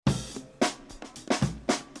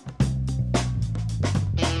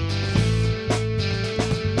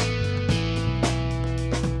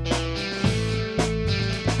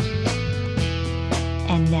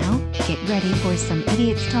just some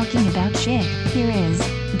idiots talking about shit. Here is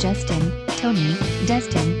Justin, Tony,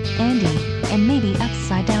 Destin, Andy, and maybe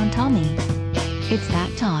upside down Tommy. It's that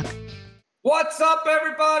talk. What's up,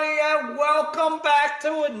 everybody, and welcome back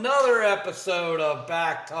to another episode of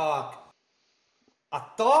Back Talk. I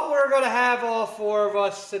thought we were going to have all four of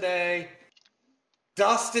us today.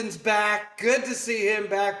 Dustin's back. Good to see him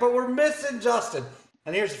back, but we're missing Justin.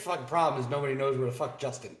 And here's the fucking problem is nobody knows where the fuck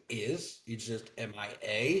Justin is. He's just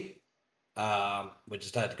MIA. We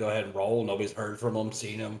just had to go ahead and roll. Nobody's heard from him,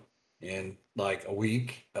 seen him in like a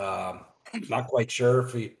week. Not quite sure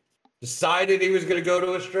if he decided he was going to go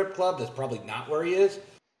to a strip club. That's probably not where he is.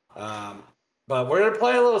 But we're going to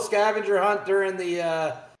play a little scavenger hunt during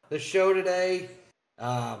the show today.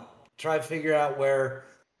 Try to figure out where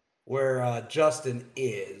Justin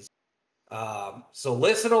is. So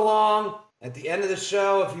listen along. At the end of the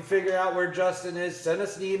show, if you figure out where Justin is, send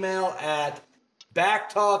us an email at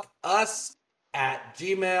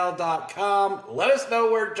backtalkus@gmail.com. Let us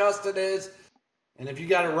know where Justin is. And if you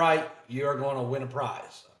got it right, you are going to win a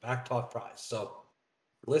prize, a Back Talk prize. So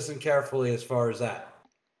listen carefully as far as that.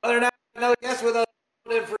 Other than that, another guest with us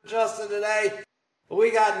for Justin today. We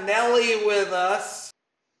got Nelly with us.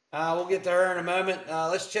 We'll get to her in a moment.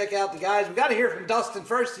 Let's check out the guys. We got to hear from Dustin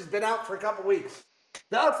first. He's been out for a couple weeks.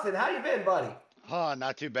 Dustin, how you been, buddy? Oh,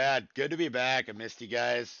 not too bad. Good to be back. I missed you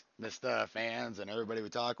guys. Missed the fans and everybody we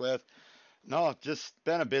talk with. No, just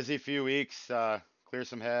been a busy few weeks. Cleared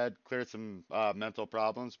some head, cleared some mental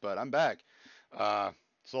problems, but I'm back.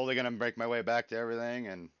 Slowly gonna break my way back to everything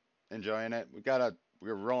and enjoying it.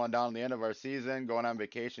 We're rolling down the end of our season, going on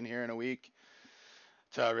vacation here in a week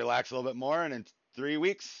to relax a little bit more, and in 3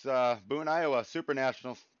 weeks, Boone, Iowa, Super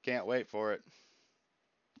Nationals. Can't wait for it.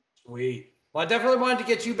 Sweet. Well, I definitely wanted to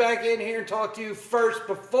get you back in here and talk to you first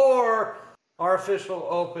before our official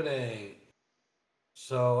opening.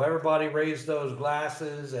 So everybody raise those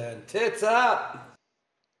glasses and tits up.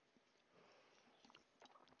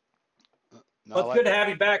 Well, it's good to have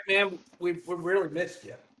you back, man. We really missed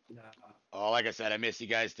you. Oh, like I said, I miss you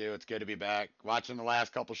guys too. It's good to be back. Watching the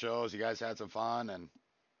last couple shows, you guys had some fun, and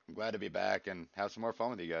I'm glad to be back and have some more fun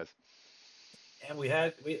with you guys. And we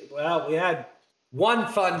had one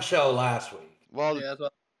fun show last week. Well, yeah, that's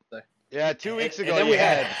what I was yeah, 2 weeks ago then you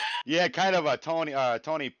had kind of a Tony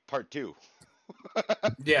part 2.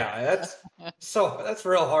 Yeah, that's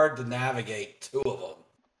real hard to navigate 2 of them.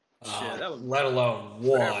 Let alone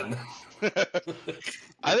one.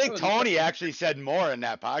 I think Tony actually said more in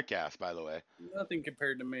that podcast, by the way. nothing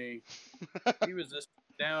compared to me. He was just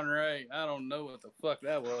downright. I don't know what the fuck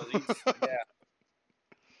that was.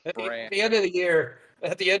 At the end of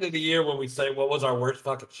the year, when we say what was our worst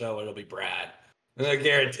fucking show, it'll be Brad. And I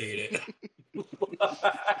guaranteed it.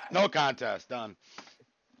 No contest, done.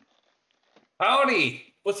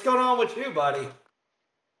 Howdy, what's going on with you, buddy?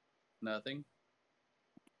 Nothing.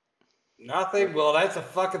 Nothing? Well, that's a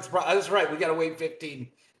fucking surprise. That's right. We got to wait 15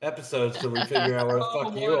 episodes till we figure out where the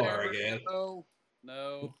fuck you are again.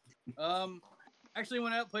 No. Actually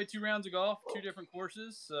went out and played 2 rounds of golf, 2 different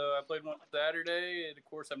courses. So I played one Saturday at a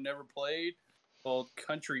course I've never played called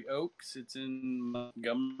Country Oaks. It's in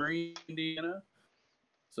Montgomery, Indiana.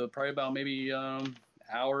 So probably about maybe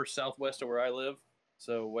hour southwest of where I live.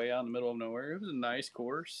 So way out in the middle of nowhere. It was a nice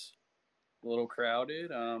course. A little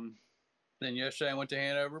crowded. Then yesterday I went to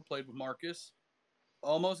Hanover, played with Marcus.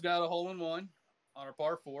 Almost got a hole-in-one on our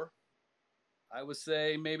par 4. I would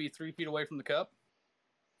say maybe 3 feet away from the cup.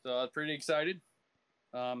 So I was pretty excited.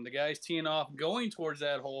 The guy's teeing off going towards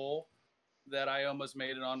that hole that I almost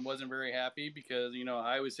made it on. Wasn't very happy because,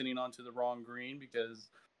 I was hitting onto the wrong green because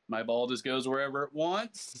my ball just goes wherever it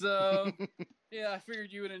wants. So, yeah, I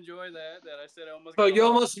figured you would enjoy that I said I almost. So you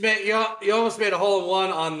almost made a hole-in-one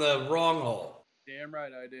on the wrong hole. Damn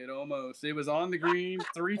right I did, almost. It was on the green,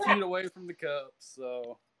 3 feet away from the cup,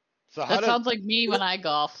 so that sounds like me when I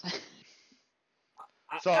golf.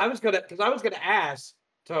 I was gonna ask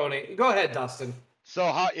Tony. Go ahead, Dustin.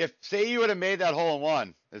 So if say you would have made that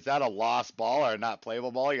hole-in-one, is that a lost ball or a not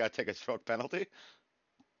playable ball? You got to take a stroke penalty?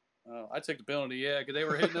 I took the penalty, yeah, because they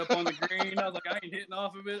were hitting up on the green. I was like, I ain't hitting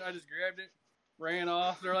off of it. I just grabbed it, ran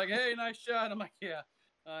off. They're like, hey, nice shot. I'm like, yeah,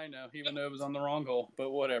 I know, even though it was on the wrong hole, but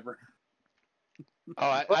whatever.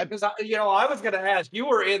 I was going to ask, you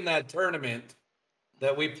were in that tournament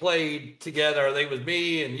that we played together. I think it was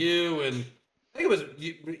me and you, and I think it was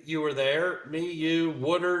you were there. Me, you,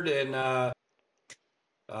 Woodard, and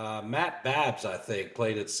Matt Babs, I think,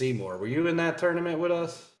 played at Seymour. Were you in that tournament with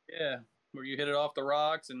us? Yeah, where you hit it off the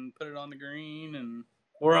rocks and put it on the green, and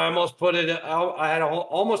where I almost put it. I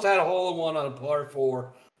almost had a hole-in-one on a par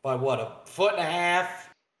 4 by what, a foot and a half.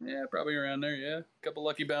 Yeah, probably around there. Yeah, a couple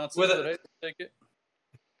lucky bounces. With But hey, take it.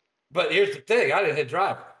 But here's the thing: I didn't hit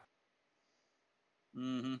driver.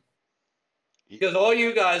 Mm-hmm. Because all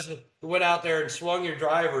you guys went out there and swung your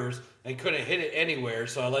drivers and couldn't hit it anywhere.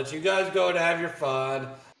 So I let you guys go to have your fun.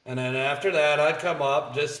 And then after that, I'd come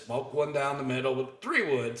up, just smoke one down the middle with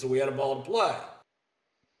 3 wood. So we had a ball to play.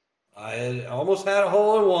 I had almost had a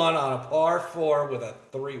hole in one on a par 4 with a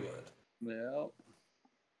 3 wood. Yeah.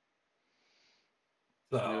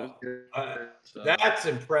 So that's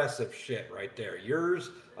impressive shit right there. Yours,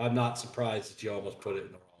 I'm not surprised that you almost put it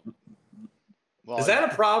in the wrong. Well, is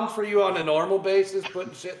that a problem for you on a normal basis,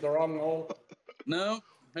 putting shit in the wrong hole? No.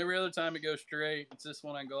 Every other time it goes straight. It's just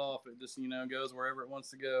when I golf, it just, goes wherever it wants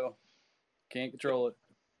to go. Can't control it.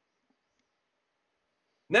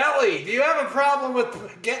 Nelly, do you have a problem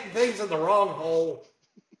with getting things in the wrong hole?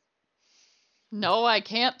 No, I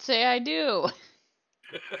can't say I do.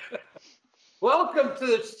 Welcome to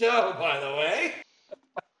the show, by the way.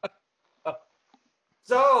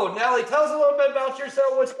 So, Nelly, tell us a little bit about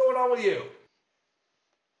yourself. What's going on with you?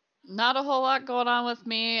 Not a whole lot going on with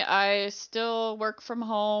me. I still work from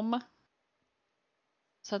home.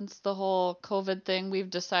 Since the whole COVID thing,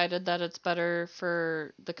 we've decided that it's better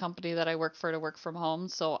for the company that I work for to work from home.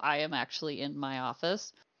 So I am actually in my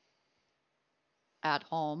office at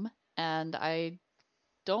home, and I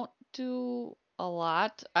don't do a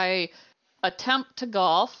lot. I attempt to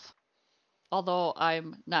golf, although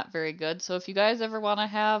I'm not very good. So if you guys ever want to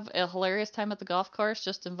have a hilarious time at the golf course,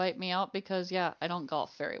 just invite me out because, yeah, I don't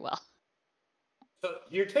golf very well. So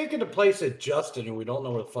you're taking the place of Justin, and we don't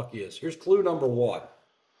know where the fuck he is. Here's clue number 1.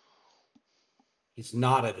 He's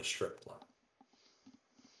not at a strip club.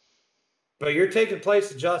 But you're taking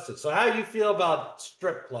place of Justin. So how do you feel about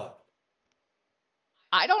strip club?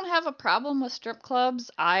 I don't have a problem with strip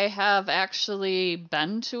clubs. I have actually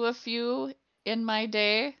been to a few in my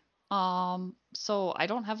day. So I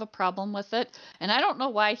don't have a problem with it. And I don't know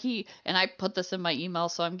why and I put this in my email,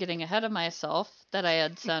 so I'm getting ahead of myself that I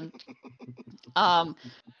had sent.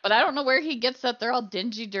 But I don't know where he gets that they're all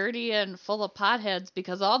dingy, dirty, and full of potheads,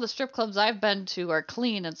 because all the strip clubs I've been to are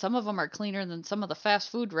clean, and some of them are cleaner than some of the fast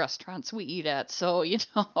food restaurants we eat at. So,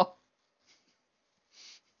 But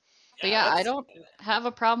yeah, I don't have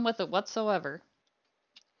a problem with it whatsoever.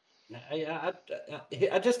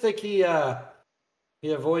 I just think he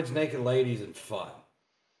avoids naked ladies and fun.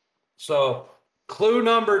 So, clue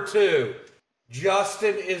number 2,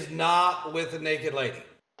 Justin is not with a naked lady.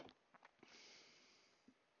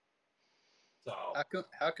 So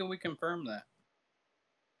how can we confirm that?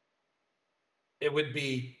 It would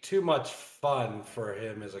be too much fun for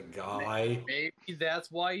him as a guy. Maybe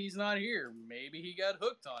that's why he's not here. Maybe he got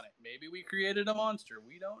hooked on it. Maybe we created a monster.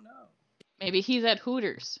 We don't know. Maybe he's at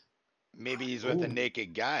Hooters. Maybe he's with a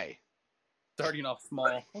naked guy. Starting off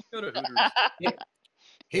small. Let's go to Hooters.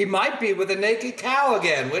 He might be with a naked cow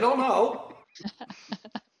again. We don't know.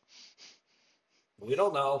 We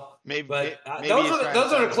don't know. Maybe, but maybe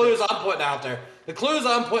those are the clues I'm putting out there. The clues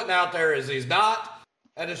I'm putting out there is he's not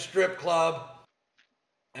at a strip club,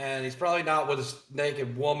 and he's probably not with a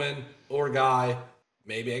naked woman or guy,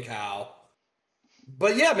 maybe a cow.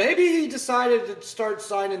 But yeah, maybe he decided to start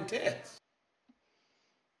signing tits.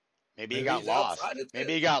 Maybe he got lost.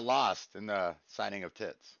 Maybe he got lost in the signing of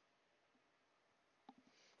tits.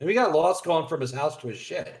 Maybe he got lost going from his house to his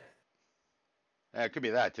shed. Yeah, it could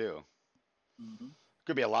be that too. Mm-hmm.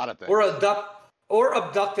 Could be a lot of things. Or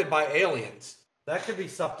abducted by aliens. That could be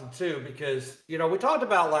something too, because we talked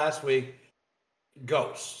about last week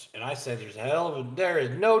ghosts, and I said there is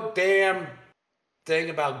no damn thing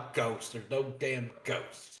about ghosts. There's no damn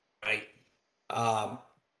ghosts, right?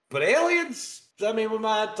 But aliens. I mean, we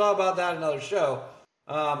might talk about that in another show.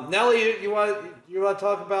 Nelly, you want to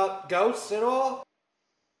talk about ghosts at all?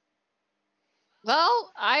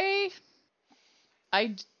 Well, I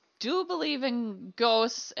do believe in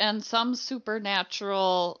ghosts and some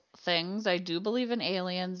supernatural things. I do believe in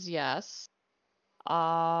aliens, yes.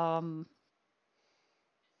 And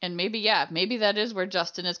maybe that is where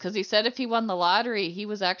Justin is, because he said if he won the lottery, he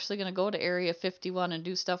was actually going to go to Area 51 and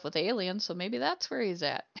do stuff with aliens, so maybe that's where he's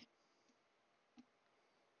at.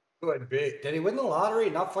 Could be. Did he win the lottery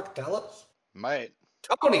and not fucking tell us? Might.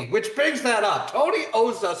 Tony, which brings that up. Tony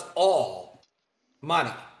owes us all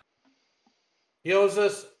money. He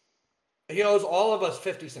owes all of us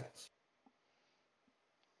 50 cents.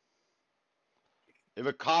 It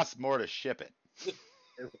would cost more to ship it.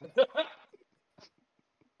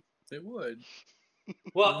 It would.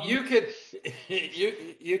 Well, you can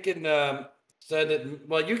send it.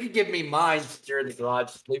 Well, you could give me mine here in the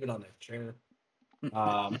garage. Just leave it on that chair.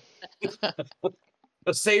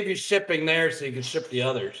 I'll save you shipping there so you can ship the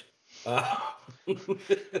others.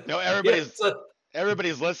 No,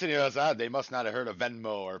 everybody's listening to us. They must not have heard of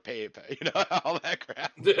Venmo or PayPal, all that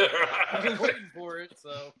crap. I've been waiting for it,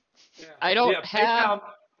 so. I don't Yeah, have PayPal.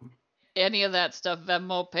 any of that stuff.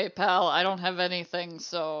 Venmo, PayPal. I don't have anything,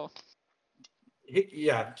 so.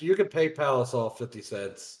 Yeah, you can PayPal us all 50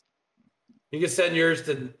 cents. You can send yours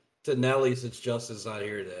to Nelly since Justin's not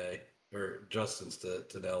here today, or Justin's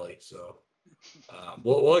to Nelly. So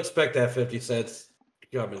we'll expect that 50 cents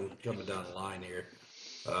coming down the line here.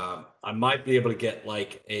 I might be able to get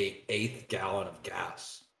like a 1/8 gallon of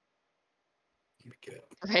gas. Be good.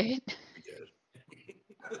 Right? Be good.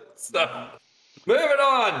 So moving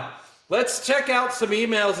on. Let's check out some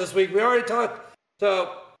emails this week. We already talked.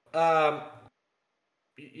 So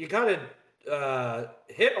you kind of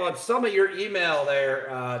hit on some of your email there,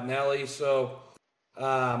 Nelly. So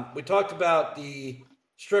we talked about the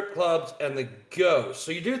strip clubs and the ghosts.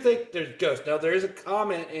 So you do think there's ghosts. Now there is a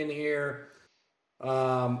comment in here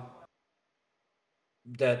that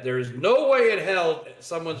there is no way in hell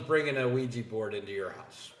someone's bringing a Ouija board into your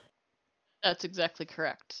house. That's exactly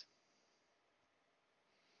correct.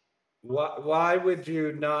 Why would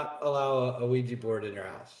you not allow a Ouija board in your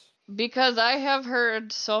house? Because I have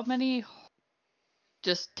heard so many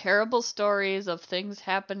just terrible stories of things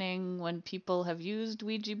happening when people have used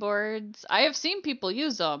Ouija boards. I have seen people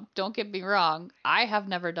use them, don't get me wrong. I have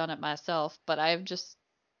never done it myself, but I've just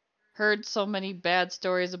heard so many bad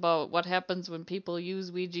stories about what happens when people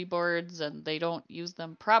use Ouija boards and they don't use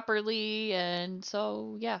them properly, and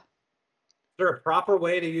so yeah. Is there a proper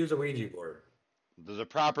way to use a Ouija board? There's a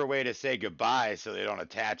proper way to say goodbye so they don't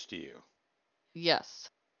attach to you. Yes.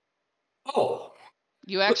 Oh.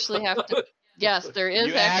 You actually have to. Yes, there is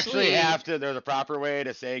You actually have to. There's a proper way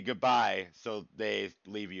to say goodbye so they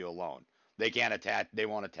leave you alone. They can't attach. They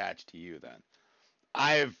won't attach to you then.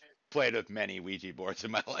 I've played with many Ouija boards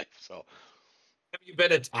in my life, so. Have you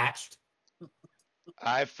been attached?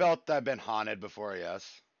 I felt I've been haunted before,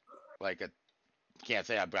 yes. Can't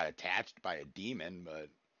say I've got attached by a demon, but.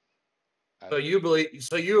 So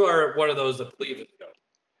you are one of those that believe in ghosts.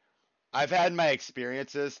 I've had my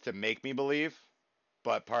experiences to make me believe,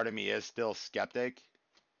 but part of me is still skeptic.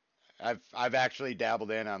 I've actually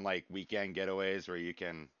dabbled in on like weekend getaways where you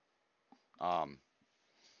can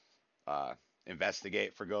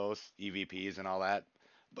investigate for ghosts, EVPs and all that.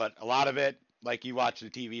 But a lot of it, like you watch the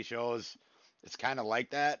TV shows, it's kind of like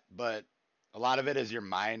that, but a lot of it is your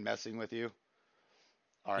mind messing with you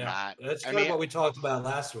or not. That's kind of what we talked about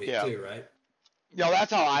last week too, right? Yeah,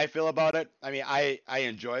 that's how I feel about it. I mean, I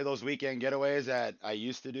enjoy those weekend getaways that I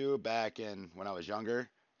used to do back when I was younger.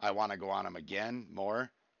 I want to go on them again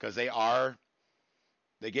more because they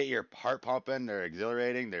get your heart pumping. They're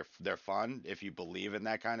exhilarating. They're fun if you believe in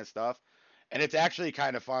that kind of stuff. And it's actually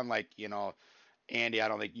kind of fun. Like, Andy, I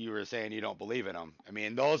don't think you were saying you don't believe in them. I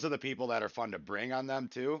mean, those are the people that are fun to bring on them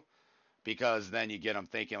too, because then you get them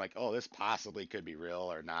thinking like, oh, this possibly could be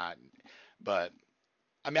real or not. But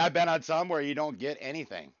I mean, I've been on some where you don't get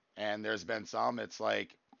anything, and there's been some it's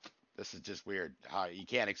like, this is just weird. How you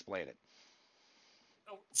can't explain it.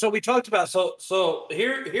 So we talked about so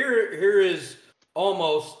here is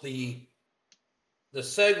almost the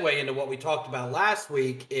segue into what we talked about last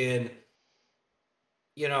week in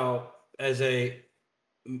as a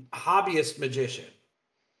hobbyist magician,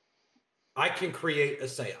 I can create a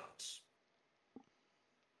seance.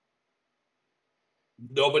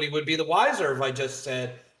 Nobody would be the wiser if I just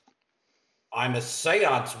said I'm a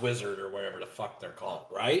seance wizard or whatever the fuck they're called,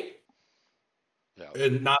 right? Yeah.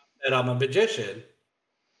 And not that I'm a magician.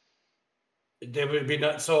 There would be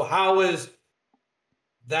not. So how is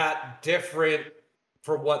that different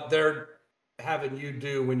for what they're having you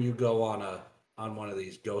do when you go on one of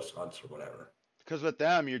these ghost hunts or whatever? Because with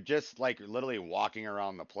them, you're just like literally walking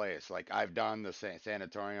around the place. Like I've done the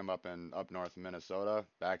sanatorium up north in Minnesota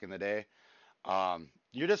back in the day.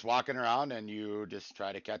 You're just walking around and you just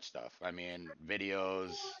try to catch stuff. I mean, videos.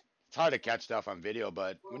 It's hard to catch stuff on video,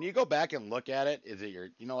 but when you go back and look at it, is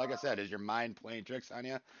it like I said, is your mind playing tricks on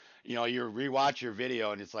you? You rewatch your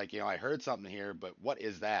video and it's like, I heard something here, but what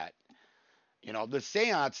is that? The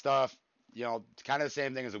seance stuff, it's kind of the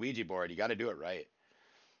same thing as a Ouija board. You got to do it right.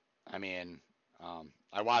 I mean,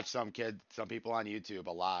 I watch some people on YouTube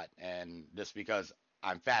a lot, and just because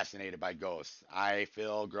I'm fascinated by ghosts. I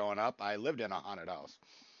feel growing up, I lived in a haunted house,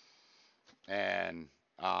 and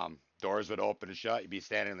doors would open and shut. You'd be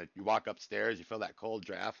standing you walk upstairs, you feel that cold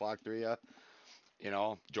draft walk through you.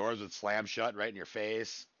 Doors would slam shut right in your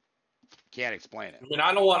face. Can't explain it. I mean,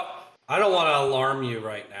 I don't want to alarm you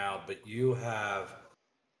right now, but you have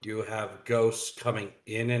you have ghosts coming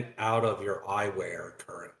in and out of your eyewear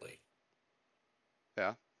currently.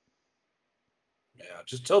 Yeah. Yeah,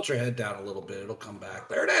 just tilt your head down a little bit. It'll come back.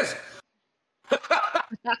 There it is. The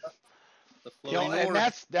You know, floating and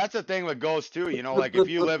orb. that's the thing with ghosts too. You know, like if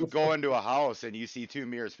you go into a house and you see two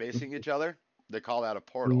mirrors facing each other, they call that a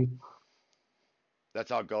portal. That's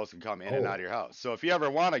how ghosts can come in and out Oh. of your house. So if you ever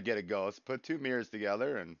want to get a ghost, put two mirrors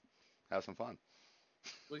together and have some fun.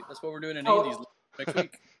 Wait, that's what we're doing in Oh. Andy's next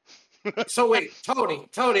week. So wait, Tony,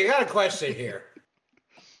 I got a question here.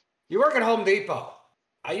 You work at Home Depot.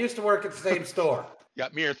 I used to work at the same store.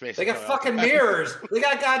 Got mirrors facing. They got each other. fucking mirrors. They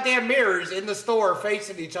got goddamn mirrors in the store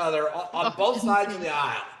facing each other on both sides of the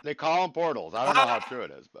aisle. They call them portals. I don't know how true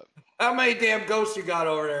it is, but How many damn ghosts you got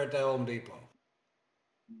over there at the Home Depot?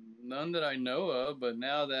 None that I know of, but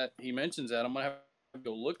now that he mentions that, I'm gonna have to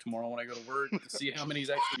go look tomorrow when I go to work to see how many's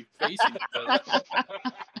actually facing each other.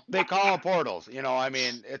 they call them portals. You know, I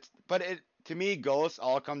mean, to me, ghosts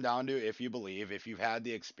all come down to if you believe, if you've had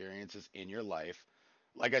the experiences in your life.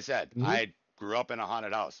 Like I said, I grew up in a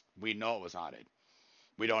haunted house. We know it was haunted.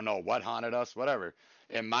 We don't know what haunted us, whatever.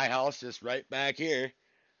 In my house, just right back here,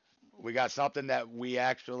 we got something that we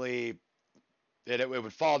actually it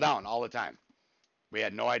would fall down all the time. We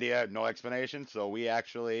had no idea, no explanation, so we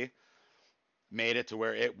actually made it to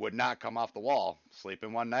where it would not come off the wall.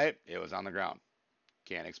 Sleeping one night, it was on the ground.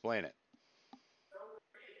 Can't explain it.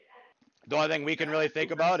 The only thing we can really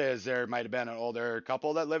think about is there might have been an older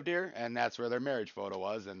couple that lived here, and that's where their marriage photo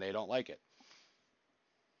was, and they don't like it.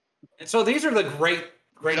 And so these are the great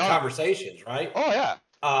Oh. conversations, right? Oh yeah.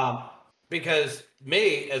 Because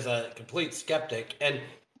me as a complete skeptic, and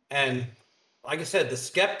like I said, the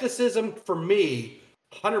skepticism for me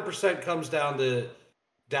 100% comes down to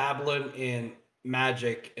dabbling in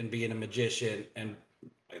magic and being a magician. And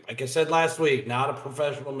like I said last week, not a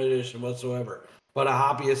professional magician whatsoever, but a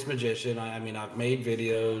hobbyist magician. I mean, I've made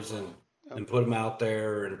videos and put them out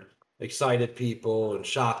there and excited people and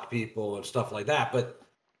shocked people and stuff like that. But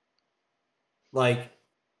like,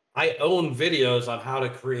 I own videos on how to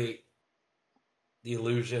create the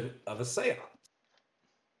illusion of a seance.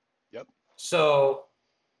 Yep. So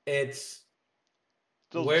it's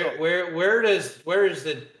where does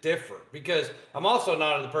it differ? Because I'm also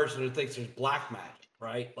not the person who thinks there's black magic,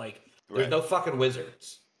 right? Like there's no fucking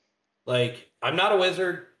wizards. Like I'm not a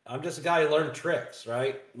wizard. I'm just a guy who learned tricks,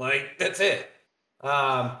 right? Like that's it.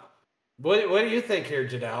 What do you think here,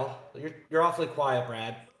 Janelle? You're awfully quiet,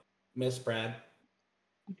 Brad. Miss Brad.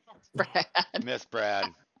 Brad. Miss Brad.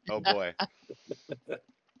 Oh boy.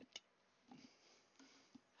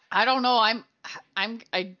 I don't know. I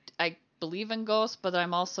believe in ghosts, but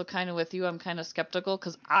I'm also kind of with you. I'm kind of skeptical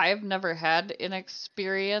because I've never had an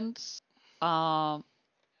experience at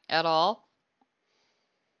all.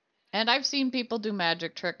 And I've seen people do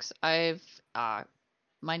magic tricks. My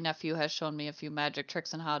nephew has shown me a few magic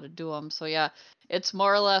tricks and how to do them. So yeah, it's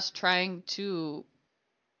more or less trying to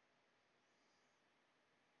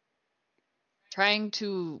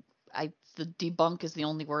the debunk is the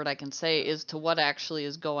only word I can say is to what actually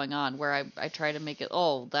is going on, where I try to make it,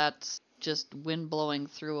 oh, that's just wind blowing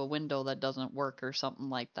through a window that doesn't work or something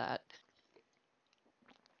like that.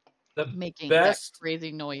 The Making best that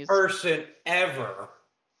crazy noise. person ever.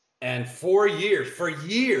 And for years,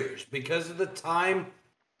 because of the time,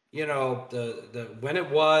 you know, the when it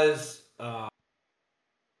was,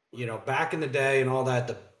 you know, back in the day and all that,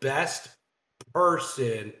 the best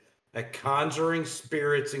person at conjuring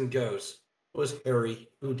spirits and ghosts was Harry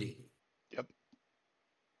Houdini. Yep.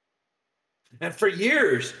 And for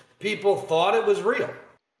years, people thought it was real.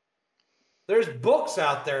 There's books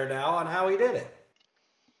out there now on how he did it.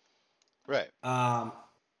 Right.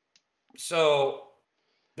 So,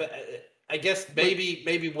 but I guess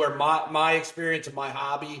maybe where my experience and my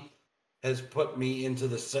hobby has put me into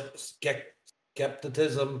the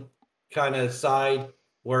skepticism kind of side,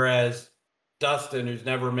 whereas Dustin, who's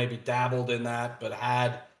never maybe dabbled in that but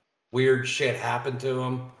had weird shit happen to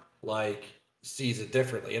him, like sees it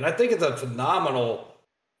differently. And I think it's a phenomenal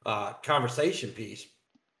conversation piece.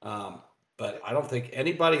 But I don't think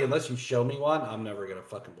anybody, unless you show me one, I'm never gonna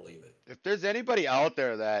fucking believe it. If there's anybody out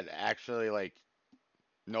there that actually like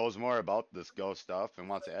knows more about this ghost stuff and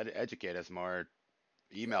wants to educate us more,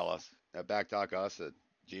 email us at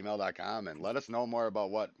backtalkus@gmail.com and let us know more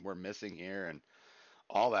about what we're missing here and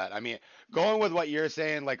all that. I mean, going with what you're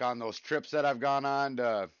saying, like on those trips that I've gone on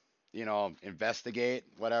to, you know, investigate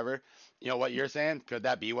whatever, you know, what you're saying, could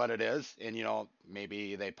that be what it is? And, you know,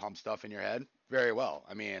 maybe they pump stuff in your head? Very well.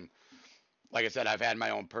 I mean, like I said, I've had my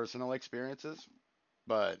own personal experiences,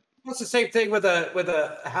 but It's the same thing with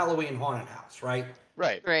a Halloween haunted house, right?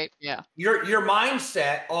 Right. Right. Yeah. Your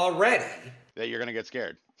mindset already. That you're gonna get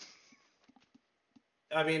scared.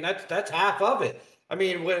 I mean, that's half of it. I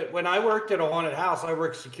mean, when I worked at a haunted house, I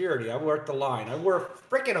worked security. I worked the line. I wore a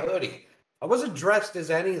freaking hoodie. I wasn't dressed as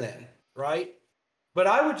anything, right? But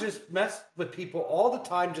I would just mess with people all the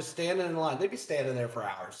time, just standing in line. They'd be standing there for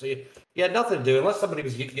hours. So you had nothing to do unless somebody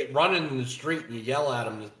was you get running in the street and you yell at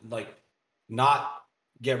them to like not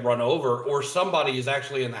get run over, or somebody is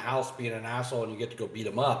actually in the house being an asshole and you get to go beat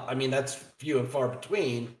them up. I mean, that's few and far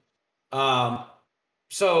between.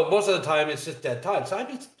 So most of the time it's just dead time. So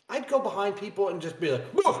I'd go behind people and just be like,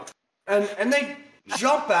 "Whoa!" and they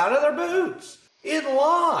jump out of their boots in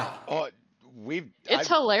line. Oh, It's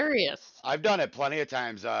hilarious. I've done it plenty of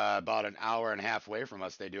times. About an hour and a half away from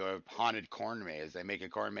us, they do a haunted corn maze. They make a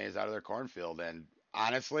corn maze out of their cornfield, and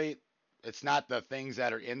honestly, it's not the things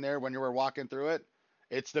that are in there when you were walking through it.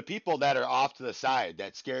 It's the people that are off to the side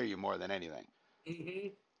that scare you more than anything. Mm-hmm.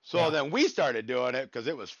 So then we started doing it because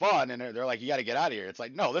it was fun, and they're like, "You got to get out of here." It's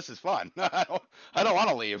like, no, this is fun. I don't want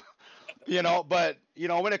to leave, But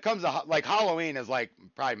when it comes to like Halloween is like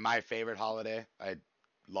probably my favorite holiday. I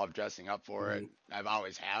love dressing up for it. I've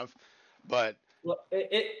always have, but well,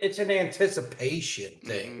 it's an anticipation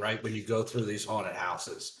thing, Mhm. right? When you go through these haunted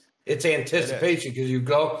houses, it's anticipation because you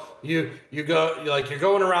go you're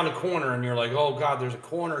going around the corner and you're like, oh God, there's a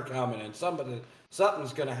corner coming and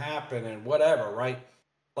something's going to happen and whatever, right?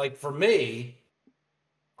 Like for me,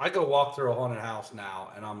 I go walk through a haunted house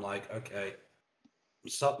now and I'm like, okay,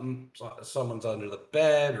 someone's under the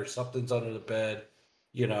bed or something's under the bed,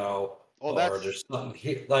 Well, or that's there's something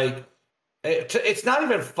here. Like it's not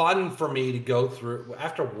even fun for me to go through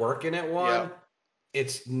after working at one. Yeah.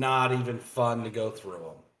 It's not even fun to go through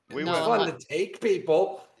them. We It's No, fun not- to take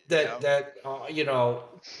people that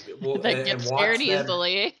will, That and get watch scared them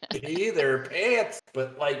easily. pee their pants.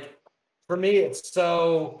 But like for me, it's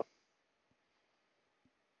so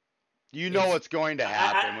you know it's what's going to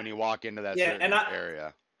happen when you walk into that yeah, certain and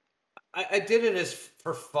area. I did it as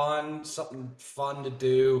for fun, something fun to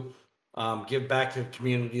do. Give back to the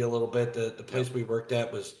community a little bit. The place we worked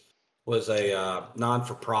at was a non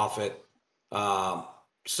for profit,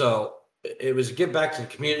 so it was a give back to the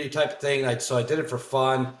community type of thing. So I did it for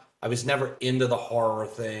fun. I was never into the horror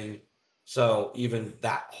thing, so even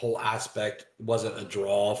that whole aspect wasn't a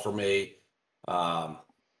draw for me.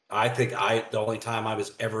 I think the only time I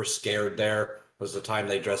was ever scared there was the time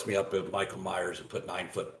they dressed me up with Michael Myers and put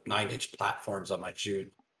 9-inch platforms on my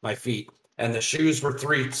feet, and the shoes were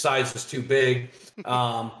 3 sizes too big,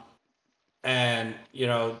 and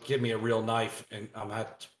give me a real knife, and I'm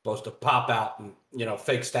supposed to pop out and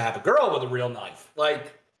fake stab a girl with a real knife.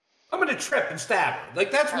 Like I'm gonna trip and stab her.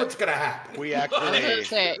 Like that's what's gonna happen. We I was actually gonna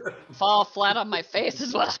say, fall flat on my face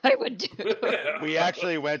is what I would do. we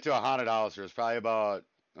actually went to a haunted house. There was probably about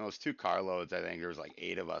it was 2 carloads. I think there was like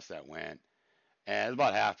 8 of us that went, and it was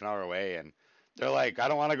about half an hour away. And they're like, I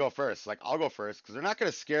don't want to go first. Like I'll go first because they're not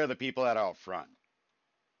gonna scare the people that are out front.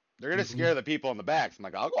 They're gonna scare the people in the back. So I'm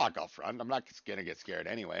like, I'll walk out front. I'm not gonna get scared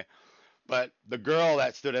anyway. But the girl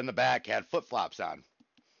that stood in the back had flip flops on,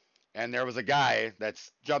 and there was a guy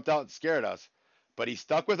that's jumped out and scared us, but he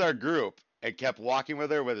stuck with our group and kept walking with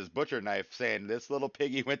her with his butcher knife, saying, "This little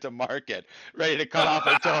piggy went to market, ready to cut off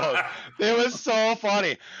her toes." It was so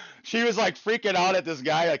funny. She was like freaking out at this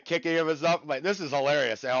guy, like kicking him and stuff. I'm like, this is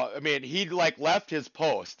hilarious. I mean, he like left his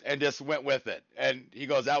post and just went with it. And he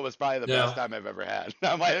goes, "That was probably the best time I've ever had."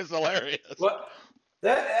 I'm like, it's hilarious. What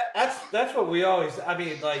that's what we always. I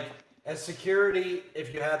mean, like as security,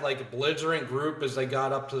 if you had like a belligerent group as they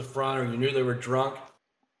got up to the front, or you knew they were drunk,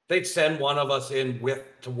 they'd send one of us in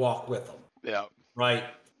to walk with them. Yeah. Right.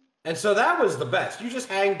 And so that was the best. You just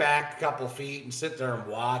hang back a couple feet and sit there and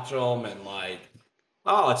watch them, and like,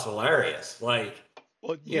 oh, it's hilarious. Like,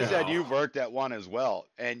 well, you said you worked at one as well,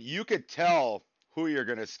 and you could tell who you're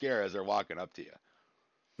gonna scare as they're walking up to you.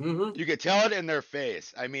 Mm-hmm. You could tell it in their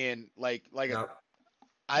face. I mean,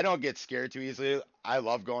 I don't get scared too easily. I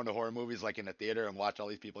love going to horror movies like in the theater and watch all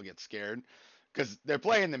these people get scared because they're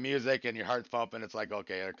playing the music and your heart's pumping. It's like,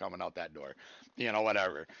 okay, they're coming out that door,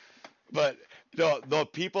 whatever. But the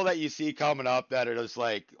people that you see coming up that are just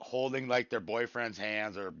like holding like their boyfriend's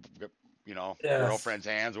hands or girlfriend's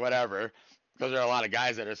hands, whatever, because there are a lot of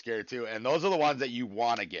guys that are scared too, and those are the ones that you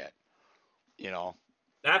want to get.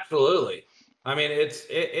 Absolutely. I mean, it's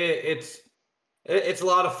a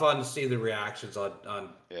lot of fun to see the reactions on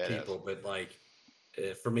people, but like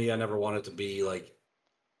for me, I never wanted to be like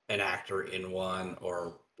an actor in one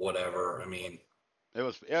or whatever. I mean, it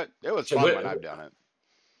was fun when I've done it.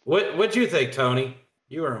 What'd you think, Tony?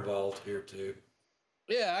 You were involved here too.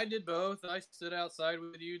 Yeah, I did both. I stood outside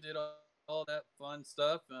with you, did all that fun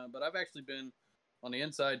stuff. But I've actually been on the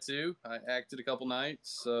inside too. I acted a couple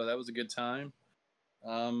nights, so that was a good time.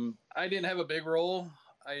 I didn't have a big role.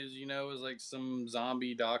 Was like some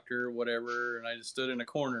zombie doctor, or whatever, and I just stood in a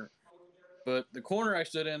corner. But the corner I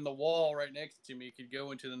stood in, the wall right next to me could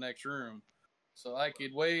go into the next room. So I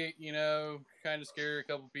could wait, kind of scare a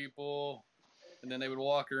couple people, and then they would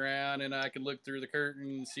walk around, and I could look through the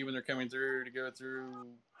curtain, see when they're coming through to go through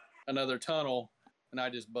another tunnel, and I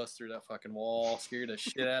just bust through that fucking wall, scared the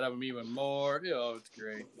shit out of them even more. It's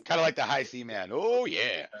great. Kind of like the high C man. Oh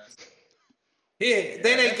yeah. They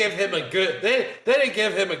didn't give him a good. They didn't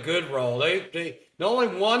give him a good role. The only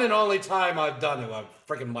one and only time I've done it was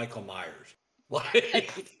freaking Michael Myers.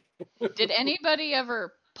 Like, Did anybody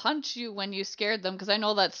ever punch you when you scared them? Because I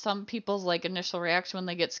know that's some people's like initial reaction when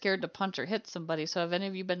they get scared to punch or hit somebody. So have any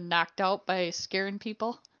of you been knocked out by scaring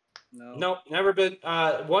people? No. Nope, never been.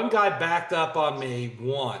 One guy backed up on me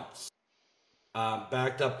once.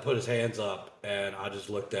 Backed up, put his hands up, and I just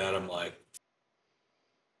looked at him like.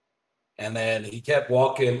 And then he kept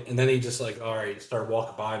walking, and then he just like, all right, he started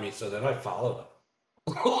walking by me. So then I followed him.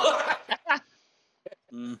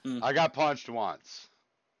 Mm-hmm. I got punched once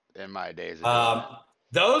in my days of doing it.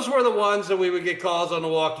 Those were the ones that we would get calls on the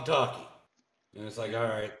walkie-talkie. And it's like, all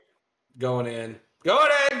right, going in,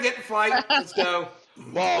 get in the fight, let's go.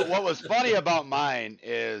 Well, what was funny about mine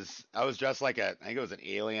is I was dressed like I think it was an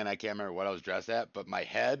alien. I can't remember what I was dressed at, but my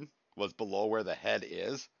head was below where the head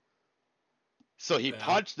is. So he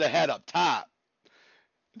punched the head up top.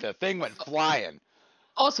 The thing went flying.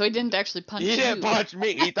 Oh, so he didn't actually punch you. He didn't punch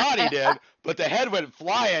me. He thought he did, but the head went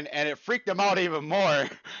flying, and it freaked him out even more.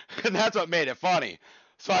 And that's what made it funny.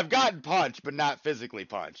 So I've gotten punched, but not physically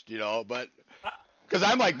punched, but because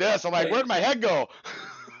I'm like this. I'm like, where'd my head go?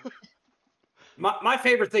 My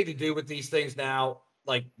favorite thing to do with these things now,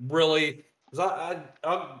 like really, is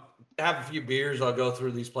I'll have a few beers. I'll go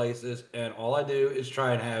through these places, and all I do is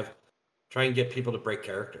try and get people to break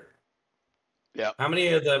character. Yeah. How many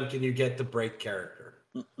of them can you get to break character?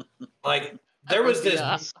 Like there was this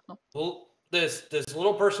awesome. this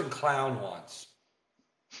little person clown once,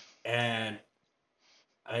 and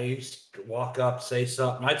I used to walk up, say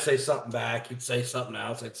something. I'd say something back. He'd say something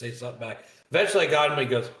else. I'd say something back. Eventually, I got him. He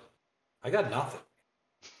goes, "I got nothing."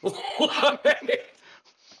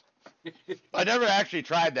 I never actually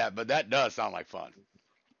tried that, but that does sound like fun.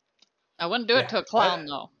 I wouldn't do it to a clown,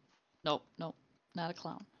 though. Nope, not a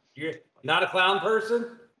clown. You're not a clown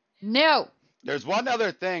person? No. There's one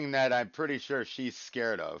other thing that I'm pretty sure she's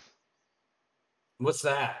scared of. What's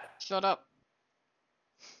that? Shut up.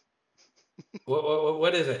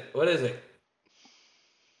 What is it? What is it?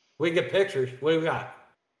 We can get pictures. What do we got?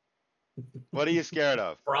 What are you scared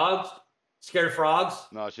of? Frogs? Scared of frogs?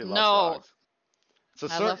 No, she loves frogs. It's a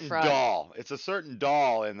certain frogs. doll. It's a certain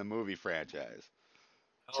doll in the movie franchise.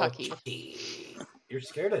 Chucky. Oh, Chucky. You're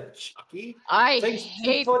scared of Chucky? I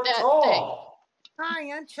hate that tall.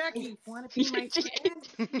 Hi, I'm Chucky. Want to be my friend?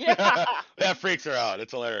 Yeah. That freaks her out.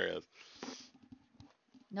 It's hilarious.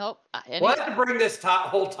 Nope. We'll have to bring this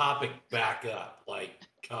whole topic back up, like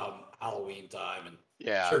come Halloween time, and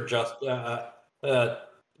sure,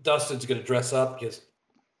 Dustin's going to dress up because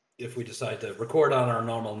if we decide to record on our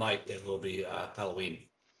normal night, it will be Halloween.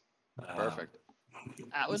 Perfect.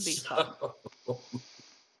 That would be fun.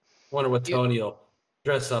 Wonder what Tony will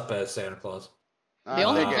dress up as Santa Claus.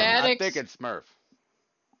 I'm thinking Smurf.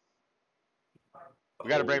 We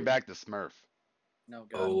got to bring back the Smurf. No,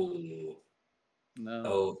 God. No.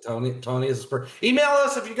 Oh, Tony is a Smurf. Email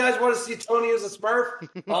us if you guys want to see Tony as a Smurf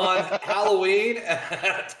on Halloween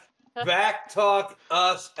at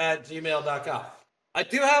backtalkus@gmail.com. I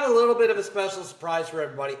do have a little bit of a special surprise for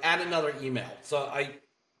everybody and another email. So I'm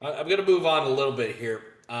going to move on a little bit here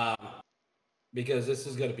because this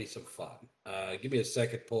is going to be some fun. Give me a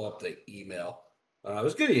second, pull up the email. It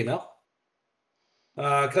was a good email.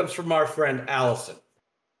 It comes from our friend Allison.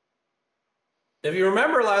 If you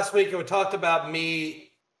remember last week, we talked about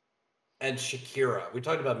me and Shakira. We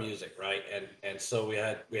talked about music, right? And so we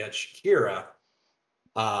had Shakira.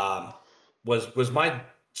 Was my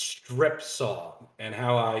strip song and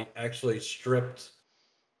how I actually stripped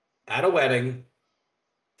at a wedding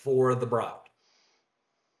for the bride.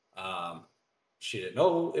 She didn't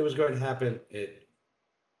know it was going to happen. It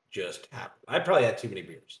just happened. I probably had too many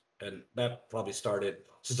beers, and that probably started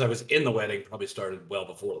since I was in the wedding. Probably started well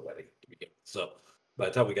before the wedding to begin with. So by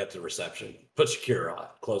the time we got to the reception, put Shakira on,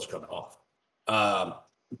 clothes coming off.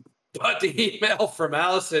 But the email from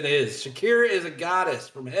Allison is Shakira is a goddess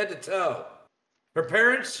from head to toe. Her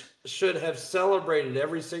parents should have celebrated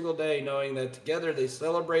every single day, knowing that together they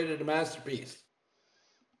celebrated a masterpiece.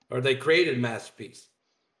 or they created a masterpiece.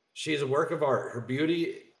 She is a work of art. Her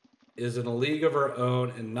beauty is in a league of her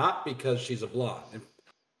own, and not because she's a blonde. And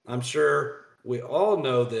I'm sure we all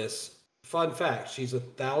know this. Fun fact, she's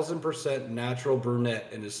 1,000% natural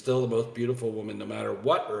brunette and is still the most beautiful woman no matter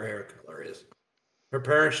what her hair color is. Her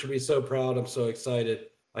parents should be so proud. I'm so excited.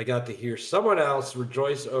 I got to hear someone else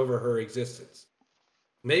rejoice over her existence.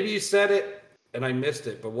 Maybe you said it and I missed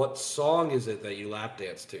it, but what song is it that you lap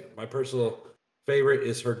dance to? My personal favorite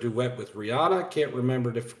is her duet with Rihanna, Can't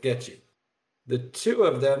Remember to Forget You. The two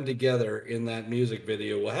of them together in that music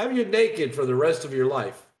video will have you naked for the rest of your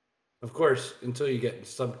life. Of course, until you get in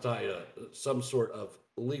some sort of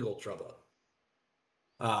legal trouble.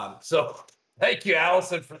 So thank you,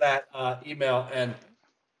 Allison, for that email. And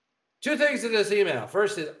two things in this email.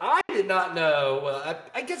 First is I did not know, well,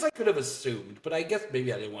 I guess I could have assumed, but I guess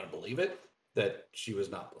maybe I didn't want to believe it, that she was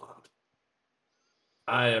not blonde.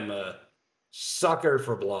 I am a sucker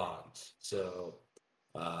for blondes. So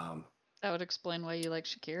that would explain why you like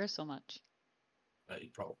Shakira so much.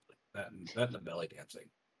 Probably that and the belly dancing.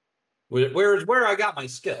 Where I got my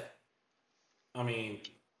skill. I mean,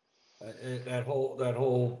 that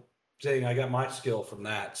whole thing, I got my skill from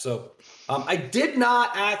that. So I did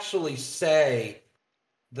not actually say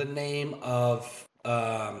the name of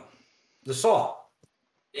the song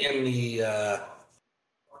in the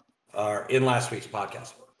in last week's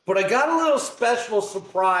podcast, but I got a little special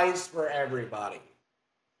surprise for everybody.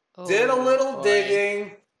 Did a little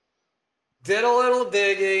digging,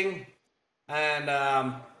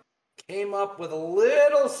 and came up with a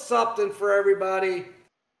little something for everybody.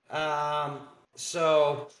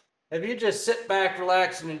 So if you just sit back,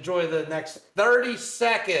 relax, and enjoy the next 30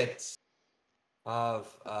 seconds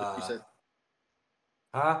of She said.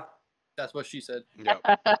 huh? That's what she said. Yep.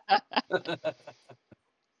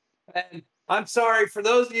 And I'm sorry for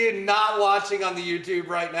those of you not watching on the YouTube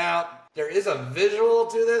right now. There is a visual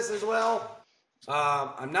to this as well.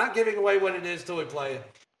 I'm not giving away what it is till we play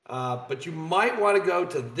it. But you might want to go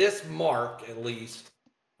to this mark at least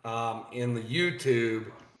in the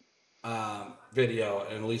YouTube video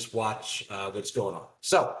and at least watch what's going on.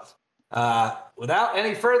 So without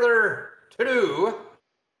any further ado,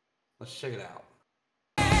 let's check it out.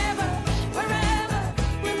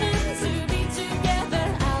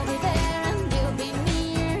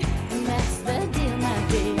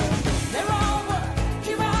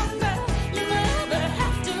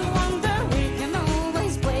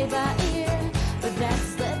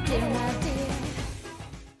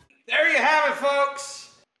 Have it,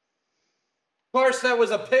 folks. Of course, that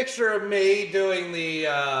was a picture of me doing the.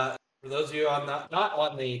 For those of you on not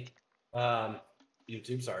on the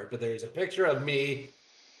YouTube, sorry, but there's a picture of me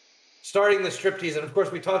starting the striptease, and of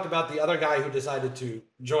course, we talked about the other guy who decided to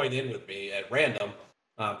join in with me at random.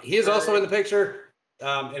 He is also in the picture.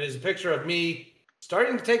 It is a picture of me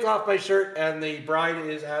starting to take off my shirt, and the bride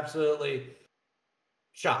is absolutely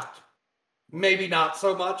shocked. Maybe not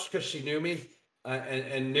so much because she knew me.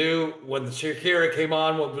 And knew when the Shakira came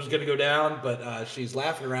on what was going to go down, but she's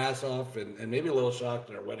laughing her ass off and maybe a little shocked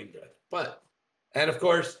in her wedding dress. And of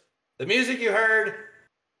course, the music you heard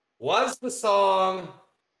was the song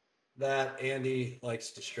that Andy likes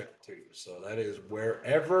to strip to. So that is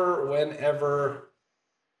Wherever, Whenever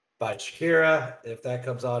by Shakira. If that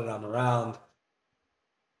comes on and I'm around,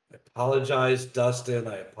 I apologize, Dustin.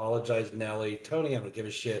 I apologize, Nelly. Tony, I don't give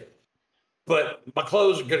a shit. But my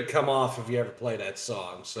clothes are going to come off if you ever play that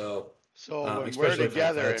song. So when we're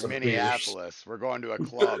together in Minneapolis, we're going to a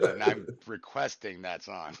club, and I'm requesting that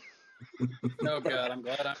song. Oh, God, I'm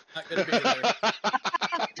glad I'm not going to be there.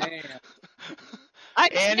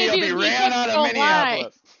 Damn. Andy will be ran out of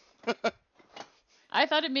Minneapolis. I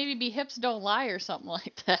thought it maybe be Hips Don't Lie or something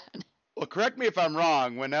like that. Well, correct me if I'm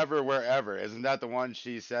wrong. Whenever, Wherever. Isn't that the one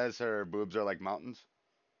she says her boobs are like mountains?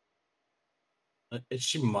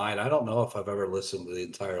 She might. I don't know if I've ever listened to the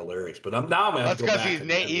entire lyrics, but I'm now. That's because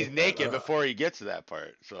he's naked before he gets to that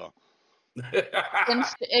part. So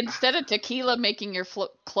instead of tequila making your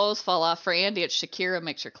clothes fall off, for Andy, it's Shakira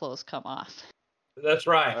makes your clothes come off. That's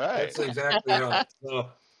right. That's exactly right. So,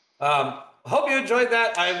 hope you enjoyed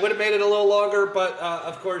that. I would have made it a little longer, but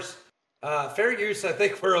of course, fair use. I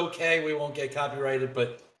think we're okay. We won't get copyrighted,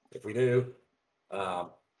 but if we do,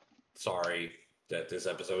 sorry that this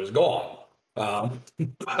episode is gone. We'll be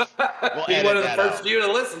one of the first few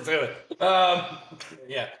to listen to it.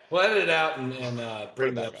 Yeah, we'll edit it out and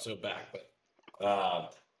bring the episode back.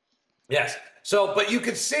 But yes, so but you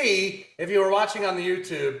could see if you were watching on the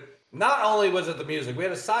YouTube, not only was it the music, we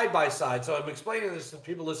had a side by side. So I'm explaining this to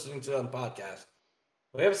people listening to it on the podcast.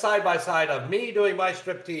 We have a side by side of me doing my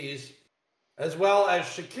striptease, as well as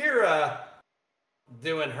Shakira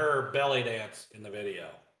doing her belly dance in the video.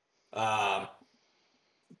 Let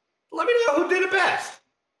me know who did it best.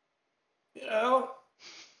 You know,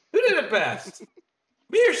 who did it best?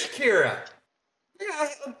 Me or Shakira? Yeah,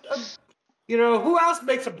 you know, who else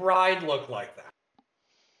makes a bride look like that?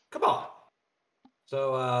 Come on.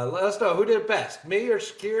 So let us know who did it best, me or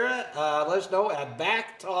Shakira. Let us know at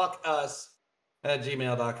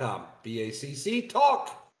backtalkus@gmail.com. BACC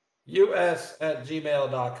talk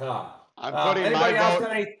us@gmail.com. I'm putting Anybody my else vote.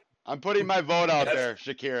 got any? I'm putting my vote out Yes. there.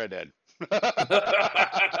 Shakira did.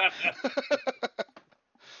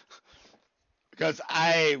 Because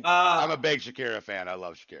I'm a big Shakira fan. I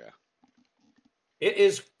love Shakira. It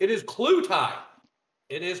is clue time.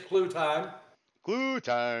 It is clue time. Clue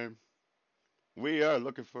time. We are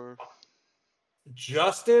looking for.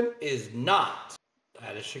 Justin is not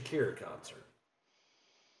at a Shakira concert.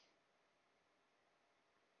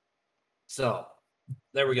 So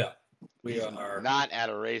there we go. We He's are not at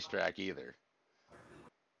a racetrack either.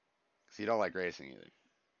 Because you don't like racing either.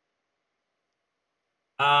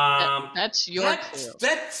 That's your clue.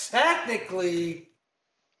 That technically,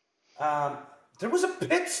 there was a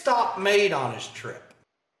pit stop made on his trip.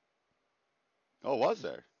 Oh, was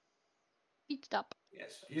there? Pit stop.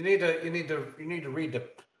 Yes, you need to read the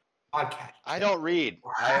podcast. I don't read.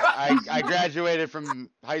 I graduated from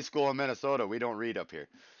high school in Minnesota. We don't read up here.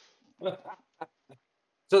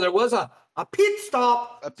 So there was a pit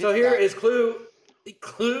stop. So here is clue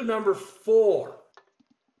number 4.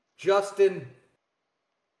 Justin,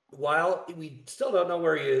 while we still don't know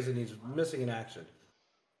where he is and he's missing in action,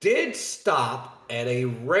 did stop at a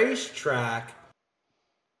racetrack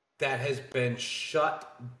that has been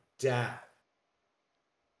shut down.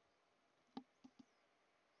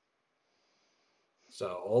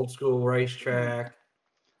 So old school racetrack.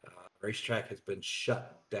 Racetrack has been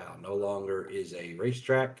shut down. No longer is a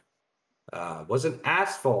racetrack. Was an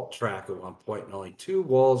asphalt track at one point, and only 2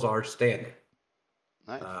 walls are standing.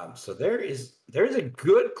 Nice. So there's a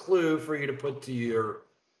good clue for you to put to your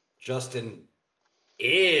Justin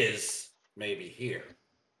is maybe here.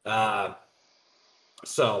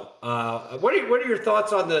 So what are your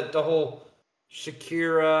thoughts on the whole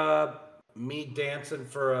Shakira me dancing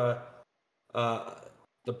for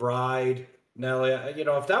the bride, Nelly? You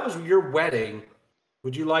know, if that was your wedding,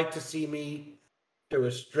 would you like to see me do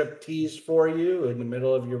a strip tease for you in the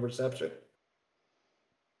middle of your reception?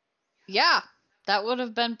 Yeah, that would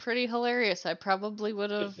have been pretty hilarious. I probably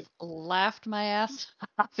would have laughed my ass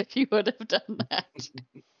off if you would have done that.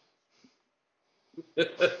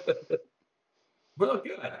 Well,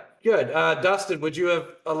 good. Dustin, would you have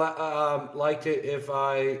liked it if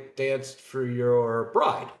I danced for your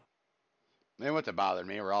bride? It wouldn't have bothered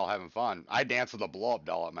me. We're all having fun. I danced with a blow-up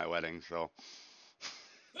doll at my wedding, so.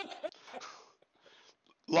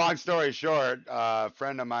 Long story short, a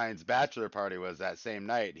friend of mine's bachelor party was that same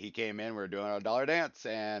night. He came in, we were doing a dollar dance,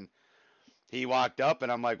 and he walked up,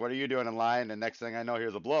 and I'm like, what are you doing in line? And next thing I know,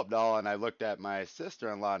 here's a blow-up doll, and I looked at my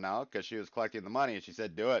sister-in-law now, because she was collecting the money, and she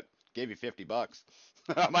said, do it. Gave you $50.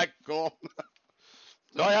 I'm like, cool.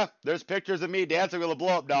 So yeah, there's pictures of me dancing with a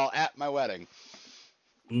blow-up doll at my wedding.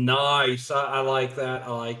 Nice. I like that.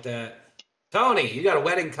 I like that. Tony, you got a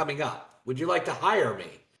wedding coming up. Would you like to hire me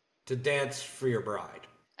to dance for your bride?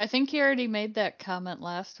 I think you already made that comment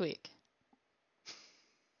last week.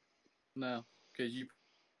 No, because you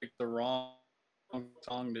picked the wrong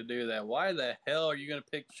song to do that. Why the hell are you going to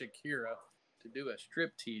pick Shakira to do a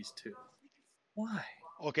striptease to? Why?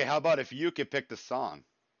 Okay, how about if you could pick the song?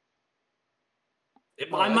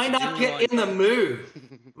 I might not get in the mood.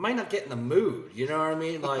 Might not get in the mood. You know what I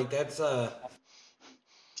mean? Like that's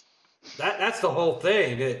that's the whole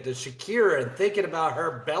thing. The Shakira and thinking about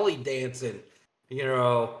her belly dancing. You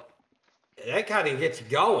know, that kind of gets you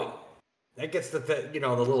going. That gets the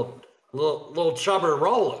little chubber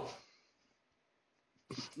rolling.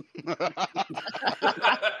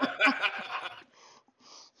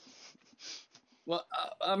 Well,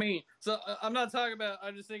 I mean, so I'm not talking about.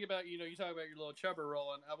 I'm just thinking about, you talk about your little chubber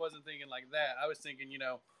rolling. I wasn't thinking like that. I was thinking,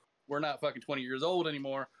 we're not fucking 20 years old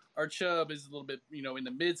anymore. Our chub is a little bit, in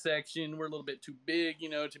the midsection. We're a little bit too big,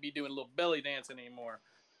 to be doing a little belly dancing anymore.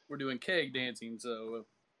 We're doing keg dancing, so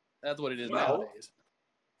that's what it is nowadays.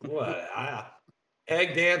 What?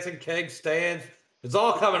 Keg dancing, keg stands. It's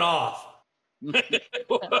all coming off. Whatever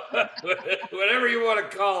you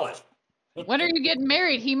want to call it. When are you getting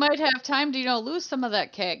married? He might have time to, lose some of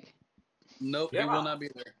that keg. Nope, he will not be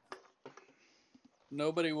there.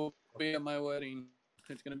 Nobody will be at my wedding.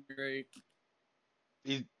 It's going to be great.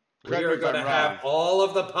 We are going to have all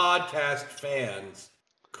of the podcast fans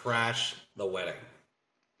crash the wedding.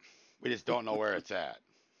 We just don't know where it's at.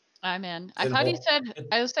 I'm in. It's in Hawaii.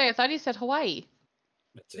 I thought he said Hawaii.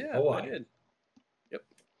 It's in Yeah, Hawaii. I did. Yep.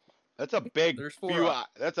 That's a big There's 4 few. islands.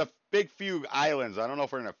 That's a big few islands. I don't know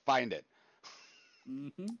if we're gonna find it.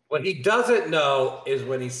 Mm-hmm. What he doesn't know is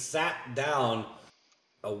when he sat down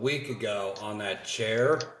a week ago on that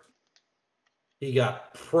chair, he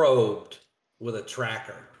got probed with a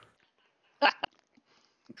tracker.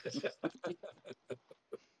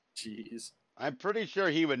 Jeez. I'm pretty sure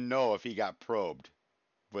he would know if he got probed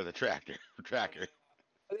with a tracker.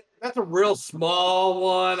 That's a real small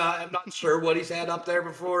one. I'm not sure what he's had up there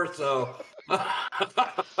before, so.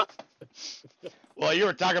 Well, you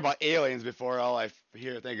were talking about aliens before. All I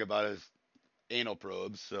think about is anal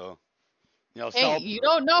probes. So, Hey, you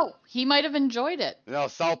don't know. He might have enjoyed it.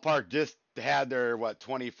 South Park just had their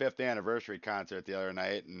 25th anniversary concert the other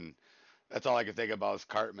night, and that's all I could think about was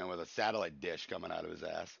Cartman with a satellite dish coming out of his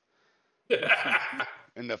ass.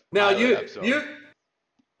 In the Now episode.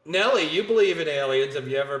 Nelly, you believe in aliens? Have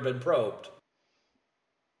you ever been probed?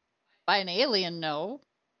 By an alien, no.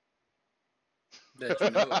 That you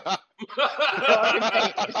know of.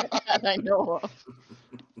 That I know of.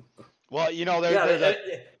 Well,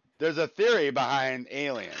 there's a theory behind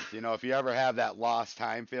aliens. If you ever have that lost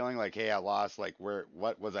time feeling, like, hey, I lost, like,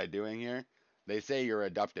 what was I doing here? They say you're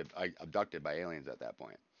abducted by aliens at that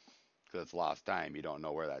point, because it's lost time. You don't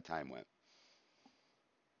know where that time went.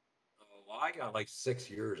 Well, I got like 6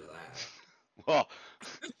 years of that. Well,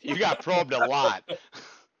 you got probed a lot.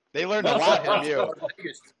 They learned a lot from you.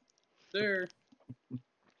 There.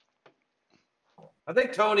 I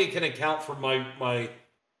think Tony can account for my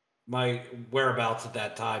whereabouts at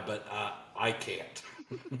that time, but I can't.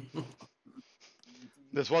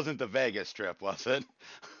 This wasn't the Vegas trip, was it?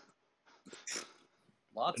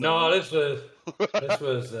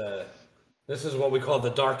 This is what we call the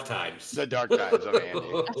dark times. The dark times of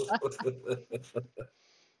Andy.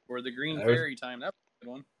 Or the green fairy time. That was a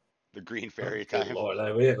good one. The green fairy time.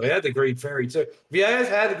 Lord, we had the green fairy too. Have you guys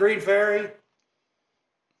had the green fairy?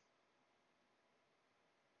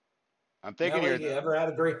 I'm thinking Nelly, you ever had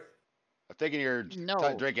a green? I'm thinking you're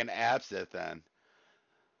drinking absinthe then.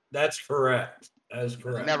 That's correct. That is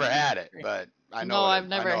correct. I've never had it, but I know. No, I've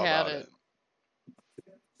never had it.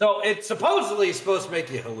 So it's supposedly supposed to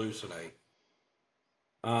make you hallucinate.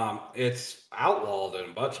 It's outlawed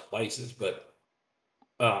in a bunch of places, but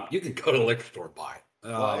you can go to the liquor store and buy it.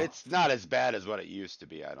 Well, it's not as bad as what it used to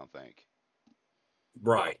be, I don't think.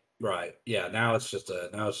 Right. Yeah, now it's just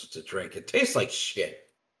a drink. It tastes like shit.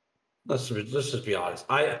 Let's just be honest.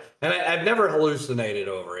 I've never hallucinated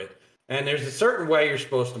over it, and there's a certain way you're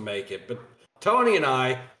supposed to make it. But Tony and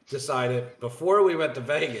I decided before we went to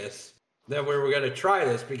Vegas that we were going to try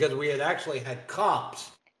this because we had actually had comps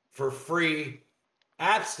for free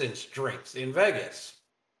abstinence drinks in Vegas.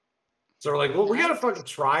 So we're like, well, we got to fucking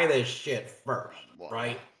try this shit first,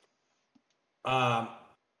 right?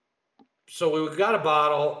 So we got a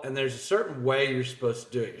bottle, and there's a certain way you're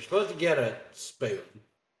supposed to do it. You're supposed to get a spoon.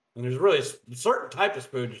 And there's really a certain type of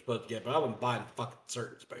spoon you're supposed to get, but I wouldn't buy a fucking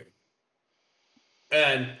certain spoon.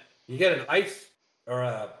 And you get an ice or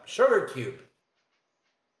a sugar cube.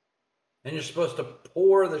 And you're supposed to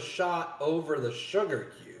pour the shot over the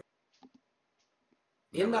sugar cube.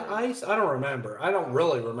 In the ice? I don't remember. I don't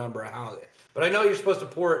really remember how. But I know you're supposed to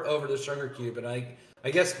pour it over the sugar cube. And I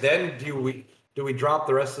guess then do we drop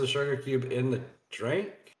the rest of the sugar cube in the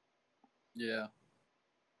drink? Yeah.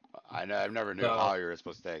 I've never knew how you were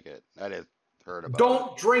supposed to take it. I just heard about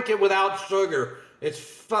Don't drink it without sugar. It's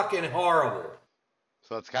fucking horrible.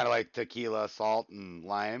 So it's kind of like tequila, salt, and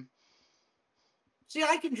lime. See,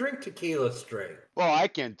 I can drink tequila straight. Well, I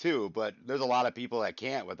can too, but there's a lot of people that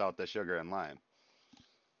can't without the sugar and lime.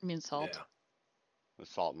 You mean salt? Yeah. With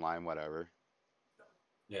salt and lime, whatever.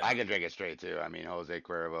 Yeah. I can drink it straight too. I mean, Jose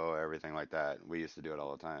Cuervo, everything like that. We used to do it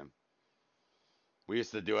all the time. We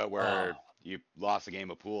used to do it where you lost a game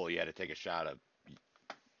of pool, you had to take a shot of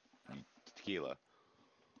tequila.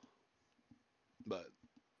 But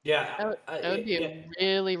yeah, that would be a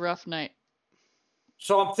really rough night.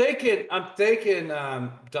 So I'm thinking,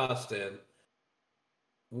 Dustin,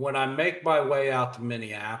 when I make my way out to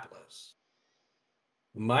Minneapolis,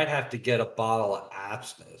 we might have to get a bottle of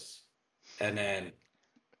abstinence and then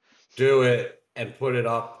do it and put it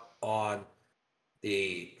up on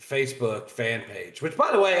the Facebook fan page, which,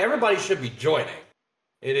 by the way, everybody should be joining.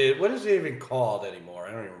 It is, what is it even called anymore?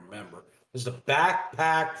 I don't even remember. It's the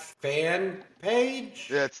Backpack fan page.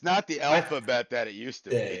 Yeah, it's not the alphabet that it used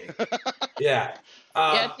to be. Yeah.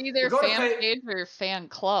 Yeah, it's either fan page or fan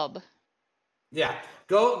club. Yeah.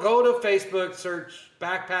 Go to Facebook, search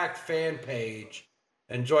Backpack fan page,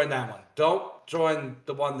 and join that one. Don't join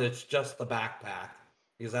the one that's just the backpack,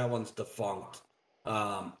 because that one's defunct.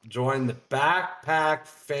 Join the Backpack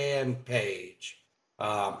fan page.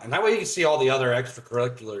 And that way you can see all the other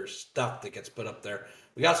extracurricular stuff that gets put up there.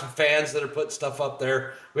 We got some fans that are putting stuff up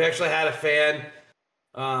there. We actually had a fan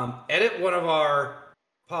edit one of our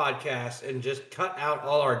podcasts and just cut out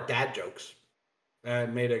all our dad jokes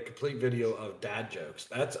and made a complete video of dad jokes.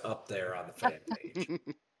 That's up there on the fan page.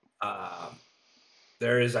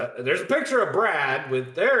 There's a picture of Brad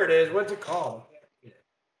with, there it is. What's it called?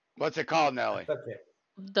 What's it called, Nelly? Okay.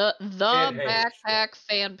 The Fan page. Backpack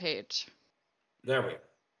fan page. There we go.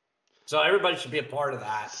 So everybody should be a part of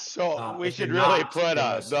that. So we if should you're really not, put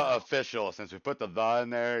you're missing the out. official, since we put the in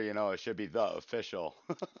there, you know, it should be the official.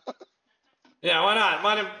 Yeah, why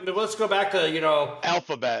not? Let's go back to,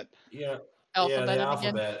 Alphabet. yeah, Alphabet the again.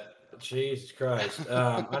 alphabet. Jesus Christ.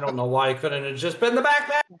 I don't know why it couldn't have just been the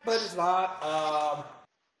backpack, but it's not.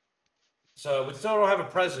 So we still don't have a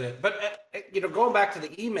president. But, going back to the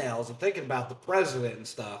emails and thinking about the president and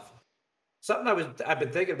stuff, something I've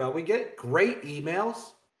been thinking about, we get great emails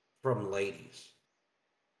from ladies.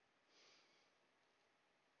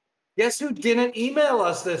 Guess who didn't email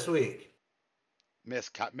us this week?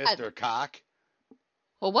 Mr. Cock.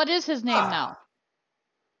 Well, what is his name now?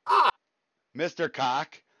 Mr.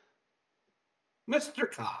 Cock. Mr.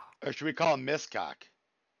 Cock. Or should we call him Miss Cock?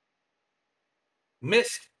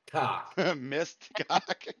 Missed Cock. Missed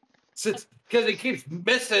Cock. Because he keeps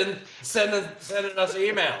missing sending us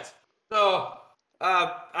emails. So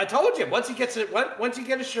I told you, once you get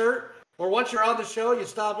a shirt or once you're on the show, you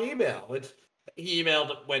stop email. Which he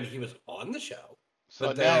emailed when he was on the show. So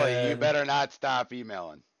But Nelly, you better not stop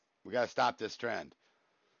emailing. We gotta stop this trend.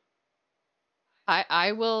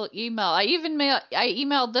 I will email. I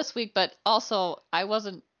emailed this week, but also I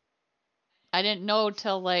didn't know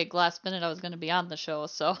till like last minute I was going to be on the show.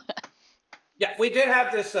 So Yeah, we did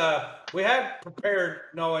have this. We had prepared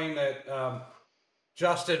knowing that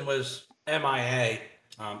Justin was MIA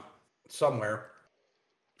somewhere.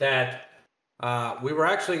 That we were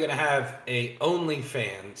actually going to have a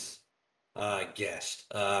OnlyFans guest,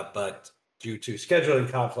 but due to scheduling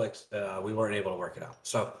conflicts, we weren't able to work it out.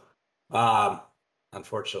 So,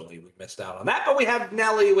 unfortunately, we missed out on that. But we have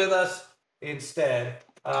Nelly with us instead.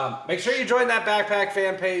 Make sure you join that Backpack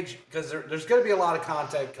fan page because there's going to be a lot of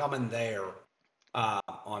content coming there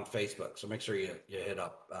on Facebook. So make sure you hit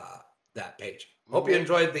up that page. Hope you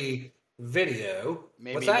enjoyed the video.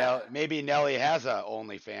 Maybe Nelly has a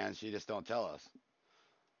OnlyFans. She just don't tell us.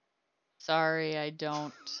 sorry, I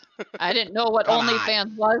don't. I didn't know what Come on.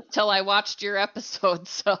 OnlyFans was till I watched your episode.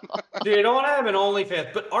 So You don't have an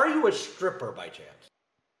OnlyFans, but are you a stripper by chance?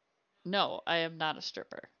 no, I am not a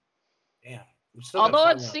stripper. Damn. we still gotta Although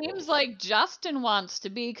find it that seems role. like Justin wants to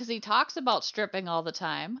be because he talks about stripping all the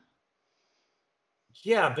time.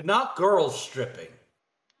 Yeah, but not girls stripping.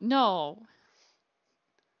 No,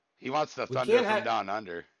 He wants the We thunder can't from have- down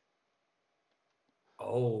under.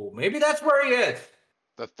 Oh, maybe that's where he is.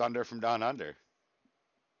 The thunder from down under.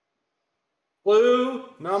 Clue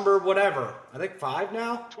number whatever. I think 5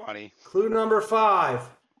 now. 20. Clue number 5.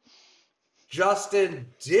 Justin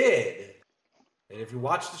did. And if you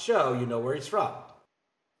watch the show, you know where he's from.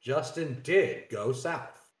 Justin did go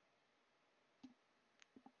south.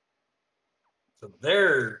 So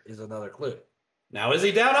there is another clue. Now, is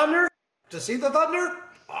he down under to see the thunder?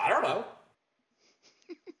 I don't know.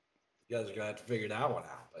 You guys are going to have to figure that one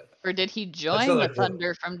out. But or did he join another the clue.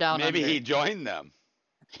 thunder from down Maybe under? he joined them.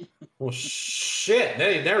 well, shit.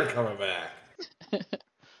 Then he's never coming back.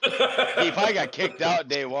 He probably got kicked out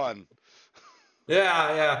day one.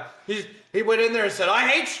 Yeah. He went in there and said, "I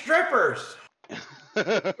hate strippers."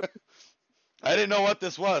 I didn't know what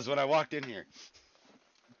this was when I walked in here.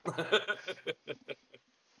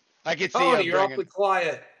 I could see Tony, him you're bringing. awfully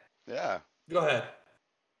quiet. Yeah. Go ahead.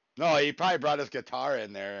 No, he probably brought his guitar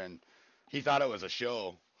in there and he thought it was a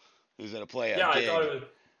show. He was gonna play a Yeah, gig. I thought it was.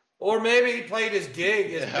 Or maybe he played his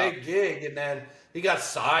Yeah. big gig, and then he got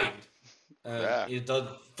signed. Yeah. He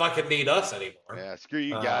doesn't fucking need us anymore. Yeah, screw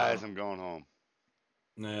you guys. I'm going home.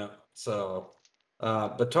 Yeah. So,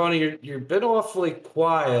 but Tony, you've been awfully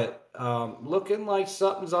quiet. Looking like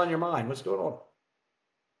something's on your mind. What's going on?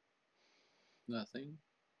 Nothing.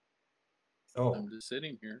 Oh, I'm just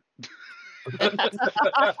sitting here.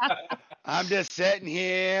 I'm just sitting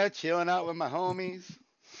here chilling out with my homies.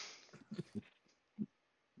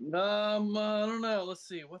 I don't know. Let's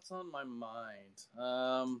see. What's on my mind?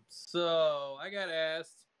 So I got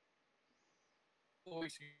asked a couple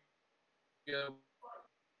weeks ago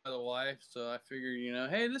by the wife, so I figured,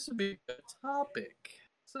 hey, this would be a topic.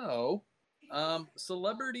 So,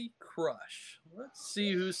 celebrity crush. Let's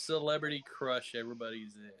see whose celebrity crush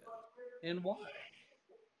everybody's in and why.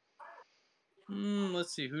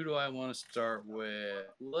 Let's see. Who do I want to start with?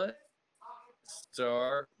 Let's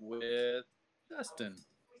start with Dustin.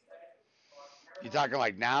 You talking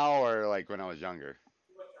like now or like when I was younger?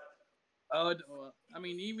 Oh, I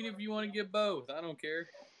mean, even if you want to get both, I don't care.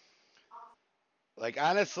 Like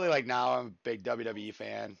honestly, like now I'm a big WWE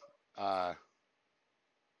fan. I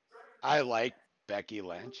like Becky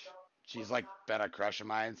Lynch. She's like been a crush of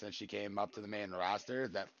mine since she came up to the main roster.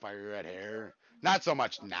 That fiery red hair. Not so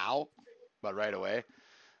much now, but right away.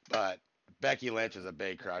 But Becky Lynch is a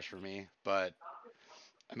big crush for me. But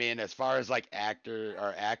I mean, as far as like actor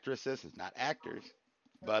or actresses, it's not actors,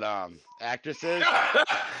 but actresses.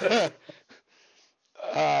 uh,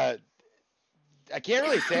 I can't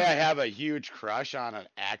really say I have a huge crush on an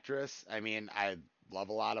actress. I mean, I love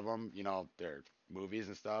a lot of them, their movies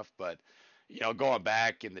and stuff. But going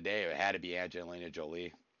back in the day, it had to be Angelina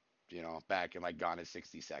Jolie. Back in like Gone in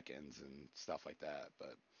 60 Seconds and stuff like that.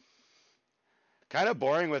 But kind of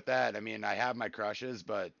boring with that. I mean, I have my crushes,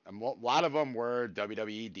 but a lot of them were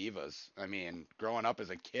WWE divas. I mean, growing up as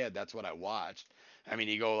a kid, that's what I watched. I mean,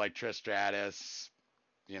 you go like Trish Stratus,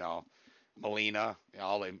 you know, Melina,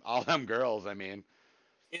 all them girls. I mean,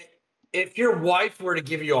 If your wife were to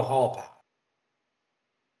give you a hall pass,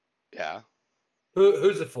 yeah.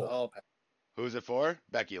 who's it for? Oh, Who's it for?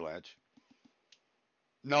 Becky Lynch.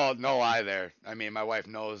 No, no lie there. I mean, my wife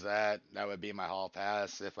knows that. That would be my hall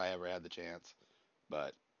pass if I ever had the chance.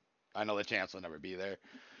 But I know the chance will never be there.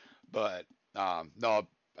 But no,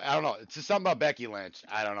 I don't know. It's just something about Becky Lynch.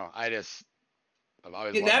 I don't know. I've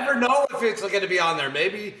always You loved never her. know if it's going to be on there.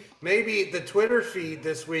 Maybe the Twitter feed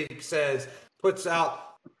this week puts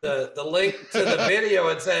out the link to the video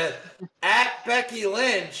and said at Becky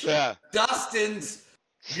Lynch, Yeah.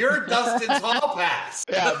 Your Dustin's hall pass.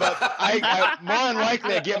 Yeah, but I more than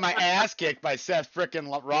likely I get my ass kicked by Seth frickin'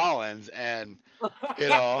 Rollins, and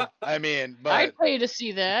I mean, but I'd pay to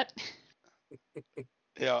see that.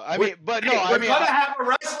 I mean, but no, I mean,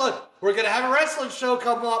 we're gonna have a wrestling show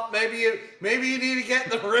come up. Maybe you need to get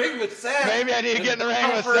in the ring with Seth. Maybe I need to get in the ring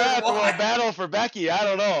with Seth and we'll battle for Becky. I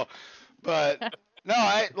don't know, but no,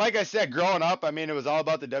 like I said, growing up, I mean, it was all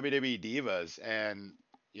about the WWE divas, and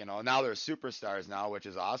now they're superstars now, which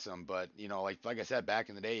is awesome. But like I said, back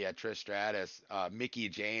in the day, you had Trish Stratus, Mickie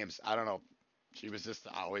James. I don't know, she was just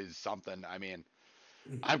always something. I mean,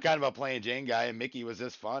 I'm kind of a plain Jane guy, and Mickie was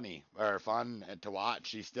just fun to watch.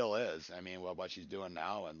 She still is. I mean, what she's doing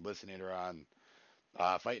now, and listening to her on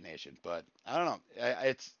Fight Nation. But I don't know.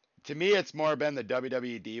 To me, it's more been the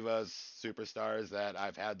WWE divas, superstars that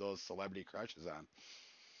I've had those celebrity crushes on.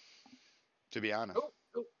 To be honest.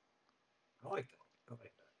 Oh. I like that.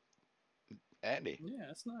 Andy. Yeah,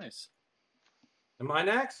 that's nice. Am I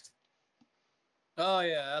next? Oh,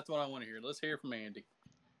 yeah, that's what I want to hear. Let's hear from Andy.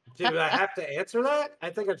 Do I have to answer that?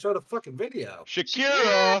 I think I showed a fucking video.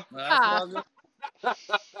 Shakira.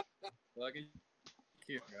 Fucking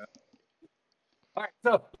Shakira. All right,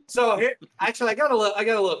 so here, actually, I got a look.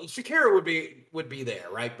 Shakira would be there,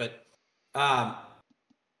 right? But I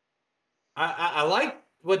like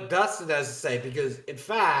what Dustin has to say because, in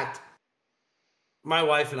fact, my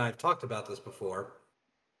wife and I have talked about this before,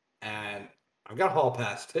 and I've got a hall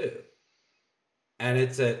pass too, and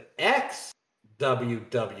it's an ex-WWE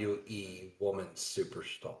woman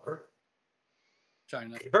superstar,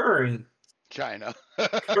 China.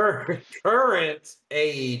 current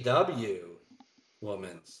AEW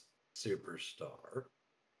woman's superstar,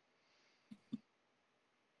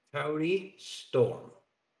 Toni Storm.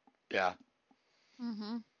 Yeah.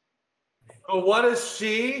 Mm-hmm. But what does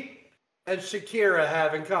she and Shakira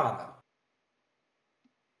have in common?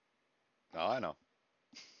 Oh, I know.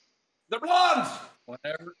 The blondes.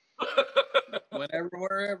 Whenever,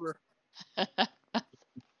 wherever.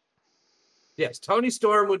 Yes, Toni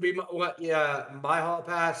Storm would be my hall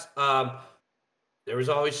pass. There was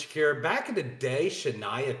always Shakira. Back in the day,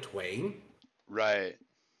 Shania Twain Right.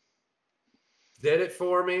 did it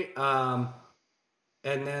for me. And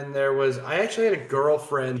then I actually had a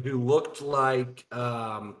girlfriend who looked like,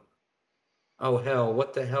 oh hell,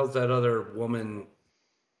 what the hell's that other woman?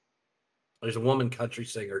 There's a woman country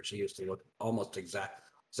singer. She used to look almost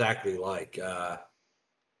exactly like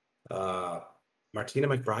Martina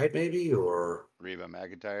McBride, maybe, or Reba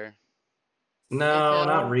McEntire. no,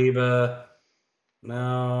 not Reba.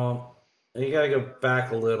 No, you gotta go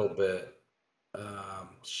back a little bit.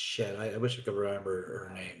 Shit, I wish I could remember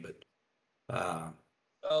her name, but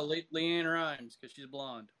Leanne Rhymes, because she's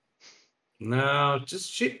blonde. no,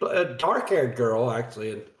 just a dark-haired girl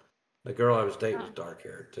actually, and the girl I was dating was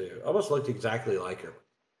dark-haired too. Almost looked exactly like her.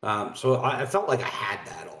 So I felt like I had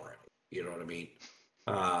that already. You know what I mean?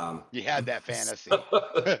 You had that fantasy.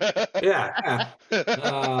 Yeah.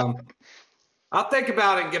 I'll think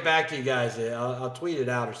about it and get back to you guys. I'll tweet it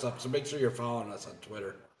out or something. So make sure you're following us on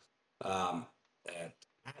Twitter.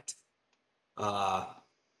 At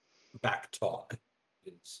Back Talk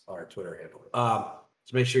is our Twitter handle.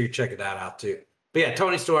 So make sure you check that out too. But yeah,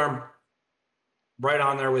 Tony Storm, right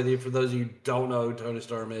on there with you. For those of you who don't know who Tony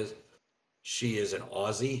Storm is, she is an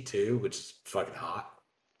Aussie too, which is fucking hot,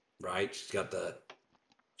 right? She's got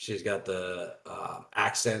the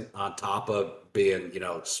accent on top of being,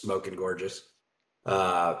 smoking gorgeous.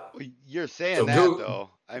 You're saying so that though.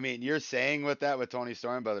 I mean, you're saying with that with Tony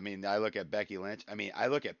Storm, but I mean, I look at Becky Lynch. I mean, I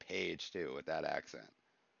look at Paige too with that accent.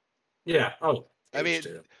 Yeah. Oh, I mean,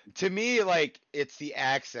 too. to me, like it's the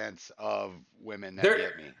accents of women that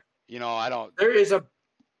get me. I don't. There is a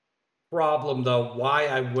problem though. Why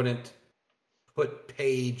I wouldn't put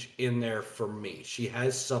Paige in there for me? She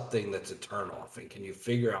has something that's a turnoff, and can you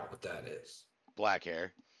figure out what that is? Black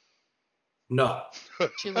hair. No.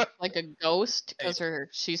 She looks like a ghost because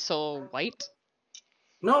she's so white.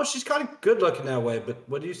 No, she's kind of good looking that way. But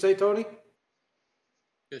what do you say, Tony?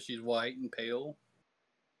 Because she's white and pale.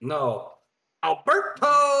 No.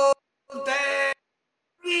 Alberto Del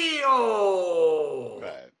Rio.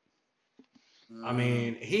 Right. I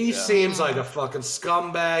mean, he seems like a fucking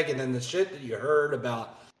scumbag, and then the shit that you heard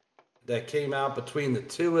about that came out between the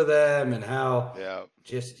two of them and how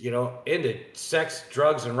just, ended sex,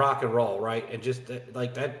 drugs, and rock and roll, right? And just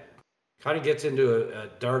like that kind of gets into a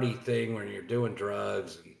dirty thing when you're doing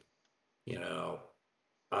drugs and,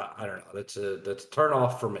 I don't know. That's a turn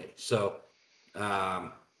off for me. So,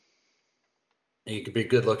 you could be a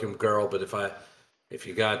good looking girl, but if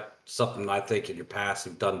you got something I think in your past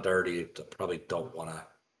you've done dirty, I probably don't want to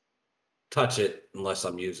touch it unless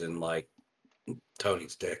I'm using like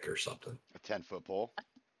Tony's dick or something. A 10-foot pole.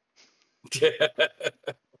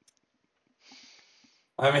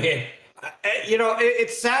 I mean,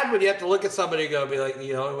 it's sad when you have to look at somebody and go be like,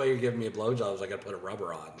 the only way you're giving me a blowjob is I got to put a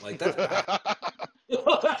rubber on. Like that's bad.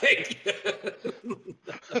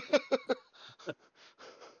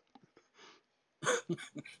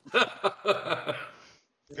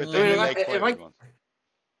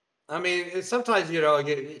 Sometimes you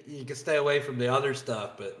can stay away from the other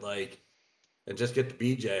stuff, but and just get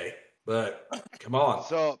the BJ. But come on.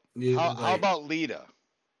 So how about Lita?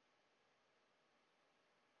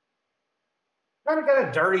 Kind of got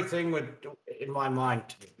a dirty thing in my mind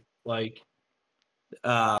too.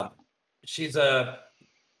 She's a,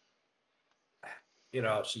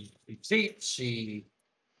 she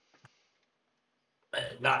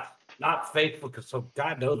not faithful because so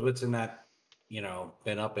God knows what's in that,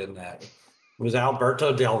 been up in that. Was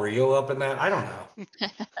Alberto Del Rio up in that? I don't know.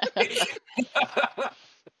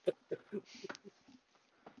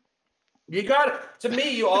 To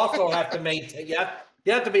me, you also have to maintain. You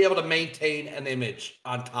have to be able to maintain an image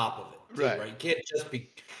on top of it, too, right? You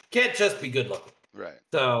can't just be good looking, right?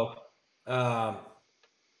 So, but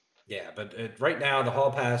right now the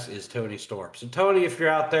hall pass is Tony Storm. So Tony, if you're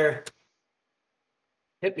out there,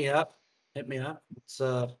 hit me up. Let's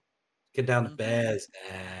get down to Baz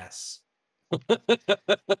ass.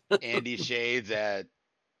 Andy Shades at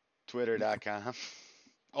twitter.com.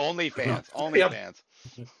 OnlyFans.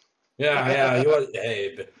 Yeah.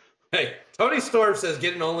 Hey, Tony Storm says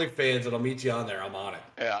get an OnlyFans and I'll meet you on there. I'm on it.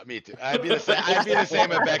 Yeah, me too. I'd be the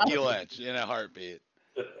same at Becky Lynch in a heartbeat,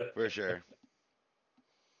 for sure.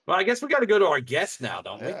 Well, I guess we got to go to our guest now,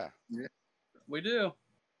 don't we? Yeah, we do.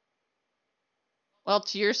 Well,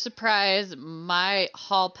 to your surprise, my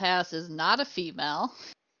hall pass is not a female.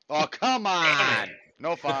 Oh, come on.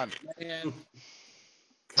 No fun. Man.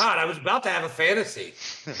 God, I was about to have a fantasy.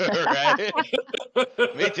 Right?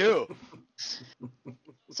 Me too.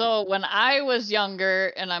 So when I was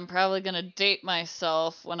younger, and I'm probably going to date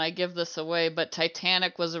myself when I give this away, but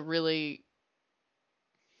Titanic was a really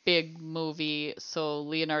big movie. So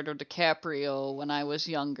Leonardo DiCaprio, when I was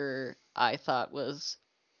younger, I thought was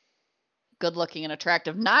good looking and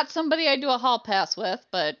attractive. Not somebody I do a hall pass with,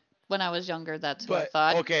 but when I was younger, that's who I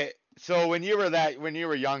thought. Okay, so when you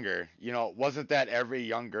were younger, wasn't that every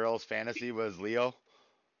young girl's fantasy was Leo?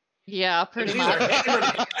 Yeah, pretty much.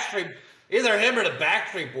 Either him or the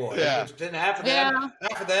Backstreet Boys. Yeah. Which didn't half of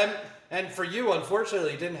them, and for you,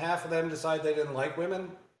 unfortunately, didn't half of them decide they didn't like women?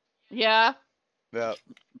 Yeah. Yeah.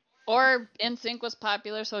 Or NSYNC was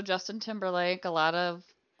popular, so Justin Timberlake, a lot of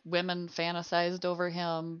women fantasized over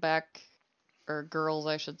him or girls,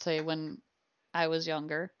 I should say, when I was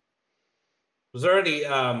younger. Was there any,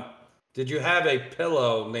 did you have a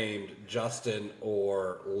pillow named Justin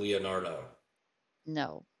or Leonardo?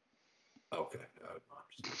 No. Okay.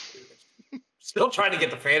 Still trying to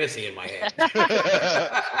get the fantasy in my head.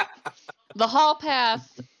 The hall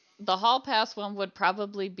pass one would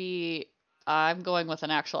probably be. I'm going with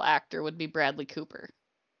an actual actor. Would be Bradley Cooper.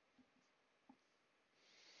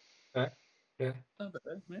 Okay. Yeah. Not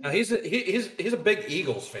bad, man. Now he's a big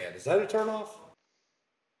Eagles fan. Is that a turnoff?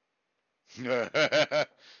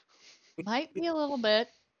 Might be a little bit.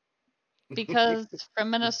 Because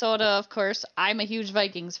from Minnesota, of course, I'm a huge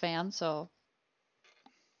Vikings fan, so.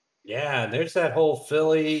 Yeah, and there's that whole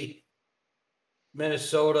Philly,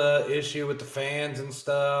 Minnesota issue with the fans and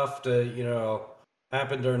stuff to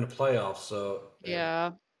happen during the playoffs. So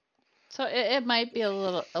Yeah. So it might be a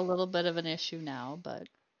little bit of an issue now, but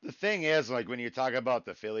The thing is, like when you talk about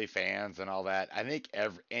the Philly fans and all that, I think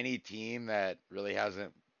any team that really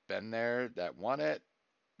hasn't been there that won it,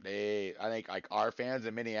 I think like our fans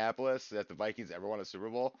in Minneapolis that the Vikings ever won a Super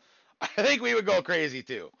Bowl, I think we would go crazy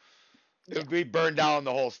too. If we burned down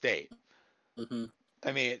the whole state. Mm-hmm.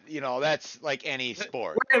 I mean, that's like any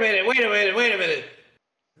sport. Wait a minute.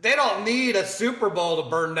 They don't need a Super Bowl to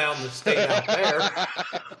burn down the state out there.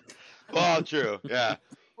 Well, true, yeah.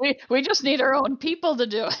 we just need our own people to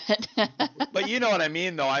do it. But you know what I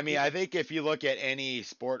mean, though. I mean, I think if you look at any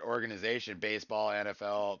sport organization, baseball,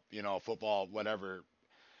 NFL, football, whatever,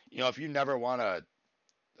 if you never won a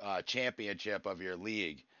championship of your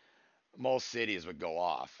league, most cities would go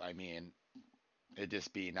off. I mean, it'd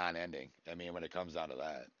just be non-ending. I mean, when it comes down to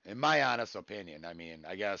that, in my honest opinion, I mean,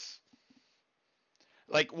 I guess,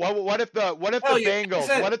 like, what if the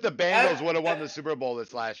Bengals would have won the Super Bowl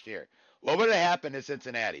this last year? What would have happened in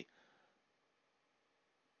Cincinnati?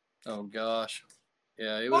 Oh gosh,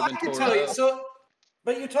 yeah, it would Well, have I been can torn tell up. you.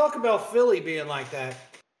 But you talk about Philly being like that.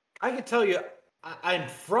 I can tell you, I'm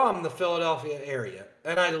from the Philadelphia area,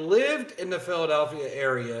 and I lived in the Philadelphia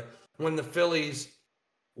area when the Phillies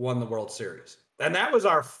won the World Series, and that was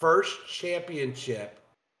our first championship.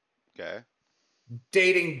 Okay.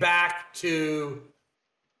 Dating back to,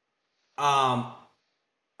 I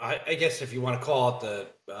guess if you want to call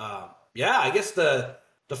it I guess the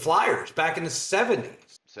Flyers back in the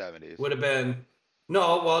 70s. 70s. Would have been,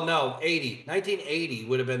 no, 80. 1980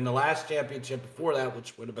 would have been the last championship before that,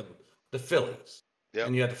 which would have been the Phillies. Yep.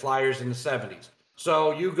 And you had the Flyers in the 70s.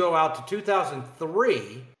 So you go out to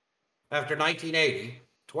 2003 after 1980,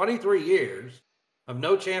 23 years of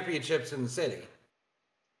no championships in the city.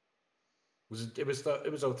 It was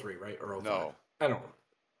 03, right? Or 05? No. I don't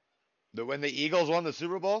know. When the Eagles won the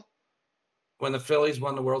Super Bowl? When the Phillies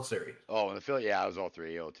won the World Series. Oh, when the Phillies, yeah, it was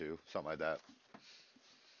 03, 02, something like that.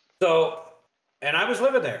 So, and I was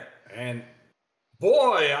living there, and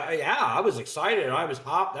boy, I was excited. I was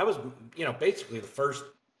hopped. That was, basically the first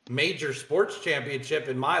major sports championship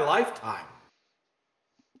in my lifetime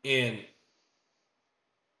in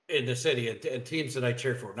the city and teams that I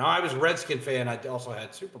cheered for. Now, I was a Redskin fan. I also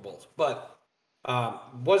had Super Bowls, but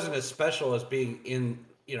wasn't as special as being in,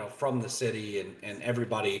 from the city and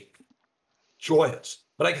everybody joyous.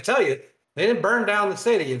 But I can tell you, they didn't burn down the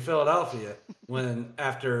city in Philadelphia when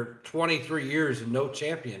after 23 years and no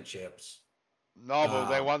championships. No, but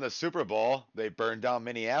they won the Super Bowl. They burned down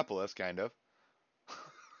Minneapolis, kind of.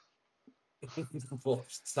 Well,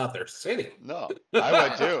 it's not their city. No, I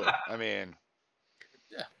would too. I mean,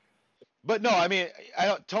 Yeah. But no, I mean,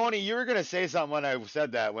 Tony, you were gonna say something when I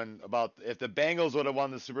said that about if the Bengals would have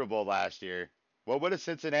won the Super Bowl last year, what would have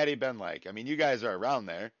Cincinnati been like? I mean, you guys are around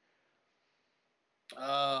there.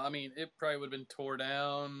 I mean, it probably would have been tore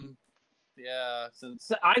down. Yeah, since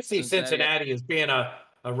I see Cincinnati as being a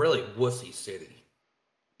really wussy city.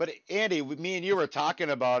 But Andy, me and you were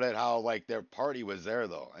talking about it, how like their party was there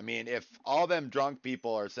though. I mean, if all them drunk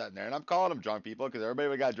people are sitting there, and I'm calling them drunk people because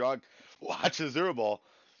everybody got drunk watching the Super Bowl.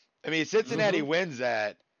 I mean, Cincinnati wins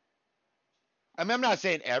that. I mean, I'm not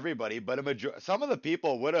saying everybody, but some of the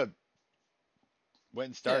people would have went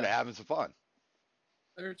and started having some fun.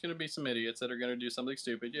 There's going to be some idiots that are going to do something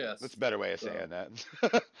stupid, yes. That's a better way of saying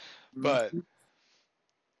that. But,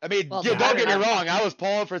 I mean, Well, don't get me wrong. I was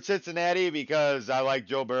pulling for Cincinnati because I like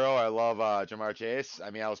Joe Burrow. I love Jamar Chase.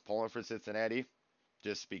 I mean, I was pulling for Cincinnati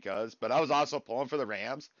just because. But I was also pulling for the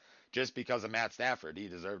Rams just because of Matt Stafford. He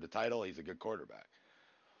deserved a title. He's a good quarterback.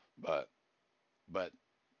 But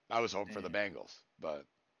I was hoping for the Bengals. But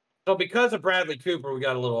so because of Bradley Cooper, we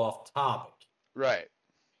got a little off topic. Right.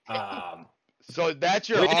 Um, So that's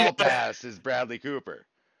your hall pass is Bradley Cooper.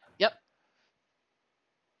 Yep.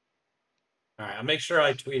 All right, I'll make sure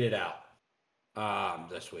I tweet it out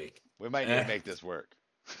this week. We might need to make this work.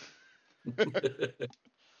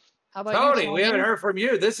 How about Tony, you, we haven't heard from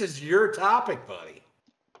you. This is your topic, buddy.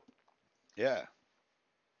 Yeah.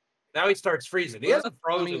 Now he starts freezing. He hasn't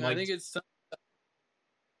frozen. I think it's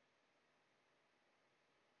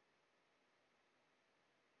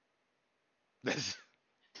This-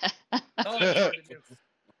 Oh, it's hard to do.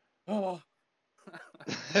 Oh.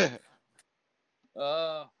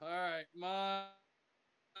 All right, mine.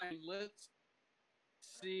 Let's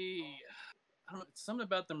see. I don't know, it's something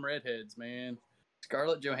about them redheads, man.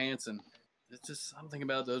 Scarlett Johansson. It's just something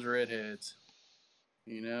about those redheads.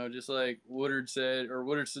 You know, just like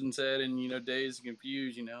Wooderson said in, Days of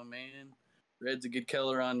Confused, man, red's a good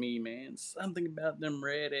color on me, man. Something about them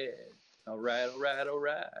redheads. All right, all right, all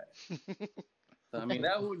right. So, I mean,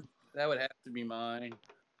 that would have to be mine.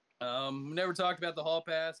 We never talked about the hall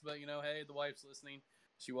pass, but hey, the wife's listening.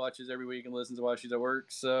 She watches every week and listens while she's at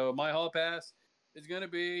work. So my hall pass is gonna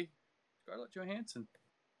be Scarlett Johansson,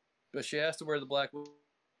 but she has to wear the Black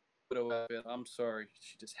Widow outfit. I'm sorry,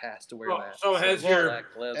 she just has to wear that. So has your black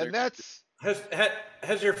leather? and that's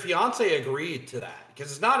has your fiance agreed to that?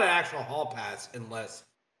 Because it's not an actual hall pass unless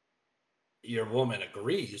your woman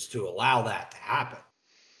agrees to allow that to happen.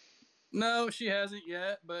 No, she hasn't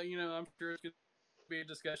yet, but I'm sure it's gonna be a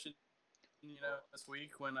discussion. This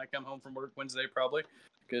week when I come home from work Wednesday, probably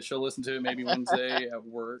because she'll listen to it maybe Wednesday at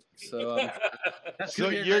work. So I'm sure that's so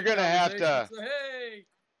gonna be a you're great gonna have conversation. to So, hey.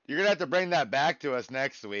 you're gonna have to bring that back to us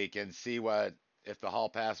next week and see what if the hall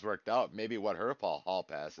pass worked out. Maybe what her hall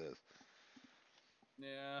pass is.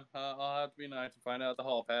 Yeah, I'll have to be nice to find out the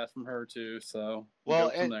hall pass from her too. So Well,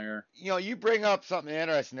 go from and there. you bring up something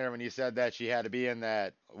interesting there when you said that she had to be in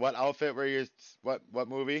that what outfit were you what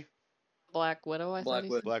movie? Black Widow, I thought Black he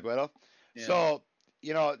Widow. said. Black Widow. Yeah. So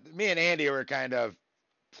me and Andy were kind of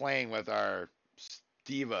playing with our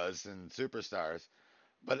divas and superstars,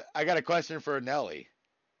 but I got a question for Nelly.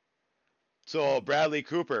 So Bradley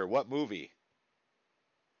Cooper, what movie?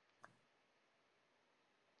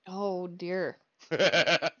 Oh dear.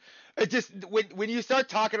 It just when you start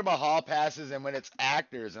talking about hall passes and when it's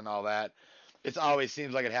actors and all that, it always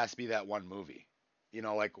seems like it has to be that one movie.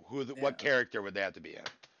 Like what character would they have to be in?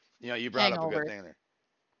 You brought up a Hangover. good thing there.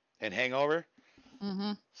 And Hangover.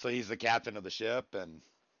 Mm-hmm. So he's the captain of the ship and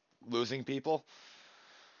losing people.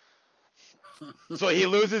 So he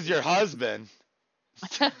loses your husband.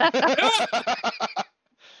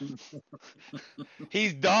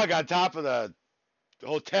 He's dug on top of the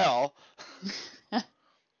hotel.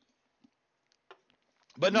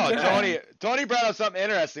 But no, Tony brought up something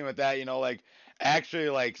interesting with that, like actually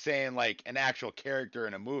like saying like an actual character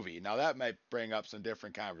in a movie. Now that might bring up some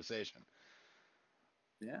different conversation.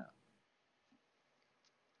 Yeah.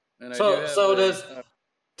 And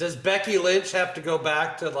Does Becky Lynch have to go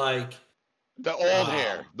back to like the old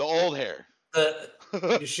hair? The old hair.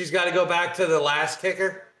 She's got to go back to the last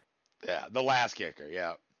kicker? Yeah, the last kicker,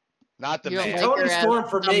 yeah. Not the You don't man. like Tony her Storm as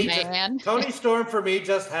for the me. man? Tony Storm for me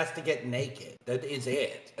just has to get naked. That is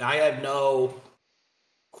it. I have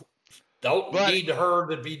don't need her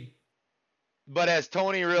to be. But has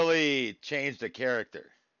Tony really changed the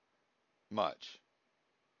character much?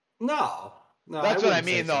 No. That's what I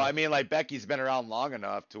mean, though. So. I mean, like Becky's been around long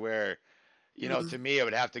enough to where, to me, it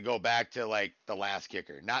would have to go back to like the last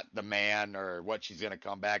kicker, not the man or what she's gonna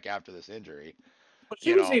come back after this injury. But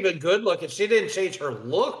she was even good looking. She didn't change her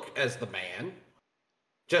look as the man,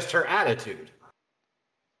 just her attitude.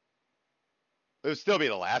 It would still be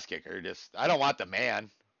the last kicker. Just I don't want the man.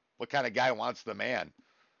 What kind of guy wants the man?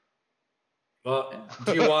 Do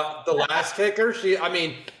you want the last kicker?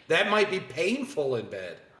 That might be painful in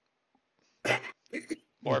bed.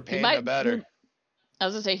 More pain the better. I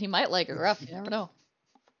was gonna say he might like it rough. You never know.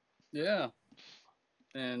 Yeah.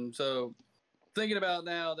 And so, thinking about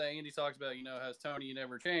now that Andy talks about, has Tony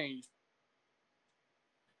never changed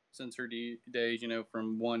since her days,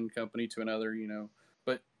 from one company to another,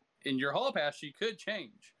 but in your hall pass, she could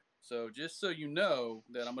change. So just so you know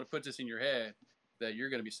that I'm going to put this in your head that you're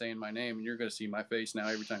going to be saying my name and you're going to see my face now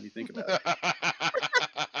every time you think about it.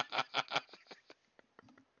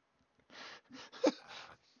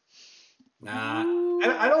 Nah,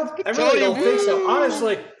 I really don't think so,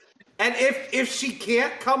 honestly. And if she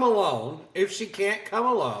can't come alone,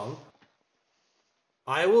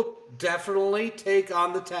 I will definitely take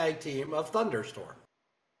on the tag team of Thunderstorm.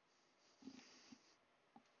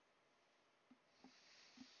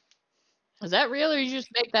 Is that real, or you just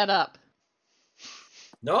make that up?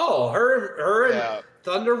 No, her and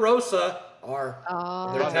Thunder Rosa are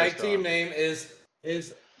their tag team name is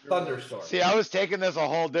Thunderstorm. See, I was taking this a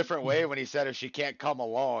whole different way when he said if she can't come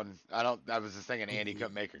alone. I was just thinking Andy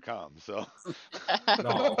couldn't make her come. So.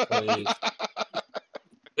 No, please.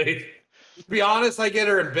 To be honest, I get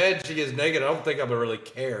her in bed. She gets naked. I don't think I'm gonna really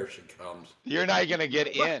care if she comes. You're not gonna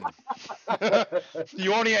get in. You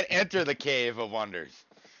won't even enter the Cave of Wonders.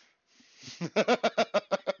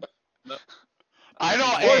 I know.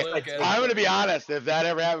 You Hey, look at I'm it. gonna be honest. If that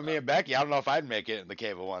ever happened to me and Becky, I don't know if I'd make it in the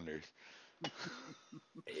Cave of Wonders.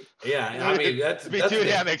 Yeah, I mean I'd be too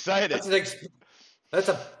damn excited. That's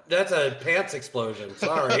a pants explosion.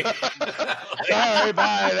 Sorry. Sorry,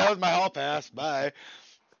 bye. That was my hall pass. Bye.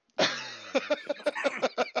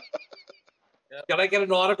 Can I get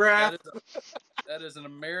an autograph? That is an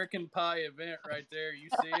American Pie event right there. You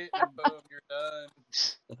see it, and boom, you're done.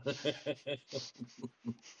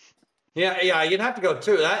 Yeah, you'd have to go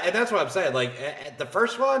too. And that's what I'm saying. Like at the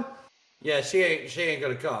first one, yeah, she ain't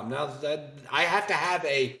gonna come. Now that I have to have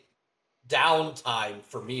a downtime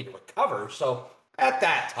for me to recover. So at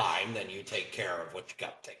that time, then you take care of what you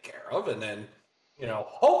got to take care of, and then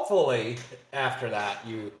hopefully after that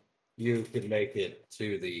you can make it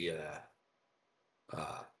to the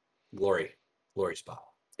glory spot.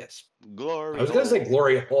 Yes, Glory. I was gonna say hole.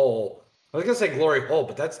 glory hole. I was gonna say glory hole,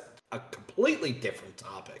 but that's a completely different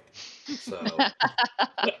topic. So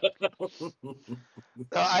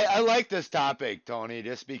I like this topic, Tony,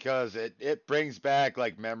 just because it brings back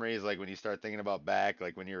like memories, like when you start thinking about back,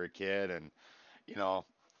 like when you were a kid, and you know,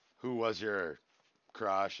 who was your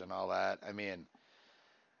crush and all that. I mean,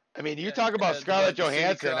 you Yeah, talk about the Scarlett Cindy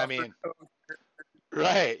Johansson. I Crawford. mean,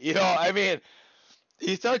 right?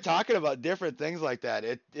 You start talking about different things like that.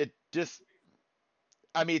 It just,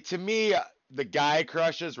 to me, the guy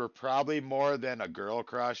crushes were probably more than a girl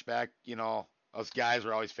crush back. Us guys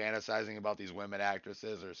were always fantasizing about these women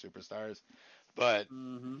actresses or superstars. But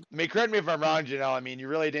Mm-hmm. correct me if I'm wrong, Janelle. You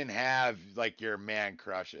really didn't have like your man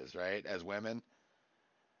crushes, right? As women,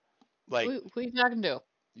 like Who you talking to?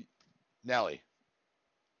 Nelly.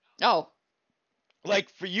 Oh, Like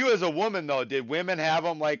for you as a woman though, did women have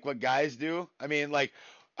them like what guys do? Like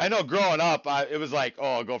I know growing up, it was like,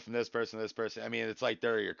 oh, I'll go from this person to this person. It's like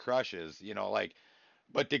they're your crushes, like.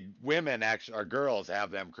 But did women actually or girls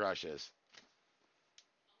have them crushes?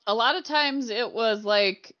 a lot of times it was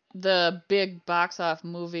like the big box office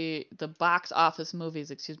movies,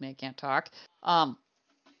 excuse me, I can't talk.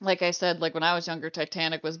 Like I said, like when I was younger,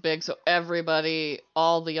 Titanic was big, so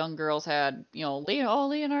all the young girls had,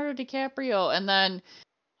 Leonardo DiCaprio. And then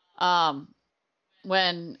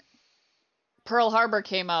when Pearl Harbor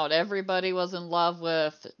came out, everybody was in love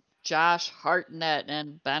with Josh Hartnett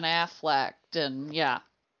and Ben Affleck, and yeah.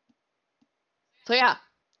 So yeah,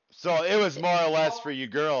 So it was more or less for you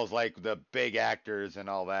girls, like the big actors and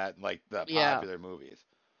all that, like the yeah, popular movies.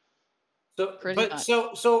 so pretty but much.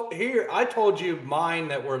 so here I told you mine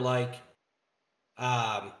that were like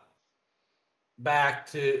um back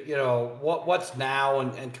to what's now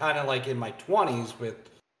and kind of like in my 20s with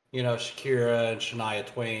Shakira and Shania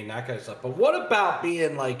Twain, that kind of stuff. But what about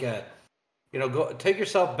being like go take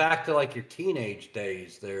yourself back to like your teenage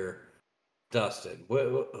days there, Dustin?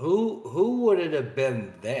 Who would it have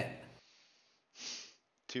been then?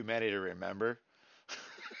 Too many to remember.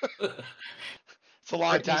 It's a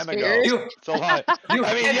long Britney time ago. Spears. It's a lot. You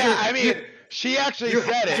had your, She actually you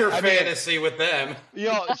said had it. your fantasy with them. She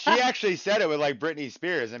actually said it with like Britney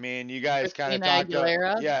Spears. You guys kind of Christina talked.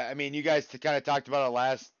 Aguilera. Yeah, you guys kind of talked about it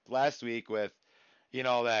last week with,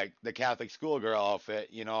 that the Catholic schoolgirl outfit.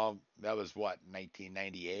 That was what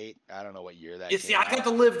 1998. I don't know what year that You came see, I out. got to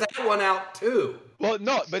live that one out too. Well,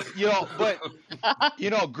 no, but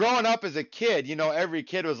growing up as a kid, every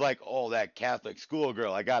kid was like, "Oh, that Catholic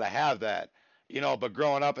schoolgirl, I gotta have that." But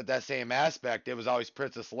growing up at that same aspect, it was always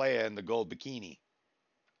Princess Leia in the gold bikini.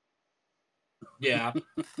 Yeah,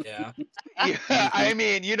 yeah. Yeah,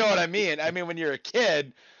 you know what I mean. When you're a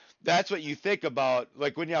kid, that's what you think about.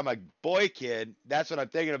 Like when I'm a boy kid, that's what I'm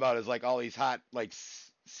thinking about is like all these hot like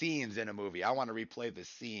scenes in a movie. I want to replay the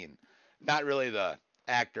scene, not really the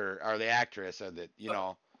actor or the actress or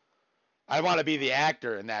I want to be the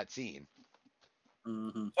actor in that scene.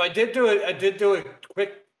 Mm-hmm. So I did do a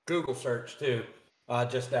quick Google search too,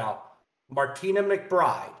 just now. Martina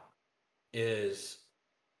McBride is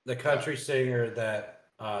the country singer that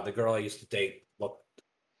the girl I used to date looked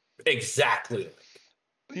exactly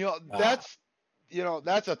like. That's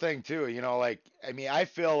a thing too. I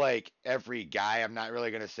feel like every guy, I'm not really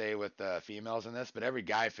going to say with the females in this, but every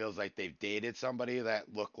guy feels like they've dated somebody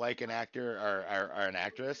that looked like an actor or an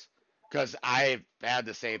actress. Because I've had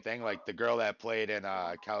the same thing, like the girl that played in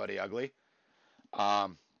Coyote Ugly.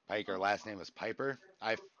 Her last name was Piper.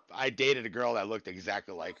 I dated a girl that looked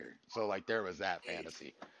exactly like her. So like there was that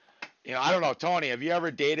fantasy. I don't know, Tony, have you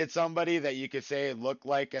ever dated somebody that you could say looked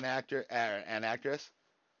like an actor, an actress?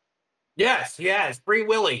 Yes, Free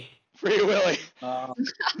Willy. Free Willy.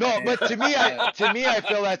 No, but to me, Yeah. I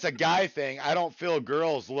feel that's a guy thing. I don't feel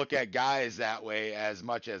girls look at guys that way as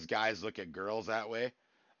much as guys look at girls that way.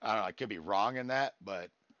 I don't know. I could be wrong in that, but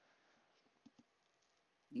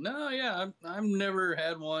No, yeah, I've never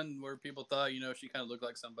had one where people thought she kind of looked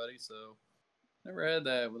like somebody. So never had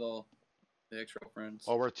that with all the ex girlfriends.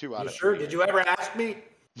 Oh, we're 2 out You of sure? 3. Did you ever ask me?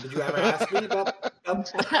 Did you ever ask me about?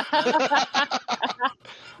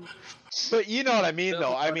 But you know what I mean,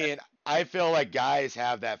 though. Definitely I not. mean, I feel like guys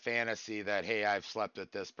have that fantasy that, hey, I've slept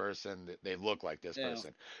with this person, that they look like this Yeah.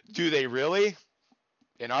 person. Do they really?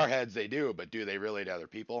 In our heads, they do, but do they really to other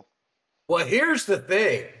people? Well, here's the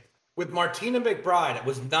thing. With Martina McBride, I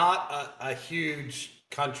was not a huge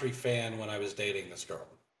country fan when I was dating this girl.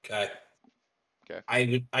 Okay.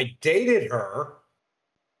 Okay. I dated her,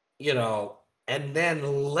 and then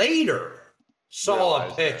later saw a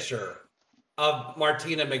Realized that. picture of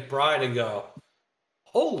Martina McBride and go,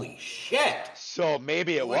 holy shit. So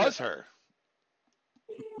maybe it was her.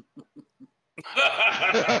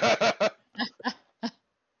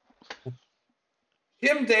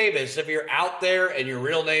 Kim Davis, if you're out there and your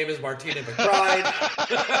real name is Martina McBride,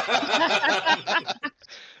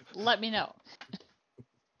 Let me know.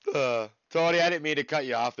 Tony, I didn't mean to cut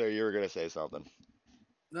you off there. You were going to say something.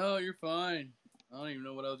 No, you're fine. I don't even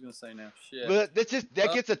know what I was gonna say now. Shit. But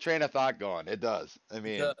that gets a train of thought going. It does. I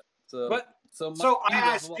mean, so I Mike,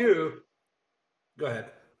 asked you. Go ahead.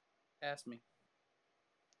 Ask me.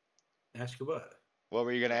 Ask you what? what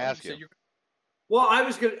were you going to ask him? Well, I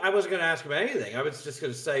wasn't gonna ask him anything. I was just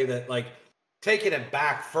gonna say that, like, taking it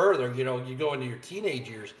back further, you go into your teenage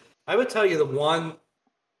years. I would tell you the one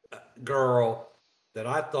girl that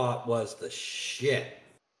I thought was the shit.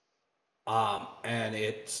 And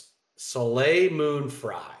it's Soleil Moon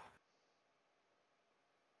Frye.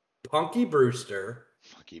 Punky Brewster.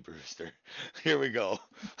 Here we go.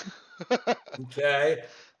 Okay.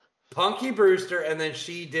 Punky Brewster, and then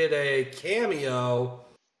she did a cameo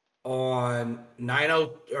on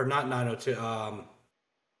 90 or not 902.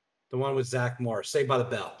 The one with Zach Morris, Saved by the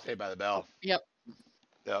Bell. Saved by the Bell. Yep.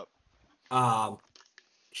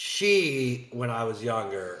 She, when I was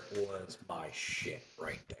younger, was my shit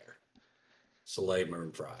right there. Soleil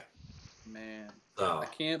Moon Frye. Man, So I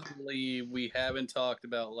can't believe we haven't talked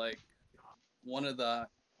about like one of the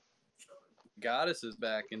goddesses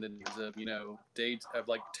back in the days of dates of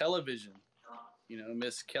like television.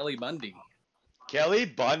 Miss Kelly Bundy. Kelly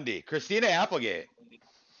Bundy. Christina Applegate.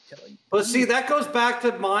 But see, that goes back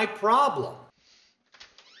to my problem.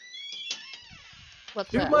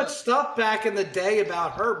 What's Too that? much stuff back in the day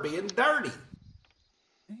about her being dirty.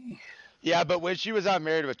 Yeah, but when she was on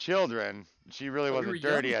Married with Children, she really wasn't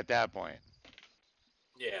dirty young. at that point.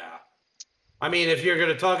 Yeah. I mean, if you're going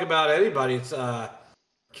to talk about anybody, it's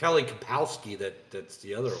Kelly Kapowski that's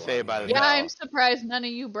the other Saved by one. the Yeah, Bell. I'm surprised none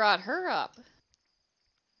of you brought her up.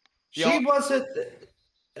 She wasn't.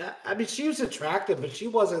 I mean, she was attractive, but she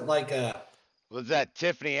wasn't like a. Was that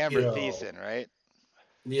Tiffany Amber Thiessen, right?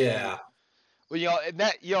 Yeah. Well, and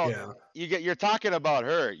that Yeah. you're talking about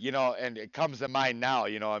her, and it comes to mind now.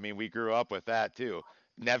 I mean, we grew up with that too.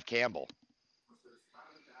 Nev Campbell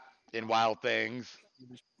in Wild Things.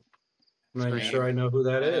 I'm not even Scream. sure I know who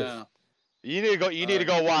that is. Yeah. You need to go. You need to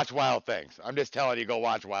go watch Wild Things. I'm just telling you, go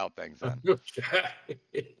watch Wild Things then.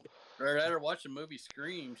 Or I had her watch the movie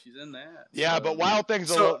Scream. She's in that. Yeah, so- but Wild Things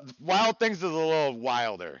is a little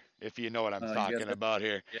wilder, if you know what I'm Oh, you talking guys- about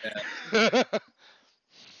here. Yeah.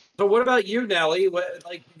 So what about you, Nelly? What,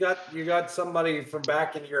 like, you got somebody from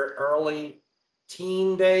back in your early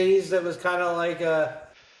teen days that was kind of like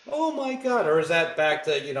oh my god, or is that back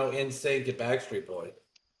to NSYNC and Backstreet Boys?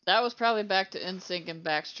 That was probably back to NSYNC and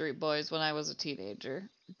Backstreet Boys when I was a teenager.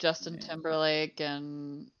 Justin Timberlake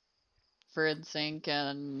and for NSYNC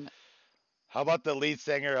and How about the lead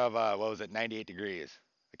singer of what was it, 98 Degrees?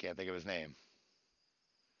 I can't think of his name.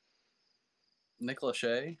 Nick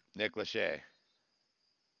Lachey. Nick Lachey.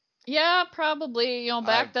 yeah, probably.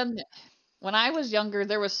 Back then when I was younger,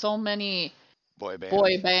 there was so many Boy band.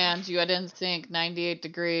 boy bands. You had NSYNC, 98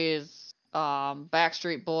 Degrees,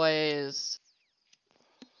 Backstreet Boys.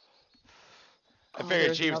 I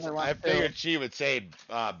figured too. she would say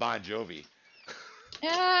Bon Jovi.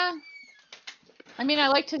 Yeah. I mean, I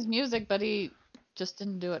liked his music, but he just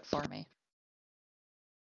didn't do it for me.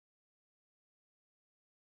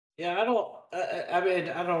 Yeah, I don't. I mean,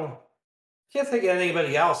 I don't. Can't think of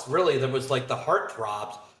anybody else really that was like the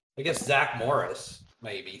heartthrobs. I guess Zach Morris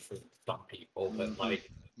maybe for some people, but like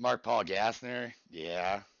Mark Paul Gassner.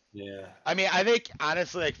 Yeah. yeah. I mean, I think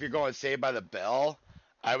honestly, like if you're going Saved by the Bell,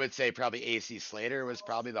 I would say probably AC Slater was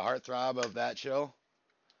probably the heartthrob of that show.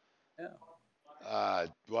 Yeah.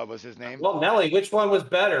 What was his name? Well, Nelly, which one was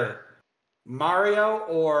better, Mario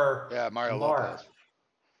or Mario Mark? Lopez.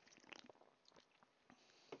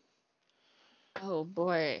 Oh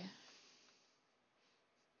boy.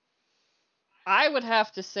 I would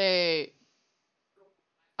have to say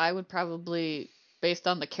I would probably, based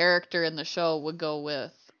on the character in the show, would go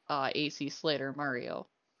with AC Slater Mario.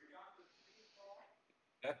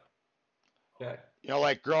 Okay. You know,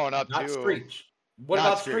 like growing up Not too. Screech. What Not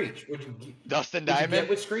about Screech. Screech? Would you Dustin get Diamond.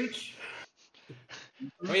 with Screech?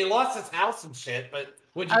 I mean, he lost his house and shit, but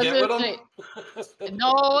would you I was get with gonna him?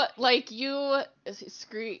 No, like you,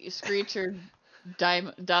 Screech or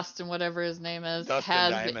Dustin, whatever his name is,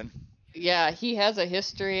 Dustin Diamond. Yeah, he has a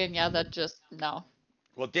history, and yeah, that just no.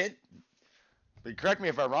 Well, correct me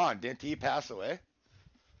if I'm wrong. Didn't he pass away?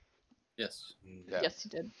 Yes. Yeah. Yes, he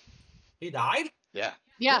did. He died? Yeah.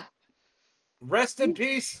 Yeah. Rest in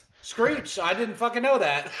peace, Screech. I didn't fucking know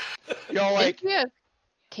that. You know, like Didn't he have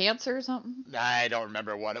cancer or something? I don't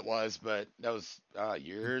remember what it was, but that was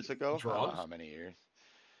years ago. I don't know Drugs? how many years.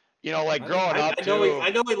 You know, like growing up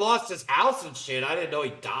I know he lost his house and shit. I didn't know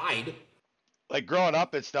he died. Like growing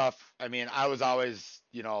up and stuff. I mean, I was always,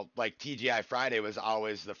 you know, like TGI Friday was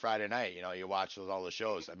always the Friday night. You know, you watch all the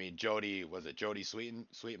shows. I mean, Jodie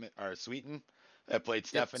Sweetin that played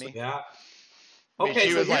Stephanie? Yeah. I mean, Okay,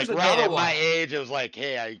 she so was here's like right another at one. my age. It was like,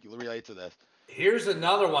 hey, I relate to this. Here's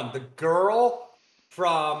another one. The girl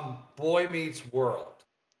from Boy Meets World.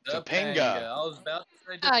 Topanga. I was about to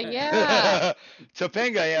say Topanga. Yeah.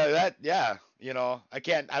 Topanga, yeah. You know, I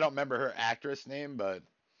don't remember her actress name, but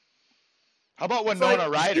how about Winona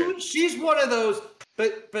Ryder? She's one of those,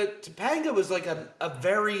 but Topanga was like a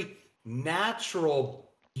very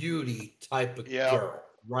natural beauty type of girl,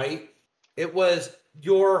 right? It was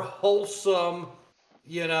your wholesome,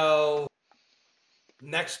 you know,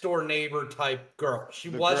 next door neighbor type girl. She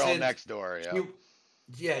wasn't girl next door,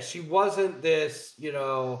 yeah. She wasn't this, you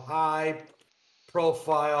know, high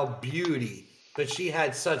profile beauty, but she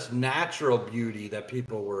had such natural beauty that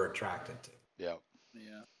people were attracted to. Yeah.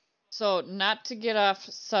 So, not to get off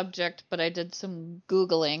subject, but I did some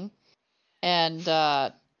Googling, and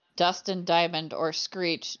Dustin Diamond, or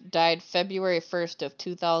Screech, died February 1st of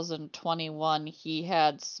 2021. He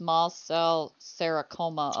had small cell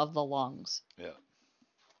sarcoma of the lungs. Yeah.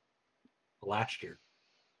 Last year.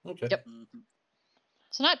 Okay. Yep.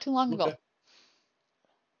 So not too long ago.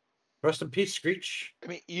 Rest in peace, Screech. I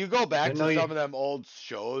mean, you go back to some of them old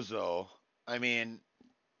shows, though. I mean,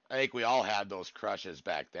 I think we all had those crushes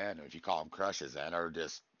back then, if you call them crushes then, or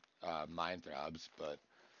just mind throbs. But,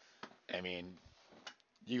 I mean,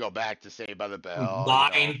 you go back to Saved by the Bell.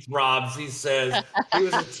 Mind throbs, he says. He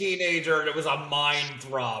was a teenager and it was a mind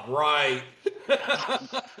throb, right?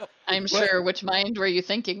 I'm sure. Which mind were you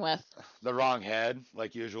thinking with? The wrong head,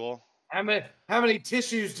 like usual. How many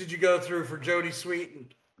tissues did you go through for Jodie Sweetin?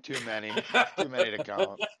 Too many to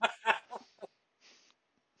count.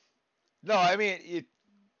 No, I mean,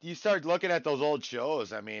 you start looking at those old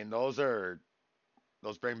shows. I mean, those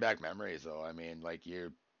bring back memories, though. I mean, like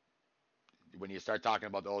when you start talking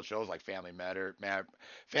about the old shows like Family Matters,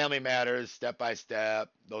 Step by Step,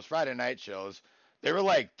 those Friday night shows, they were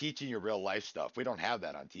like teaching you real life stuff. We don't have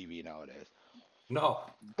that on TV nowadays. No.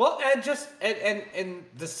 Well, and just and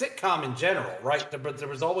the sitcom in general, right? But there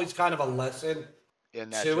was always kind of a lesson in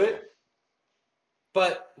that to show. it.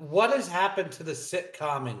 But what has happened to the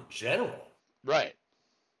sitcom in general? Right.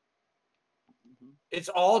 It's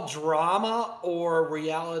all drama or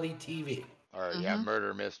reality TV. Or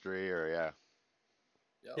murder mystery, or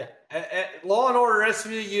Law and Order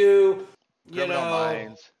SVU, Criminal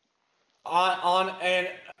Minds. On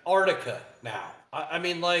Antarctica now. I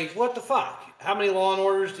mean, like, what the fuck? How many Law and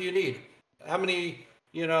Orders do you need? How many,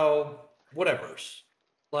 whatevers?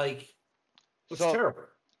 Like, it's terrible.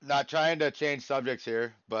 Not trying to change subjects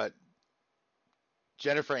here, but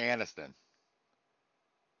Jennifer Aniston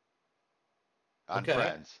on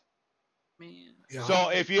Friends. Man. Yeah. So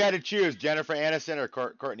if you had to choose Jennifer Aniston or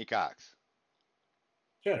Courtney Cox?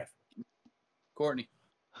 Jennifer. Courtney.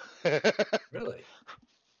 Really?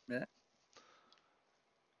 Yeah.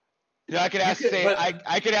 I could ask the same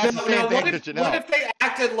thing to Janelle.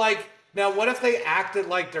 What if they acted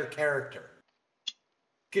like their character?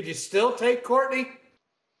 Could you still take Courtney?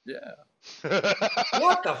 Yeah.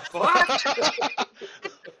 What the fuck?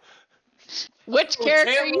 Which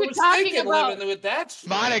character are you talking about? With that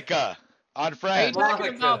Monica on Are Friends. you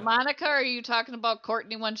talking about Monica, or are you talking about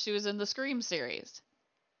Courtney when she was in the Scream series?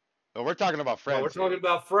 No, we're talking about Friends. No, we're talking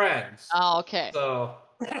about Friends. Oh, okay. So,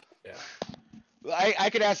 yeah. I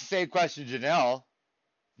could ask the same question, Janelle,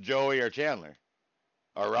 Joey, or Chandler,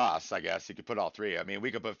 or Ross. I guess you could put all three. I mean, we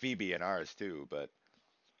could put Phoebe in ours too, but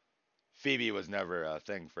Phoebe was never a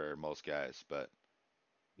thing for most guys. But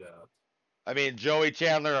yeah, I mean, Joey,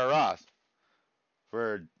 Chandler, or Ross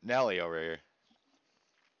for Nelly over here.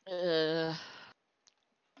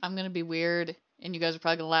 I'm gonna be weird, and you guys are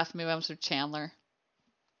probably gonna laugh at me when I'm Sir Chandler.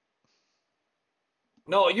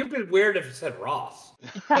 No, you'd be weird if you said Ross.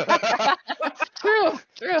 True.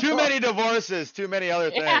 Too many divorces, too many other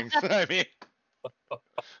things. I mean,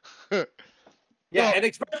 Yeah, Well- and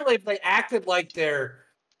especially if they acted like their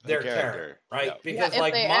character, character, right? yeah. Because if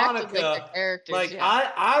like they acted Monica, like their characters, like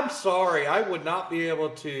yeah. I'm sorry, I would not be able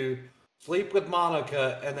to sleep with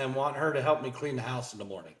Monica and then want her to help me clean the house in the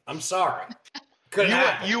morning. I'm sorry. Couldn't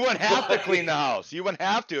happen. You wouldn't have to clean the house. You wouldn't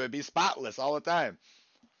have to. It'd be spotless all the time.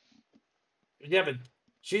 Yeah, but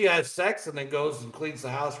she has sex and then goes and cleans the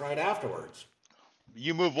house right afterwards.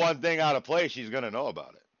 You move one thing out of place, she's gonna know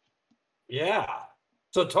about it. Yeah.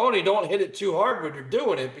 So Tony, don't hit it too hard when you're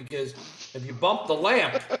doing it, because if you bump the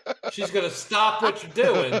lamp, she's gonna stop what you're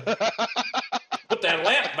doing. Put that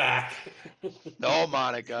lamp back. No,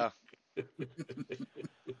 Monica.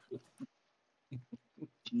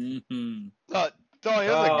 Mm-hmm. Tony,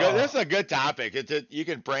 this is a good topic. You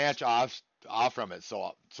can branch off from it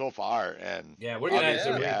so far, and Yeah, we're gonna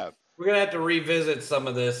have to revisit some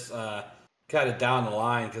of this kind of down the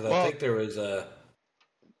line, because I think there was a.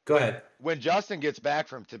 Go ahead. When Justin gets back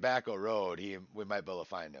from Tobacco Road, we might be able to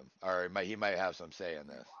find him, or he might have some say in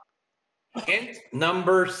this. Hint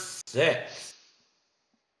number 6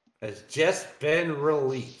 has just been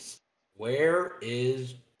released. Where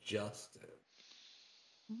is Justin?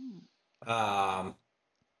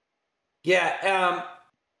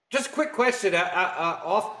 Just a quick question,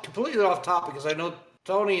 completely off topic, because I know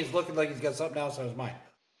Tony is looking like he's got something else on his mind.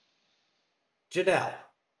 Janelle,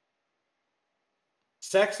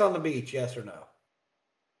 sex on the beach, yes or no?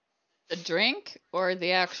 The drink or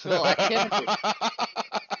the actual activity?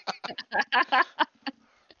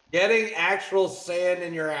 Getting actual sand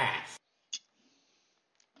in your ass.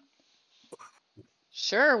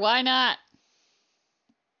 Sure, why not?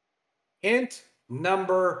 Hint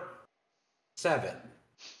number 7.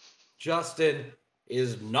 Justin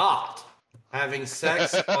is not having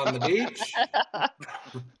sex on the beach,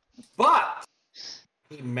 but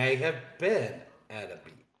he may have been at a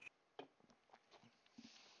beach.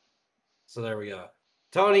 So there we go.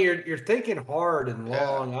 Tony, you're thinking hard and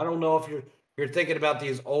long. I don't know if you're thinking about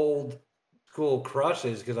these old school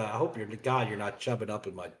crushes, because I hope you're not chubbing up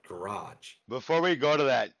in my garage. Before we go to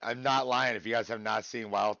that, I'm not lying. If you guys have not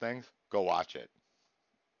seen Wild Things, go watch it.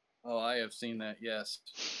 Oh, I have seen that. Yes.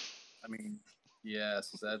 I mean,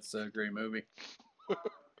 yes, that's a great movie.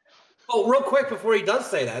 Oh, real quick before he does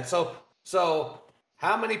say that. So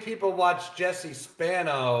how many people watched Jessie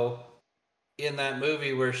Spano in that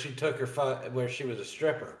movie where she took where she was a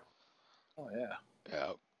stripper? Oh yeah.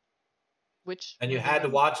 Yeah. And you had to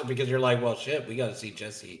watch it because you're like, well, shit, we got to see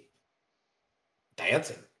Jessie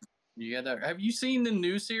dancing. You got that? Have you seen the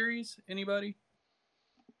new series? Anybody?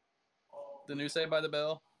 The new Saved by the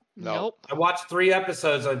Bell? No. Nope. I watched 3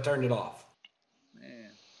 episodes and turned it off. Man.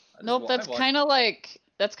 Nope, that's kind of like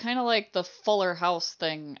the Fuller House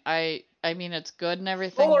thing. I mean, it's good and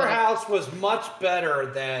everything. Fuller House was much better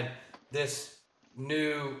than this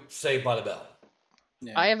new Saved by the Bell.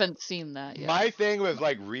 Yeah. I haven't seen that yet. My thing with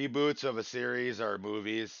like reboots of a series or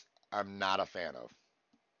movies, I'm not a fan of.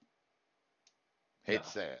 Hate to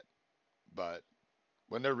say it, but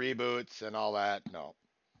when they're reboots and all that, no,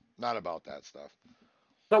 not about that stuff.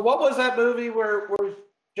 So what was that movie where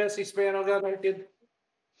Jessie Spano got naked?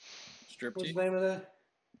 Striptease. What's the name of that?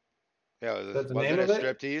 Yeah, Is that the wasn't name it of it?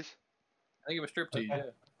 Striptease? I think it was Striptease. Okay.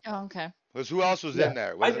 Yeah. Oh, okay. Who else was in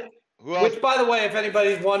there? Who else? Which, by the way, if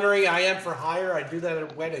anybody's wondering, I am for hire. I do that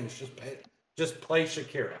at weddings. Just play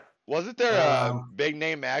Shakira. Wasn't there a big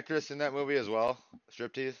name actress in that movie as well?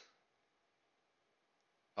 Striptease?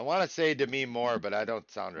 I want to say Demi Moore, but I don't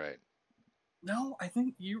sound right. No, I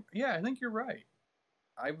think you're right.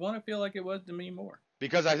 I want to feel like it was Demi Moore.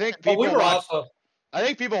 Because I think people I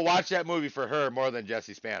think people watch that movie for her more than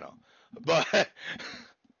Jessie Spano. But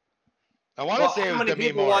I want to say it was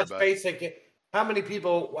Demi Moore. How many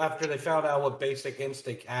people, after they found out what Basic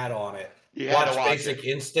Instinct had on it, watched Basic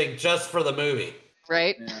Instinct just for the movie?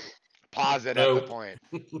 Right. Yeah. Pause it at the point.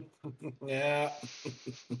 Yeah.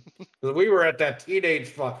 Because we were at that teenage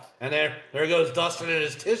fun, and there goes Dustin in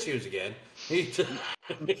his tissues again.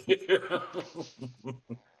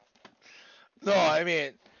 No, I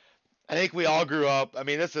mean, I think we all grew up. I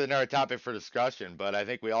mean, this is another topic for discussion, but I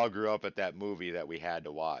think we all grew up at that movie that we had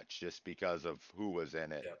to watch just because of who was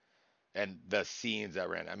in it and the scenes that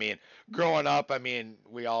were in it. I mean, growing up, I mean,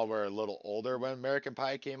 we all were a little older when American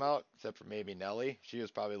Pie came out, except for maybe Nellie. She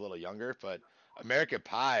was probably a little younger, but American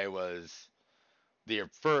Pie was the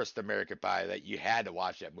first American Pie that you had to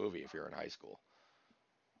watch that movie if you were in high school.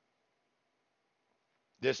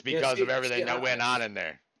 Just because of everything that went on in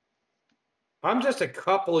there. I'm just a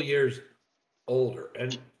couple of years older,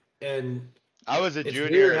 and I was a it's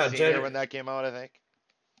junior weird or how senior when that came out, I think.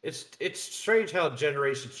 it's strange how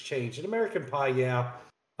generations change. In American Pie, yeah,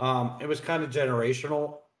 it was kind of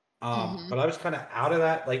generational, but I was kind of out of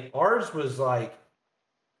that. Like ours was like,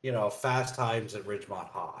 Fast Times at Ridgemont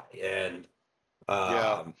High, and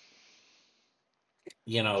Yeah. um,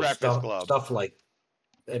 Breakfast Club. stuff like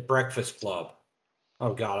at Breakfast Club.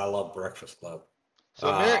 Oh God, I love Breakfast Club. So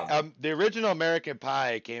the original American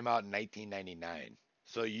Pie came out in 1999.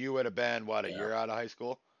 So you would have been what, a year out of high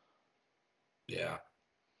school? Yeah.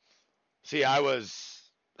 See, I was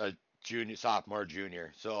a sophomore,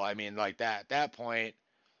 junior. So I mean, like that point,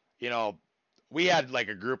 you know, we had like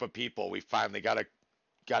a group of people. We finally got a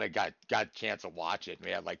chance to watch it. And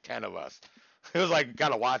we had like 10 of us. It was like,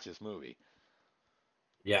 gotta watch this movie.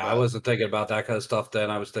 Yeah, I But wasn't thinking about that kind of stuff then.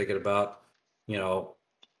 I was thinking about,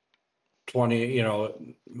 20,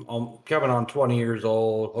 coming on 20 years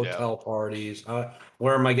old, yeah. hotel parties.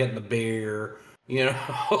 Where am I getting the beer?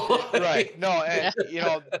 Right. No, and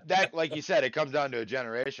Yeah. that, like you said, it comes down to a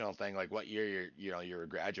generational thing, like what year you're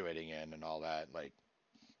graduating in and all that, like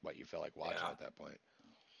what you feel like watching Yeah. at that point.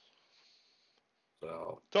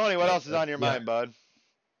 So, Tony, what else is on your yeah. mind, bud?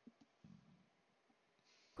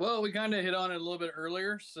 Well, we kind of hit on it a little bit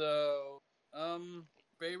earlier. So,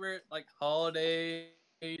 favorite like holidays.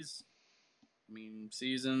 I mean,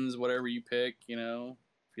 seasons, whatever you pick. If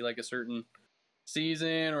you like a certain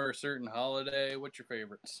season or a certain holiday, what's your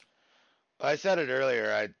favorites? I said it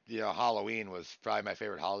earlier. Halloween was probably my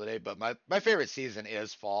favorite holiday, but my favorite season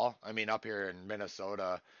is fall. I mean, up here in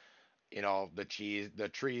Minnesota, the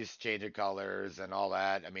trees changing colors and all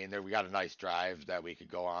that. I mean, there we got a nice drive that we could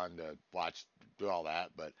go on to watch, do all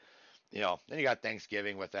that. But then you got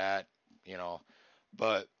Thanksgiving with that. You know,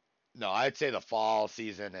 but no, I'd say the fall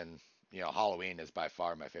season and Halloween is by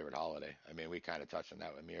far my favorite holiday. I mean, we kind of touched on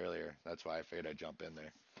that with me earlier. That's why I figured I'd jump in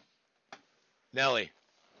there. Nelly.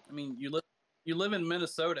 I mean, you live in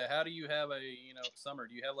Minnesota. How do you have a summer?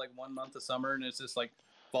 Do you have like 1 month of summer and it's just like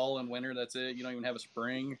fall and winter? That's it. You don't even have a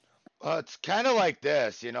spring. It's kind of like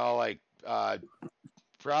this,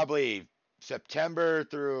 probably September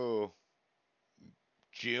through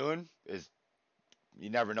June is, you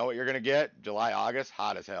never know what you're gonna get. July, August,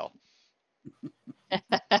 hot as hell.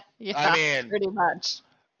 Yeah, I mean, pretty much.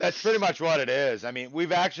 that's pretty much what it is. I mean,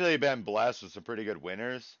 we've actually been blessed with some pretty good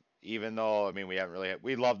winters, even though, I mean, we haven't really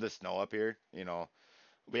we love the snow up here.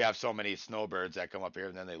 We have so many snowbirds that come up here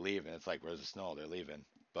and then they leave, and it's like, where's the snow? They're leaving.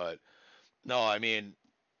 But no, I mean,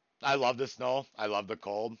 I love the snow. I love the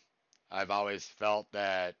cold. I've always felt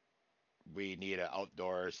that we need an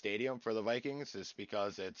outdoor stadium for the Vikings, just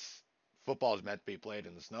because football is meant to be played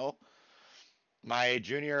in the snow. My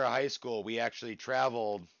junior year of high school, we actually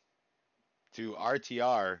traveled to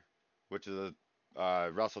RTR, which is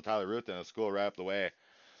Russell Tyler Ruth, a school right up the way.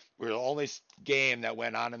 We were the only game that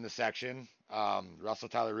went on in the section. Russell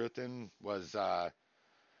Tyler Ruthin was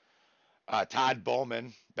Todd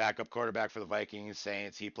Bowman, backup quarterback for the Vikings,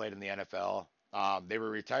 Saints. He played in the NFL. They were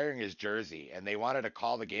retiring his jersey, and they wanted to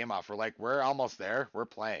call the game off. We're like, we're almost there. We're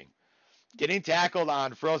playing. Getting tackled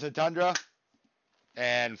on frozen tundra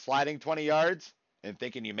and sliding 20 yards and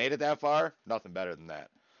thinking you made it that far, nothing better than that.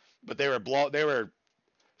 But they were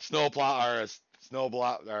snow plowing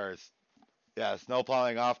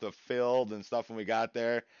off the field and stuff when we got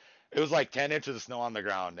there. It was like 10 inches of snow on the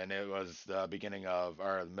ground, and it was the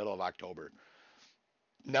middle of October.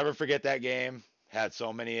 Never forget that game. Had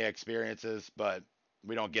so many experiences, but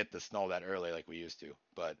we don't get the snow that early like we used to.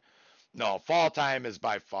 But no, fall time is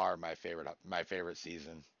by far my favorite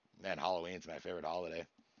season, and Halloween's my favorite holiday,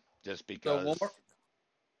 just So because.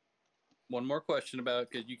 one more question about,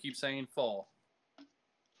 because you keep saying fall.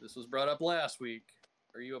 This was brought up last week.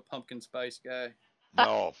 Are you a pumpkin spice guy?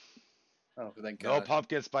 No. Oh, thank No God.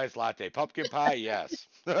 pumpkin spice latte. Pumpkin pie, yes.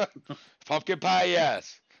 Pumpkin pie,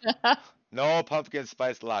 yes. No pumpkin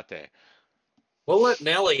spice latte. We'll let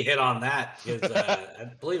Nelly hit on that because I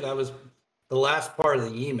believe that was the last part of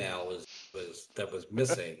the email was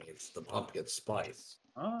missing. It's the pumpkin spice.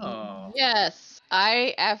 Oh. Yes,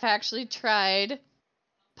 I have actually tried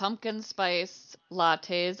pumpkin spice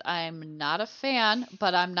lattes. I'm not a fan,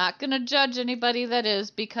 but I'm not going to judge anybody that is,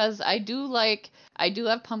 because I do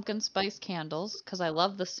have pumpkin spice candles because I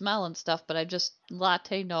love the smell and stuff, but I just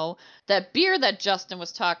latte no. That beer that Justin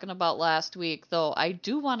was talking about last week, though, I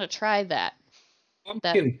do want to try that.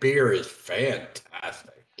 Pumpkin beer is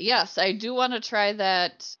fantastic. Yes, I do want to try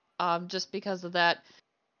that just because of that.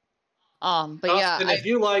 But Justin, yeah, if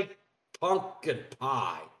you like pumpkin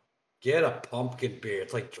pie, get a pumpkin beer.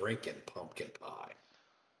 It's like drinking pumpkin pie.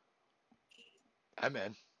 I'm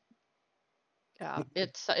in. Yeah,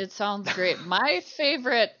 it sounds great. My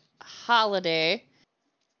favorite holiday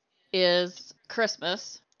is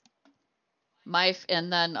Christmas.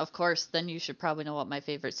 And then of course, then you should probably know what my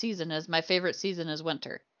favorite season is. My favorite season is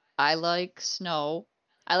winter. I like snow.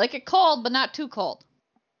 I like it cold, but not too cold.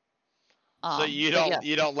 So you But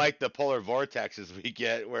yeah, don't like the polar vortexes we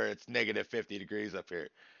get where it's negative 50 degrees up here.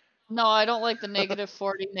 no, I don't like the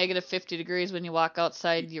 -40, -50 degrees when you walk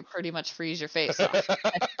outside. You pretty much freeze your face off.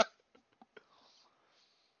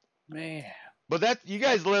 Man. But that you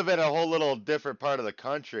guys live in a whole little different part of the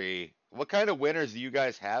country. What kind of winters do you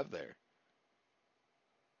guys have there?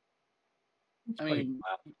 I mean,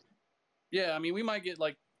 yeah, I mean, we might get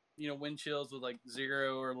like, wind chills with like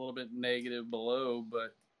 0 or a little bit negative below,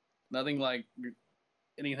 but nothing like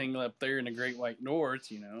anything up there in the Great White North.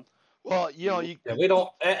 Well, Yeah, we don't.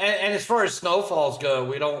 And as far as snowfalls go,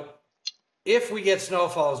 we don't. If we get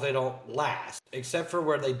snowfalls, they don't last, except for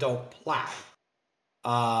where they don't plow.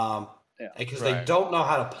 Yeah. Because Right. they don't know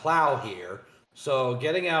how to plow here. So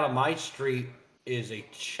getting out of my street is a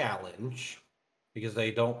challenge because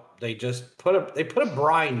they don't. They just put a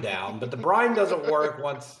brine down, but the brine doesn't work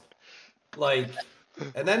once.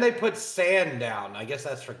 And then they put sand down. I guess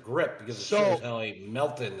that's for grip because it sure as hell ain't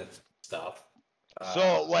melting and stuff.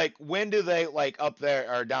 So, like, when do they, like, up there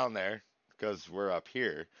or down there? Because we're up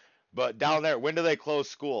here. But down there, when do they close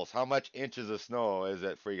schools? How much inches of snow is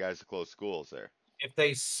it for you guys to close schools there? If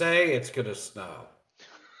they say it's gonna snow,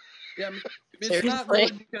 Yeah, I mean, it's Seriously? not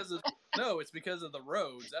really because of it's because of the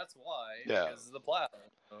roads. That's why. Yeah. Because of the plow.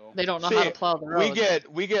 So. They don't know how to plow the road.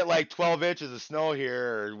 We get like 12 inches of snow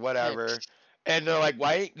here or whatever, and they're like,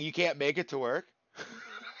 "Why you can't make it to work?"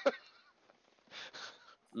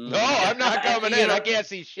 No, I'm not coming in. I can't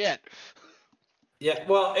see shit. Yeah,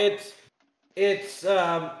 well, it's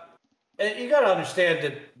and you got to understand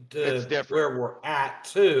that It's different. where we're at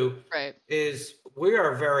too. Right. Is we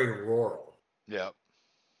are very rural. Yep.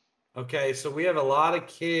 Okay, so we have a lot of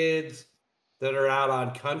kids that are out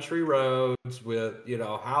on country roads with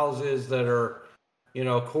houses that are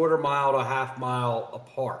quarter mile to half mile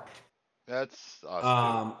apart. That's us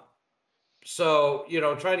too. So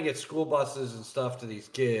trying to get school buses and stuff to these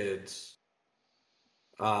kids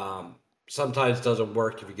sometimes doesn't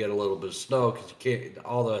work if you get a little bit of snow because you can't.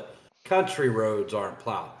 All the country roads aren't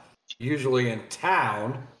plowed. Usually in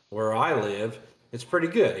town where I live, it's pretty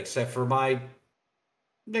good, except for my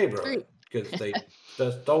neighborhood because they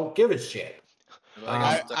just don't give a shit.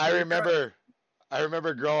 I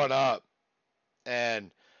remember growing up,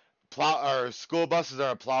 and school buses are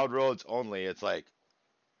on plowed roads only. It's like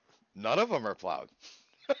none of them are plowed.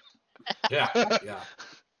 Yeah.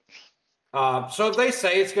 So if they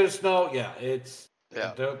say it's going to snow,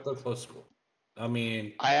 they'll close school. I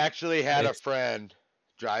mean, I actually had a friend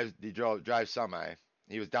drive semi.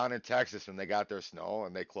 He was down in Texas when they got their snow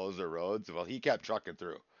and they closed their roads. Well, he kept trucking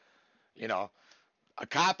through. A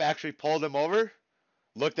cop actually pulled him over,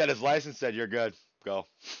 looked at his license, said, "You're good, go."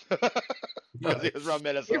 He was from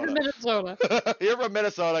Minnesota. You're from Minnesota. You're from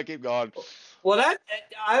Minnesota. Keep going. Well,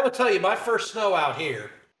 I will tell you, my first snow out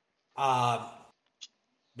here,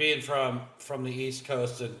 being from the East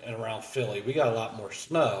Coast and around Philly, we got a lot more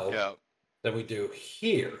snow than we do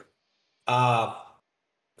here.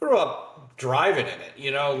 Grew up driving in it,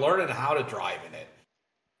 learning how to drive in it.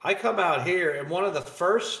 I come out here, and one of the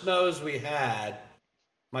first snows we had,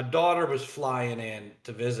 my daughter was flying in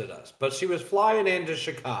to visit us, but she was flying into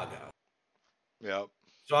Chicago. Yep.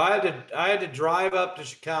 So I had to drive up to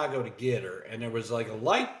Chicago to get her, and there was like a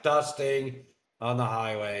light dusting on the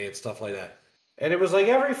highway and stuff like that. And it was like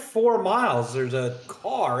every 4 miles there's a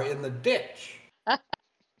car in the ditch.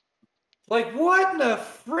 Like, what in the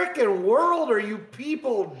frickin' world are you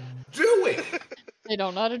people doing? They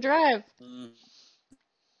don't know how to drive.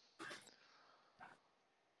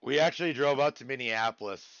 We actually drove up to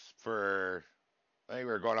Minneapolis I think we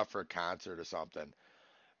were going up for a concert or something.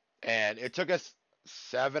 And it took us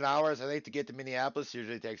 7 hours, I think, to get to Minneapolis.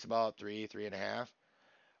 Usually takes about 3.5.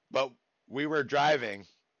 But we were driving,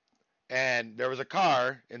 and there was a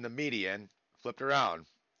car in the median, flipped around.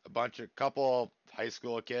 A couple high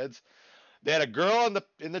school kids. They had a girl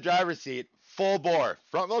in the driver's seat, full bore,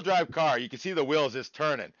 front wheel drive car. You can see the wheels just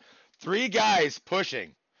turning. 3 guys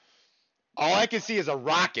pushing. All I can see is a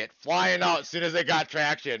rocket flying out as soon as they got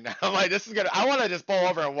traction. I'm like, I want to just pull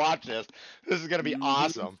over and watch this. This is gonna be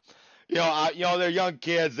awesome. They're young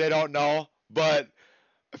kids, they don't know, but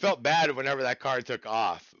I felt bad whenever that car took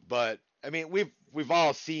off. But I mean, we've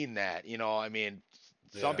all seen that, I mean,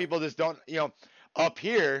 some people just don't, up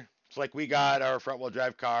here, it's like we got our front wheel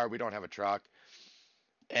drive car, we don't have a truck.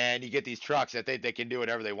 And you get these trucks that they can do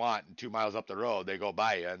whatever they want, and 2 miles up the road, they go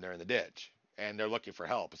by you and they're in the ditch. and they're looking for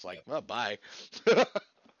help. It's like, well, bye.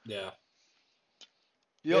 Yeah.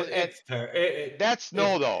 You know, and It's fair. that's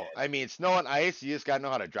snow though. I mean, snow and ice, you just gotta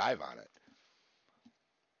know how to drive on it.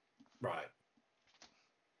 Right.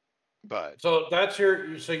 But So that's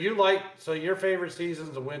so your favorite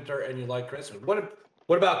season's the winter and you like Christmas.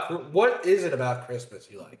 What is it about Christmas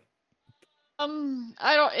you like?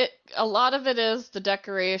 I don't. A lot of it is the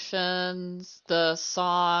decorations, the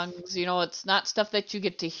songs. It's not stuff that you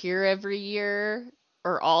get to hear every year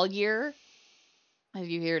or all year. If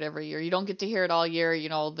you hear it every year, you don't get to hear it all year.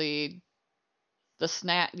 The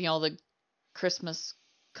snack, the Christmas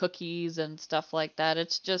cookies and stuff like that.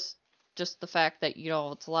 It's just the fact that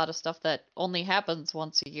it's a lot of stuff that only happens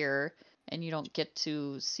once a year and you don't get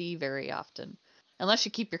to see very often, unless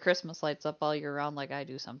you keep your Christmas lights up all year round like I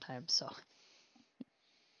do sometimes.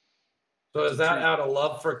 So is that out of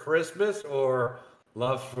love for Christmas or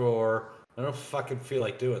love for I don't fucking feel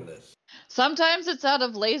like doing this? Sometimes it's out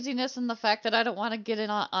of laziness and the fact that I don't want to get in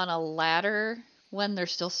on a ladder when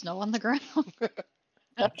there's still snow on the ground.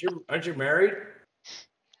 Aren't you married?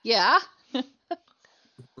 Yeah.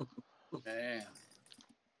 Man.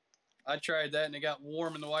 I tried that and it got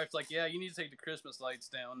warm, and the wife's like, "Yeah, you need to take the Christmas lights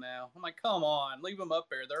down now." I'm like, "Come on, leave them up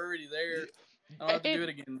there. They're already there. I don't have to do it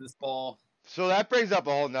again this fall." so that brings up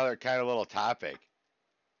a whole nother kind of little topic.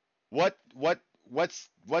 What's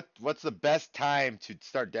the best time to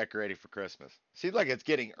start decorating for Christmas? Seems like it's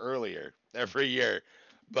getting earlier every year,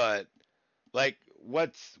 but like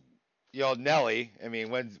what's Nelly, I mean,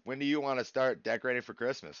 when do you want to start decorating for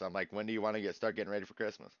Christmas? I'm like, when do you want to start getting ready for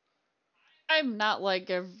Christmas? I'm not like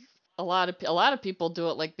a lot of people do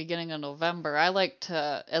it like beginning of November. I like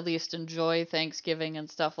to at least enjoy Thanksgiving and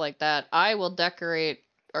stuff like that. I will decorate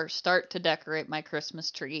or start to decorate my Christmas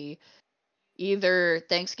tree either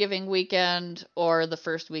Thanksgiving weekend or the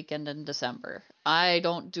first weekend in December. I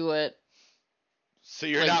don't do it So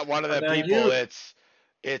you're like not one of the Now people.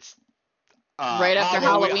 It's right after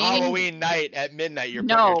Halloween. Halloween night at midnight. You're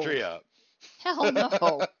putting No. your tree up. Hell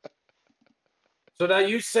no. So now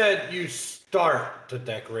you said you start to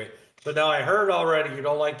decorate, but now I heard already you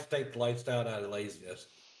don't like to take the lights down out of laziness.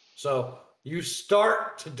 So you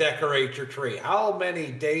start to decorate your tree. How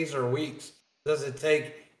many days or weeks does it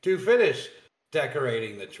take to finish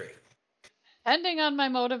decorating the tree? Depending on my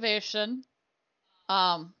motivation.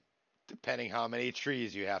 Depending how many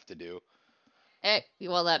trees you have to do.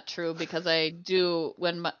 Well, that's true because I do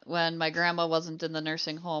when my grandma wasn't in the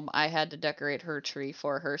nursing home, I had to decorate her tree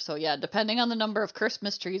for her. So yeah, depending on the number of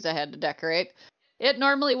Christmas trees I had to decorate, it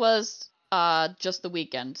normally was just the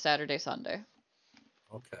weekend, Saturday, Sunday.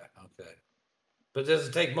 Okay. But does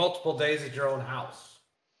it take multiple days at your own house?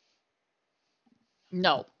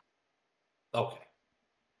 No. Okay.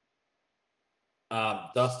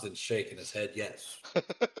 Dustin's shaking his head yes.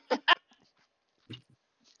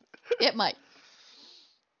 It might.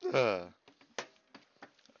 Uh,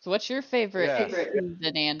 So what's your favorite Yeah.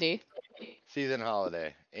 season, Andy? Season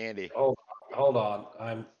holiday, Andy. Hold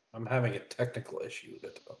on. I'm having a technical issue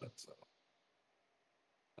at the moment. So,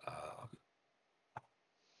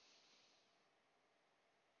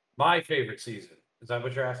 my favorite season is that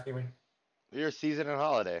what you're asking me? Your season and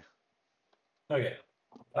holiday. Okay.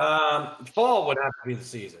 Fall would have to be the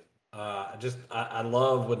season. I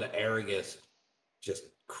love when the air gets just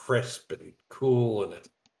crisp and cool and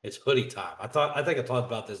it's hoodie time. I think I talked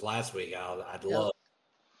about this last week. I'd love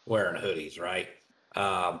wearing hoodies, right?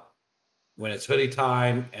 When it's hoodie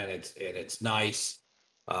time and it's nice,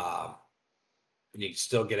 you can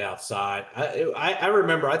still get outside. I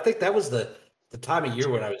remember. I think that was the time of year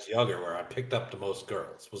when I was younger where I picked up the most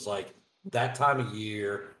girls. Was like that time of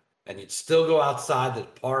year, and you'd still go outside to the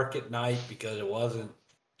park at night because it wasn't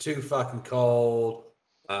too fucking cold.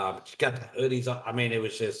 But you got the hoodies on. I mean, it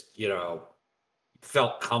was just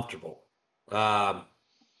felt comfortable. I'm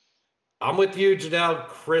with you, Janelle.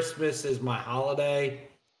 Christmas is my holiday.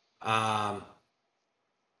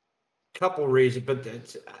 Couple reasons, but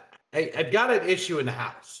I've got an issue in the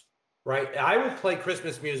house, right? I would play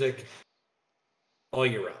Christmas music all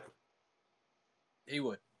year round. He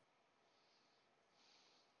would.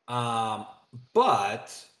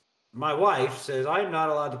 But my wife says I'm not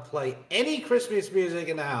allowed to play any Christmas music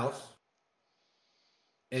in the house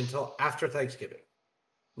until after Thanksgiving.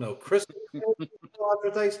 No Christmas until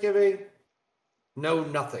after Thanksgiving. No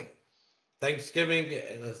nothing. Thanksgiving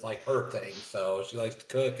is like her thing, so she likes to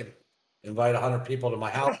cook and invite 100 people to my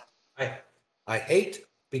house. I hate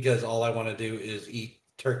because all I want to do is eat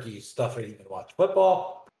turkey stuffing and watch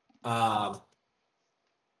football.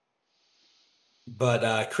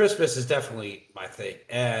 But Christmas is definitely my thing,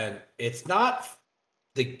 and it's not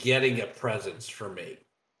the getting of presents for me.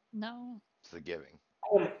 No. the giving.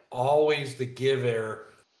 I'm always the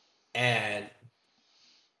giver and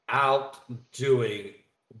out doing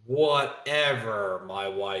whatever my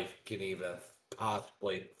wife can even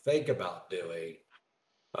possibly think about doing.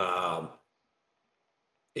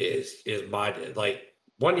 Is my like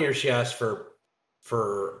one year she asked for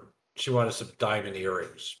she wanted some diamond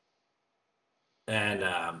earrings, and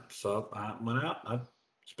so I went out. I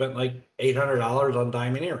spent like $800 on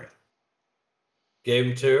diamond earrings. Gave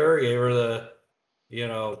them to her. Gave her the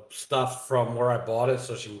stuff from where I bought it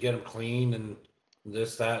so she can get them clean and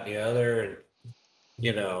this, that, and the other. And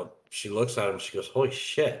she looks at them. She goes, "Holy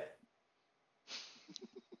shit!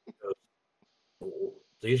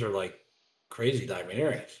 These are like crazy diamond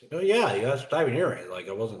earrings." Oh yeah, you got diamond earrings. Like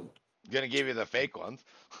I wasn't Gonna give you the fake ones.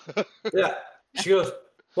 Yeah. She goes,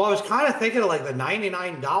 "Well, I was kind of thinking of like the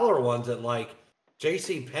 $99 ones at like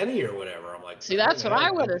J.C. Penney or whatever." I'm like, See, that's what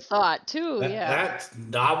I would have thought too. Yeah. That's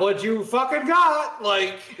not what you fucking got.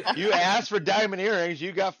 Like, You asked for diamond earrings,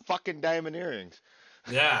 you got fucking diamond earrings.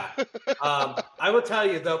 yeah. I will tell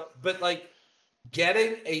you though, but like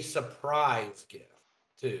getting a surprise gift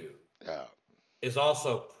too Yeah. is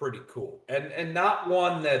also pretty cool, and not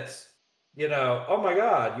one that's oh my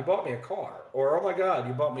god, you bought me a car, or oh my god,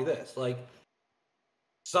 you bought me this. Like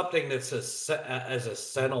something that's as a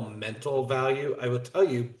sentimental value. I will tell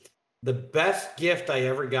you, the best gift I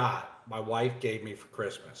ever got, my wife gave me for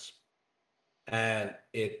Christmas, and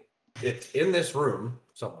it's in this room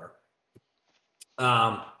somewhere.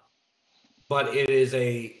 But it is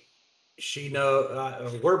if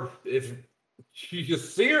you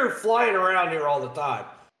see her flying around here all the time,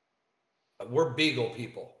 we're beagle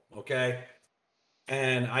people, okay?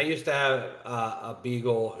 And I used to have a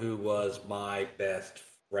beagle who was my best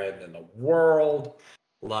friend in the world.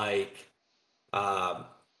 Like,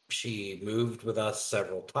 she moved with us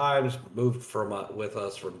several times. Moved with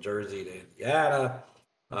us from Jersey to Indiana.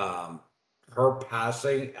 Her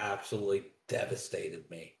passing absolutely devastated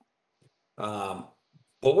me.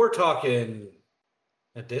 But we're talking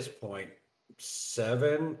at this point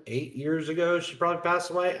 7, 8 years ago. She probably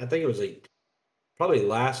passed away. I think it was probably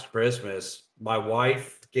last Christmas. My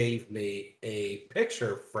wife gave me a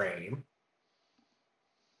picture frame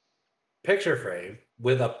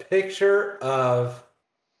with a picture of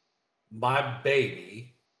my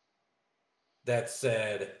baby that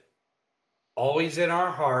said, "Always in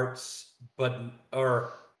our hearts,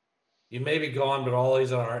 or you may be gone, but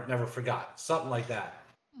always in our heart, never forgot." Something like that.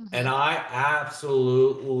 Mhm. And I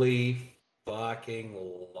absolutely fucking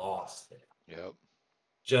lost it. Yep.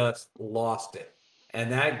 Just lost it. And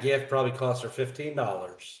that gift probably cost her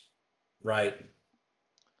 $15, right?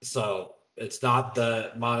 So it's not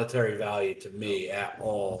the monetary value to me at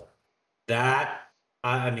all. That,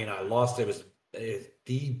 I mean, I lost it. It was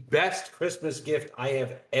the best Christmas gift I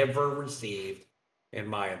have ever received in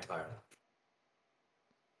my entire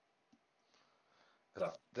life.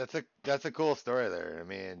 So, That's a cool story there. I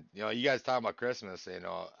mean, you guys talking about Christmas,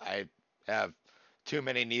 I have too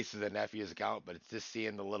many nieces and nephews account, but it's just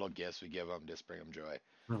seeing the little gifts we give them just bring them joy.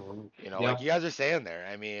 Like you guys are saying there.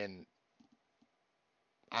 I mean,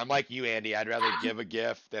 I'm like you, Andy. I'd rather give a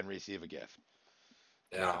gift than receive a gift.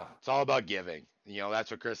 yeah. It's all about giving.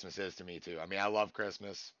 That's what Christmas is to me too. I mean, I love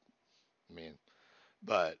Christmas. I mean,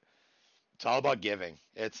 but it's all about giving.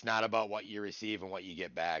 It's not about what you receive and what you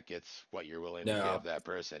get back. It's what you're willing to give that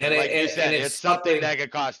person. And like you said, it's something that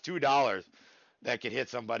could cost $2 that could hit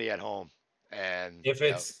somebody at home. And if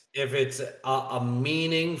it's a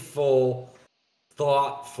meaningful,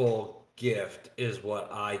 thoughtful gift is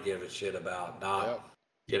what I give a shit about. Not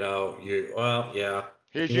here's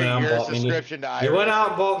your year subscription to iRacing. You went out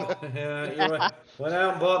and bought went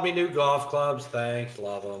out and bought me new golf clubs. Thanks,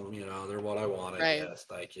 love them. They're what I wanted. Right. Yes,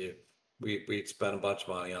 thank you. We spent a bunch of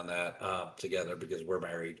money on that together because we're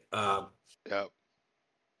married. Yep.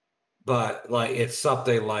 But like it's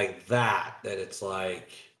something like that it's like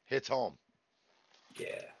hits home.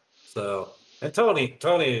 Yeah. So, and Tony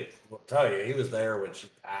will tell you he was there when she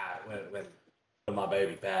passed, when my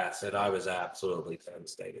baby passed, and I was absolutely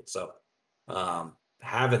devastated. So,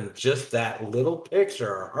 having just that little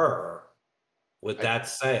picture of her with that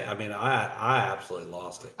say, I mean, I absolutely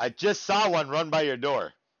lost it. I just saw one run by your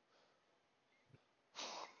door.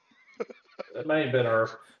 It may have been her.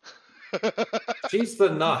 She's the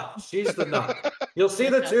nut. You'll see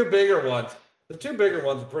the two bigger ones. The two bigger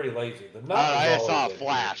ones are pretty lazy. The nut I saw a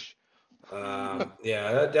flash.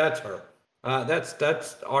 Yeah, that's her.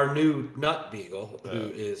 That's our new nut beagle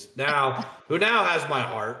who now has my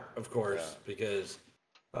heart, of course, because.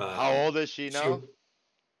 How old is she now?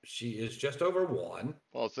 She is just over 1.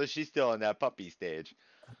 Well, so she's still in that puppy stage.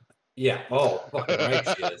 Yeah. Oh, fucking right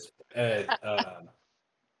she is. and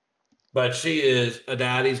but she is a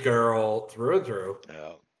daddy's girl through and through,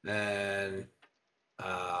 and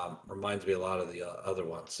reminds me a lot of the other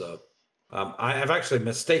ones. So I have actually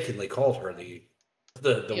mistakenly called her the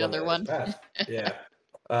one other that one. was passed. Yeah.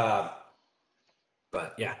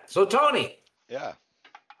 But yeah. So Tony, Yeah.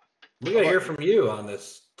 we got to hear from you on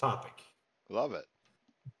this topic. Love it.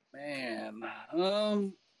 Man,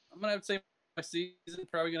 I'm gonna have to say my season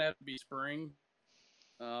probably gonna have to be spring.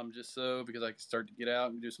 Just so because I can start to get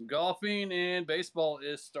out and do some golfing, and baseball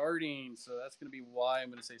is starting, so that's gonna be why I'm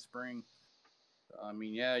gonna say spring. I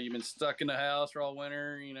mean, yeah, you've been stuck in the house for all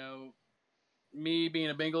winter. You know, me being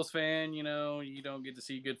a Bengals fan, you know, you don't get to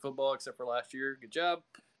see good football except for last year. Good job.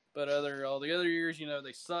 But all the other years, you know,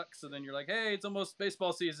 they suck. So then you're like, hey, it's almost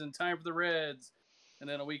baseball season. Time for the Reds. And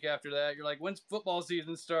then a week after that, you're like, when's football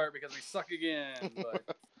season start? Because we suck again.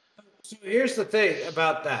 But So here's the thing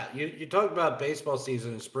about that. You talk about baseball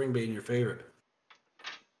season and spring being your favorite.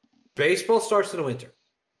 Baseball starts in the winter.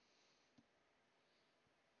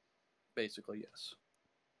 basically, yes.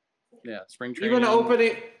 Yeah, spring training. Even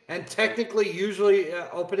opening, and technically, usually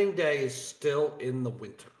opening day is still in the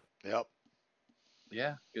winter. Yep.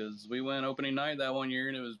 Yeah, because we went opening night that one year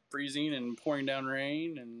and it was freezing and pouring down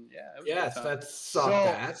rain, and yeah, it was a good time. That sucked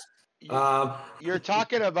ass. You're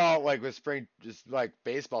talking about like with spring, just like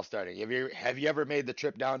baseball starting. Have you ever made the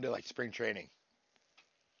trip down to like spring training?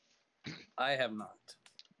 I have not.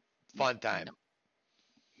 Fun time.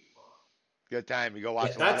 Good time. You go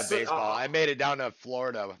watch a lot of baseball. I made it down to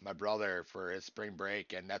Florida with my brother for his spring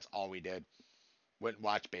break, and that's all we did. Went and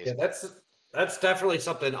watched baseball. Yeah, that's definitely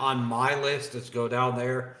something on my list is go down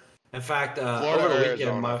there. In fact, Florida, over the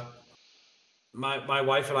Arizona. weekend, my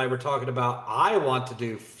wife and I were talking about I want to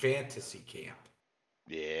do fantasy camp.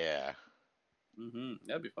 Yeah.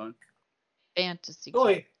 That'd be fun. Fantasy.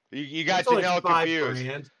 You got Janelle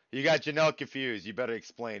confused. You got Janelle confused. You better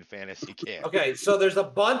explain fantasy camp. Okay, so there's a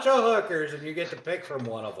bunch of hookers, and you get to pick from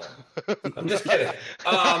one of them. I'm just kidding.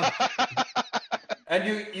 And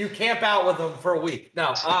you camp out with them for a week.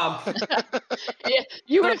 No. Yeah,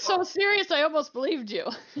 you were so serious, I almost believed you.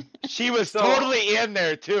 She was totally in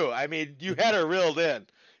there too. I mean, you had her reeled in.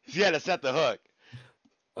 You had to set the hook.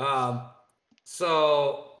 I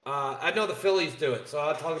know the Phillies do it, so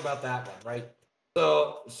I'll talk about that one, right?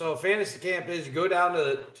 So fantasy camp is you go down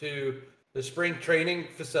to the spring training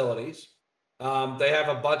facilities. They have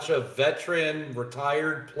a bunch of veteran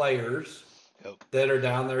retired players that are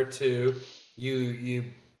down there too.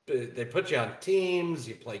 They put you on teams,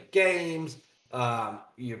 you play games,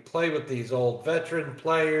 you play with these old veteran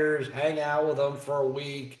players, hang out with them for a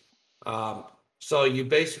week. So you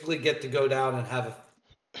basically get to go down and have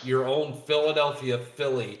your own Philadelphia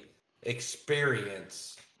Philly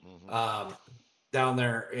experience down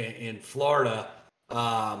there in Florida.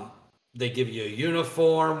 They give you a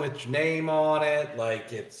uniform with your name on it,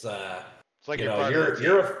 like it's like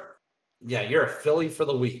you're a Philly for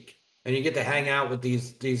the week. And you get to hang out with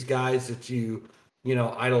these guys that you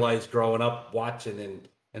idolize growing up watching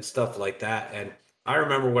and stuff like that. And I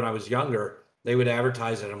remember when I was younger, they would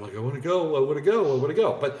advertise it. I'm like, I want to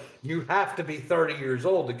go. But you have to be 30 years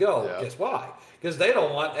old to go. Yeah. Guess why? Because they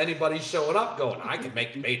don't want anybody showing up going, I can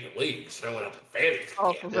make the major leagues showing up in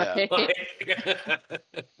fantasy.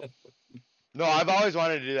 No, I've always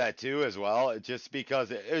wanted to do that too as well. Just because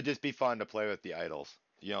it would just be fun to play with the idols.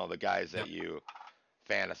 You know, the guys that you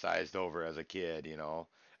fantasized over as a kid, you know.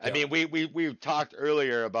 I mean, we talked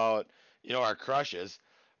earlier about, our crushes,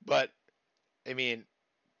 but I mean,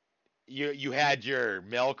 you had your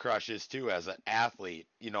male crushes too as an athlete,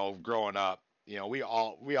 growing up. We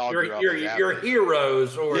all grew up as your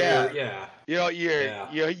heroes or you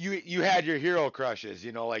had your hero crushes,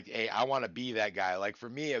 like, hey, I want to be that guy. Like for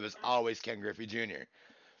me, it was always Ken Griffey Jr.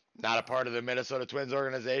 Not a part of the Minnesota Twins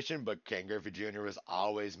organization, but Ken Griffey Jr. was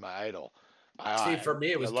always my idol. For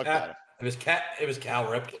me, it was Cal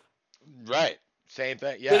Ripken. Right. Same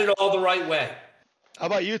thing. Yeah. Did it all the right way. How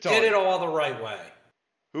about you, Tony? Did it all the right way.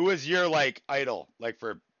 Who was your idol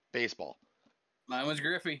for baseball? Mine was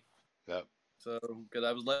Griffey. Yep. So because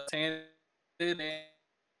I was left-handed and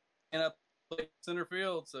I played center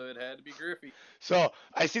field, so it had to be Griffey. So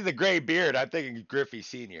I see the gray beard. I'm thinking Griffey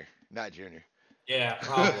Senior, not Junior. Yeah,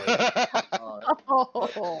 probably.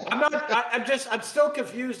 I'm still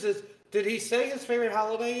confused. Did he say his favorite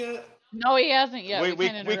holiday yet? No, he hasn't yet.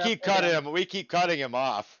 We keep cutting him. We keep cutting him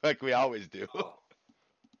off like we always do.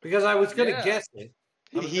 Because I was gonna guess it.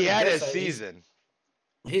 He had his season.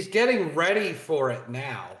 He's getting ready for it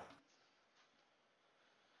now.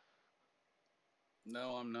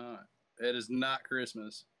 No, I'm not. It is not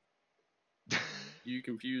Christmas. You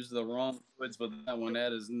confused the wrong woods with that one.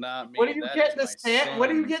 That is not me. What are you That getting is my son. What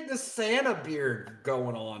are you getting the Santa beard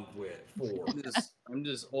going on for? I'm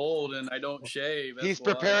just old and I don't shave. That's He's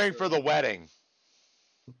why, preparing so. for the wedding.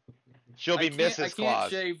 She'll be I Mrs. can't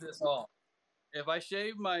Claus. shave this off. If I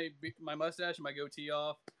shave my mustache and my goatee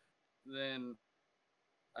off, then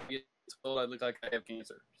I get told I look like I have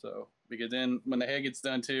cancer. So because then when the head gets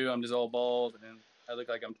done too, I'm just all bald and I look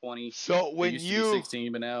like I'm 20. So I when used to be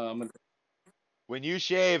 16, but now I'm. when you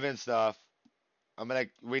shave and stuff,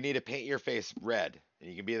 we need to paint your face red, and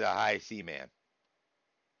you can be the high C man.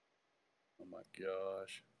 Oh my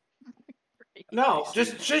gosh. No,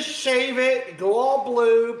 just shave it, go all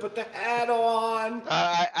blue, put the hat on.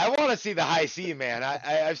 I want to see the high C man.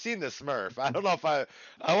 I've seen the Smurf. I don't know if I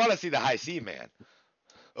want to see the high C man.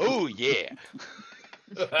 Oh yeah,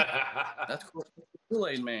 That's cool.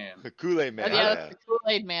 Kool-Aid man. the Kool-Aid man. Yeah, that's the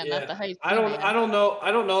Kool-Aid man, not the high I don't man. I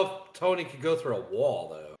don't know if Tony could go through a wall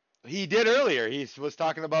though. He did earlier. He was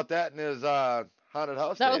talking about that in his haunted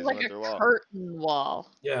house. That days was like with a their wall. curtain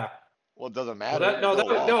wall. Yeah. Well, it doesn't Well, matter.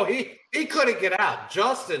 no, he couldn't get out.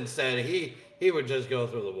 Justin said he would just go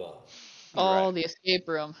through the wall. Oh, Right. the escape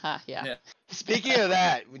room. Yeah. Speaking of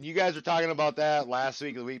that, when you guys were talking about that last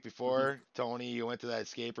week or the week before, Tony, you went to that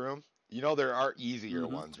escape room. You know there are easier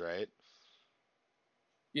ones, right?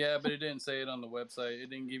 Yeah, but it didn't say it on the website. It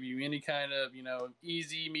didn't give you any kind of,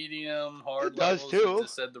 easy, medium, hard It does levels. too. It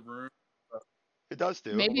just said the room. It does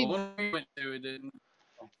too. Maybe. Well, when we went to, it didn't.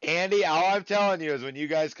 Andy, all I'm telling you is when you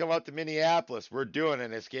guys come up to Minneapolis, we're doing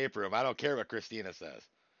an escape room. I don't care what Christina says.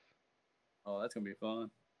 Oh, that's gonna be fun.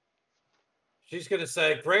 She's gonna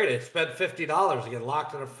say, "Great, I spent $50 to get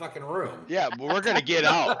locked in a fucking room." Yeah, but we're gonna get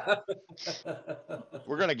out.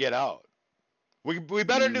 We're gonna get out. We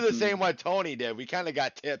better do the same what Tony did. We kind of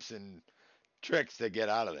got tips and tricks to get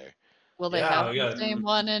out of there. Will they Yeah, have we the got- same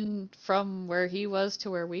one from where he was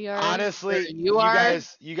to where we are? Honestly, Where you are?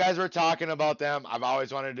 you guys were talking about them. I've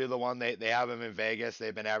always wanted to do the one they have them in Vegas.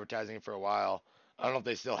 They've been advertising for a while. I don't know if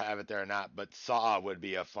they still have it there or not, but Saw would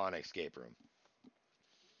be a fun escape room.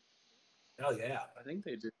 Hell yeah! I think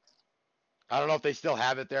they do. I don't know if they still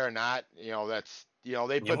have it there or not. That's they You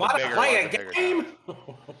put the want to bigger play ones a in bigger game?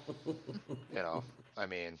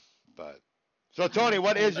 towns. But so Tony,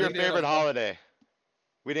 what is your favorite holiday?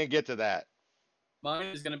 We didn't get to that. Mine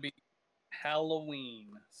is gonna be Halloween.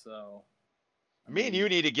 So. Me and you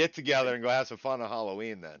need to get together and go have some fun on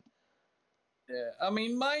Halloween then. Yeah, I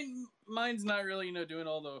mean, mine's not really, doing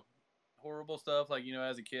all the horrible stuff. Like,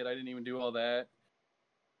 as a kid, I didn't even do all that.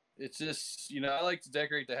 It's just, I like to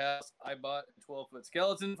decorate the house. I bought a 12-foot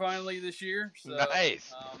skeleton finally this year. So,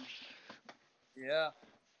 Nice. Yeah.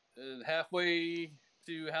 Halfway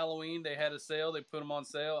to Halloween, they had a sale. They put them on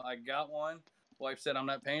sale. I got one. Wife said, I'm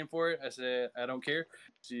not paying for it. I said, I don't care.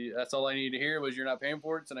 That's all I needed to hear was you're not paying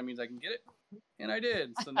for it, so that means I can get it. And I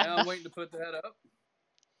did. So now I'm waiting to put that up.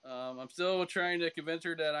 I'm still trying to convince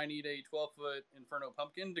her that I need a 12-foot Inferno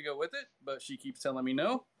pumpkin to go with it, but she keeps telling me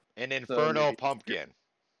no. An Inferno maybe- pumpkin.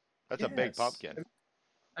 That's a big Yes. pumpkin.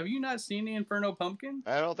 Have you not seen the Inferno pumpkin?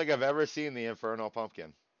 I don't think I've ever seen the Inferno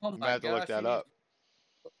pumpkin. Oh I'm my gonna have to look gosh, that up.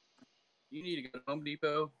 You need to go to Home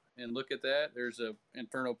Depot and look at that. There's a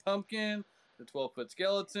Inferno pumpkin, the 12-foot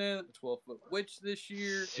skeleton, a 12-foot witch this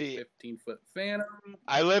year, See- a 15-foot phantom.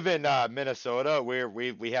 I live in Minnesota where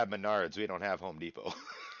we have Menards. We don't have Home Depot.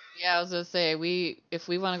 Yeah, I was gonna say if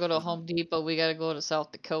we want to go to Home Depot, we gotta go to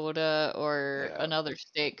South Dakota or Yeah. another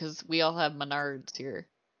state because we all have Menards here.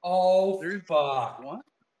 Oh There's- fuck! What?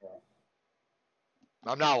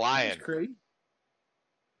 I'm not lying. That's crazy.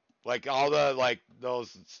 Like all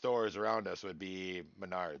those stores around us would be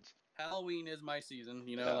Menards. Halloween is my season.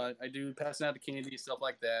 Yeah. I do passing out the candy, stuff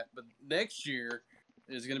like that. But next year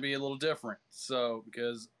is going to be a little different. So,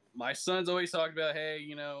 because my son's always talked about, hey,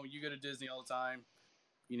 you go to Disney all the time.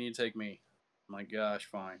 You need to take me. I'm like, gosh,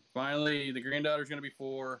 fine. Finally, the granddaughter's going to be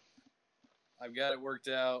 4. I've got it worked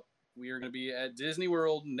out. We are going to be at Disney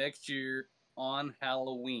World next year on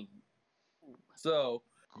Halloween. So,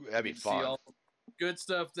 That'd be you can see fun. all the good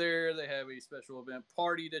stuff there. They have a special event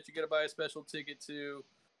party that you got to buy a special ticket to.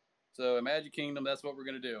 So at Magic Kingdom, that's what we're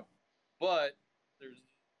going to do. But there's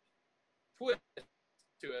a twist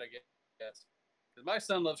to it, I guess. Because my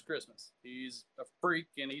son loves Christmas. He's a freak,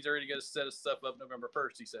 and he's already got to set his stuff up November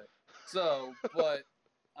 1st, he said. So, but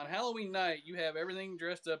on Halloween night, you have everything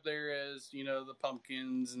dressed up there as, the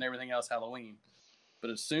pumpkins and everything else Halloween. But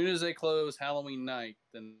as soon as they close Halloween night,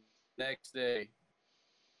 the next day,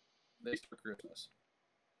 they start Christmas.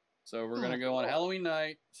 So we're going to go on Halloween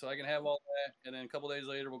night so I can have all that. And then a couple days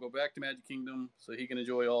later, we'll go back to Magic Kingdom so he can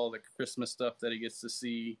enjoy all the Christmas stuff that he gets to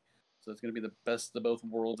see So it's going to be the best of both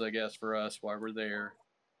worlds, I guess, for us while we're there.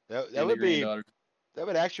 That would be. That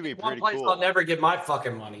would actually be One pretty place cool. I'll never get my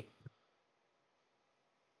fucking money.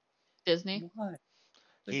 Disney. What?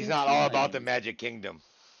 He's not all about the Magic Kingdom.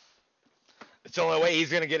 It's the only way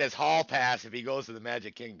he's gonna get his hall pass if he goes to the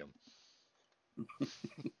Magic Kingdom.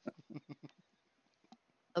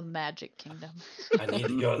 The Magic Kingdom. I need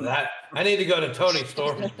to go to that. I need to go to Tony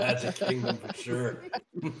Storm's Magic Kingdom for sure.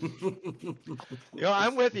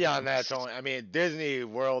 I'm with you on that, Tony. I mean, Disney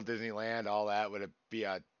World, Disneyland, all that would be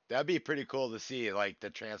that'd be pretty cool to see, like the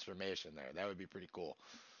transformation there. That would be pretty cool.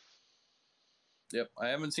 Yep, I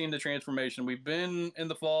haven't seen the transformation. We've been in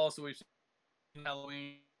the fall, so we've seen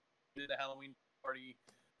Halloween. We did a Halloween party.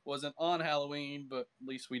 Wasn't on Halloween, but at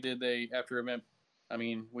least we did the after event. I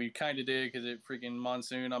mean, we kind of did because it freaking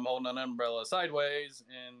monsoon. I'm holding an umbrella sideways,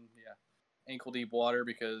 and yeah, ankle deep water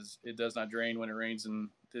because it does not drain when it rains in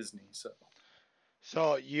Disney.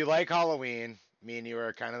 So you like Halloween? Me and you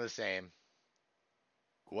are kind of the same.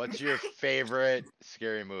 What's your favorite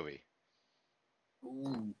scary movie?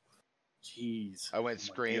 Ooh, jeez. I went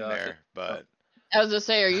Scream there, but I was gonna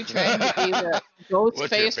say, are you trying to be the ghost what's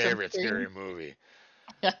face your from favorite Scream? scary movie?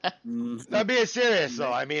 Mhm. Not being serious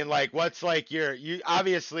though. I mean, like, what's like you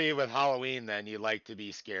obviously with Halloween then you like to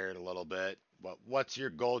be scared a little bit. What's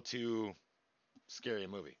your go-to scary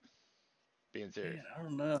movie? Being serious. Man, I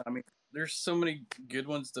don't know. I mean, there's so many good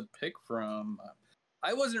ones to pick from.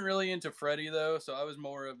 I wasn't really into Freddy though, so I was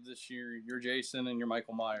more of this your Jason and your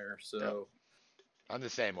Michael Myers. So I'm the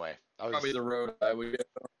same way. probably the road I would go.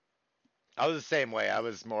 I was the same way. I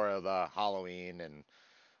was more of the Halloween and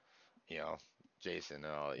Jason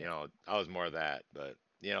and all. I was more of that. But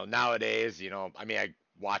nowadays, I mean, I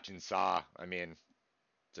watching Saw. I mean,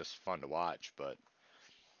 just fun to watch. But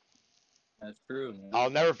That's true. Man. I'll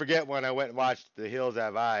never forget when I went and watched The Hills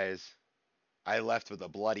Have Eyes. I left with a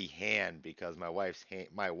bloody hand because my wife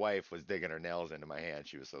was digging her nails into my hand.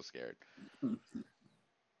 She was so scared. Mm-hmm.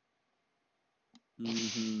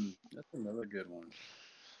 That's another good one.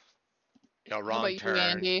 How Wrong about you, turn.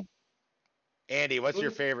 Andy? Andy, what's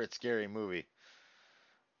your favorite scary movie?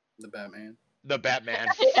 The Batman. The Batman.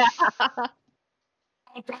 Yeah.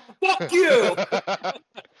 Fuck you!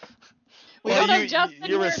 We don't have Justin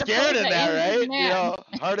you were here to scared play in the that, Andy's right? man.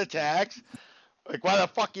 Heart attacks. Like, why the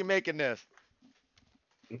fuck you making this?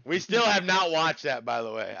 We still have not watched that, by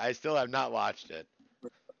the way. I still have not watched it.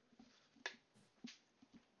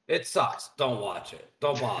 It sucks. Don't watch it.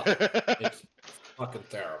 Don't bother. It's fucking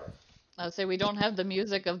terrible. I would say we don't have the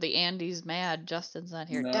music of the Andy's mad. Justin's not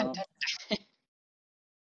here. No. Dun, dun.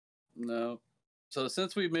 No. So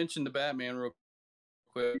since we mentioned the Batman real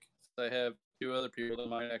quick, I have two other people that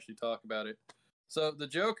might actually talk about it. So the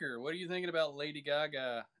Joker, what are you thinking about Lady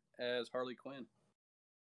Gaga as Harley Quinn?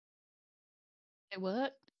 Hey,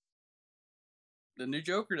 what? The new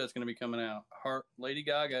Joker that's going to be coming out. Lady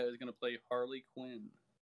Gaga is going to play Harley Quinn.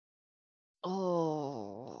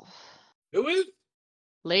 Oh, Who is?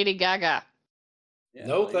 Lady Gaga. Yeah,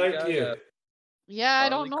 No, Lady thank Gaga. you. Yeah, I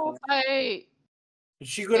don't Harley know Quinn. if I. Is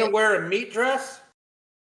she gonna wear a meat dress?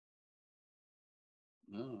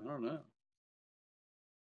 No, I don't know.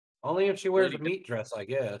 Only if she wears Lady a meat dress, I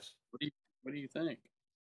guess. What do you think?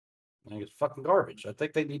 I think it's fucking garbage. I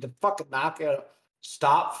think they need to fucking knock it.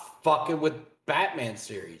 Stop fucking with Batman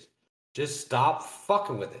series. Just stop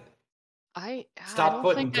fucking with it. I Stop don't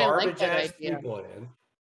putting think I like garbage that ass idea. people in.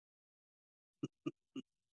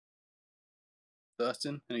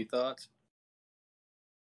 Dustin, any thoughts?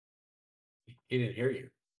 He didn't hear you.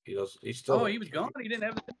 He's still. Oh, he was gone. He didn't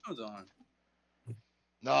have the headphones on.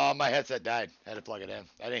 No, my headset died. Had to plug it in.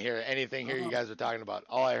 I didn't hear anything here you Oh. guys were talking about.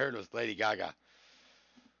 All I heard was Lady Gaga.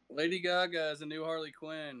 Lady Gaga is the new Harley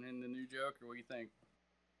Quinn and the new Joker. What do you think?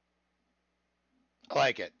 I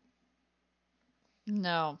like it.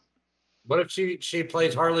 No. What if she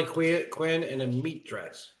plays Harley Quinn in a meat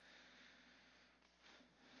dress?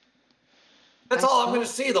 That's all I'm going to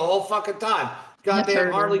see the whole fucking time.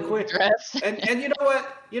 Goddamn Harley Quinn. Dress. And you know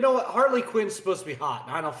what? You know what? Harley Quinn's supposed to be hot.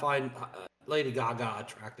 And I don't find Lady Gaga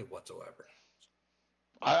attractive whatsoever.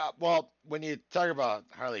 Well, when you talk about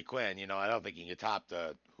Harley Quinn, I don't think you can top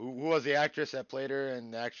the who was the actress that played her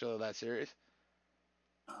in that series.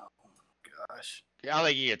 Oh gosh. I don't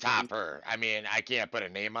think you can top her. I mean, I can't put a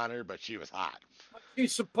name on her, but she was hot.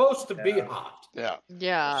 She's supposed to be hot. Yeah.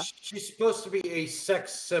 Yeah. She's supposed to be a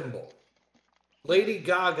sex symbol. Lady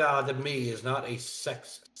Gaga to me is not a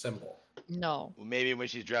sex symbol. No. Well, maybe when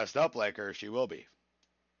she's dressed up like her, she will be.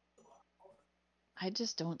 I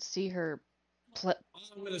just don't see her. All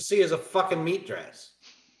I'm going to see is a fucking meat dress.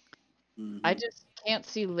 Mm-hmm. I just can't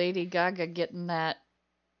see Lady Gaga getting that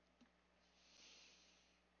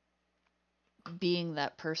being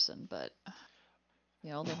that person, but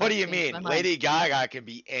they What might do you change mean? my mind. Lady Gaga can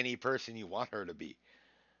be any person you want her to be.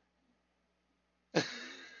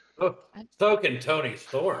 Oh, so can Tony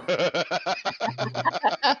Storm.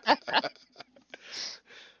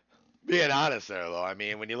 Being honest there, though, I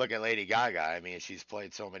mean, when you look at Lady Gaga, I mean, she's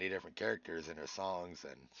played so many different characters in her songs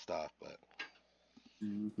and stuff, but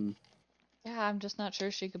Mm-hmm. Yeah, I'm just not sure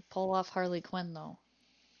she could pull off Harley Quinn though.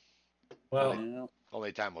 Well, Yeah.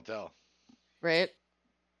 only time will tell. Right?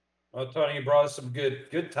 Tony, you brought us some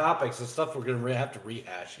good topics and stuff we're gonna have to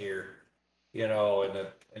rehash here, in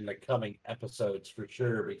the coming episodes for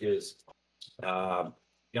sure, because all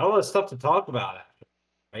this stuff to talk about after,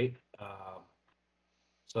 right?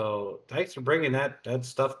 So thanks for bringing that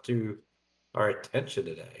stuff to our attention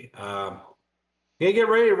today. Gonna get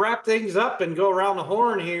ready to wrap things up and go around the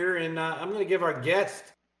horn here, and I'm gonna give our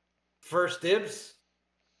guest first dibs.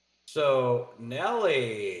 So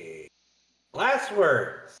Nelly, last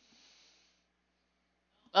words.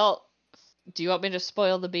 Well, do you want me to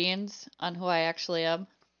spoil the beans on who I actually am?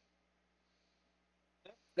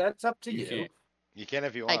 That's up to You you. can't. You can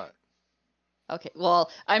if you I- want. Okay, well,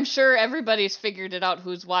 I'm sure everybody's figured it out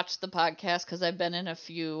who's watched the podcast because I've been in a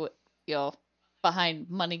few, behind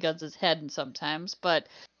Money Guns' head sometimes. But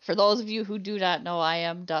for those of you who do not know, I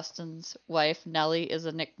am Dustin's wife. Nellie is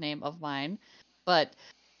a nickname of mine. But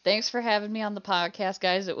thanks for having me on the podcast,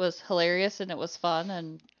 guys. It was hilarious and it was fun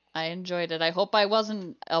and I enjoyed it. I hope I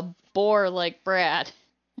wasn't a bore like Brad.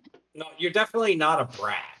 No, you're definitely not a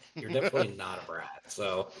brat. You're definitely not a brat.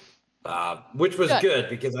 So, which was good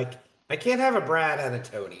because I can't have a Brad and a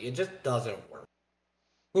Tony. It just doesn't work.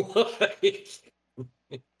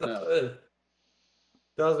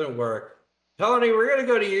 Doesn't work. Tony, we're gonna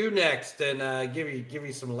go to you next and give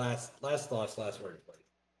you some last thoughts, last words, please.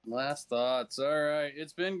 Last thoughts. All right.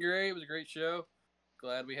 It's been great. It was a great show.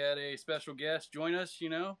 Glad we had a special guest join us,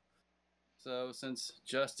 So since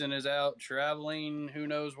Justin is out traveling who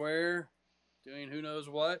knows where, doing who knows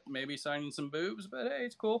what, maybe signing some boobs, but hey,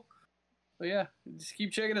 it's cool. But yeah, just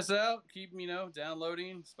keep checking us out. Keep,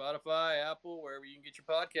 downloading Spotify, Apple, wherever you can get your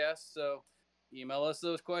podcasts. So email us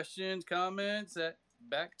those questions, comments at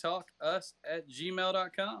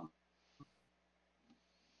backtalkus@gmail.com.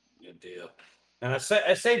 Good deal. And I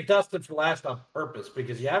saved Dustin for last on purpose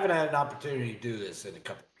because you haven't had an opportunity to do this in a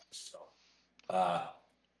couple of weeks. So,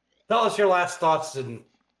 tell us your last thoughts and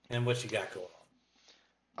what you got going on.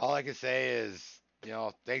 All I can say is,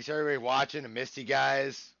 thanks everybody watching. I missed you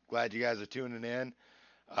guys. Glad you guys are tuning in.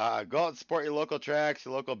 Go out and support your local tracks,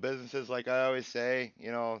 your local businesses, like I always say.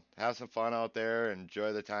 Have some fun out there.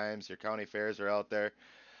 Enjoy the times. Your county fairs are out there.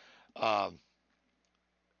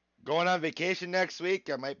 Going on vacation next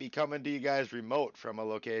week. I might be coming to you guys remote from a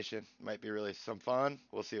location. Might be really some fun.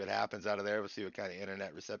 We'll see what happens out of there. We'll see what kind of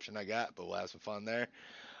internet reception I got, but we'll have some fun there.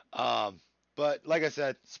 But like I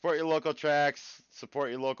said, support your local tracks,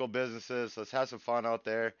 support your local businesses. Let's have some fun out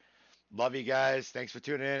there. Love you guys. Thanks for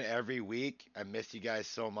tuning in every week. I miss you guys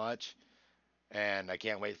so much, and I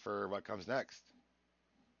can't wait for what comes next.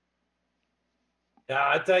 Yeah,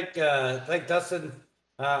 I think Dustin,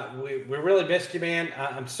 we really missed you, man.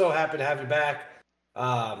 I'm so happy to have you back.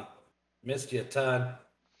 Missed you a ton.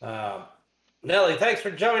 Nelly, thanks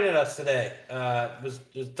for joining us today. It was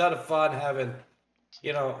a ton of fun having.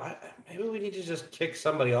 Maybe we need to just kick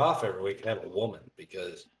somebody off every week and have a woman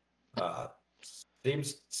because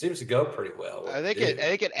seems to go pretty well. I think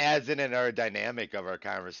it adds in our dynamic of our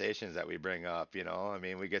conversations that we bring up. I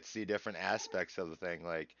mean, we get to see different aspects of the thing.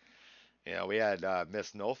 Like, we had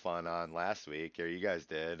Miss No Fun on last week, or you guys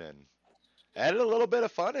did, and added a little bit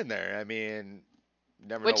of fun in there. I mean,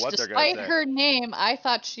 never know what they're gonna say. Despite her name, I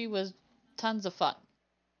thought she was tons of fun.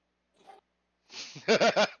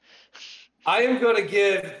 I am going to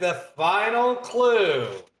give the final clue.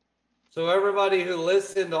 So everybody who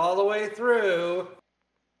listened all the way through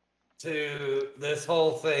to this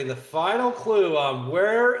whole thing, the final clue on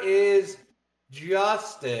where is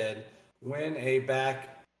Justin win a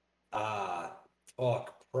back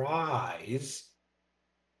talk prize.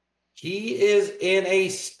 He is in a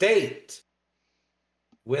state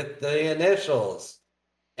with the initials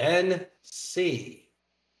NC.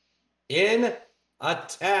 In a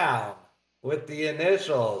town with the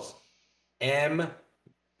initials MB.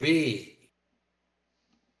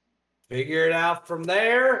 Figure it out from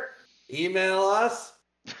there. Email us,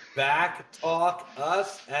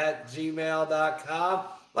 backtalkus@gmail.com.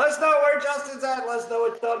 Let us know where Justin's at. Let us know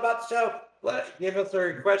what you thought about the show. Give us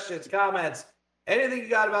your questions, comments, anything you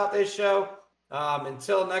got about this show.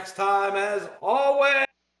 Until next time, as always,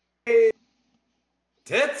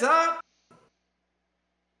 tits up.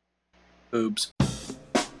 Boobs.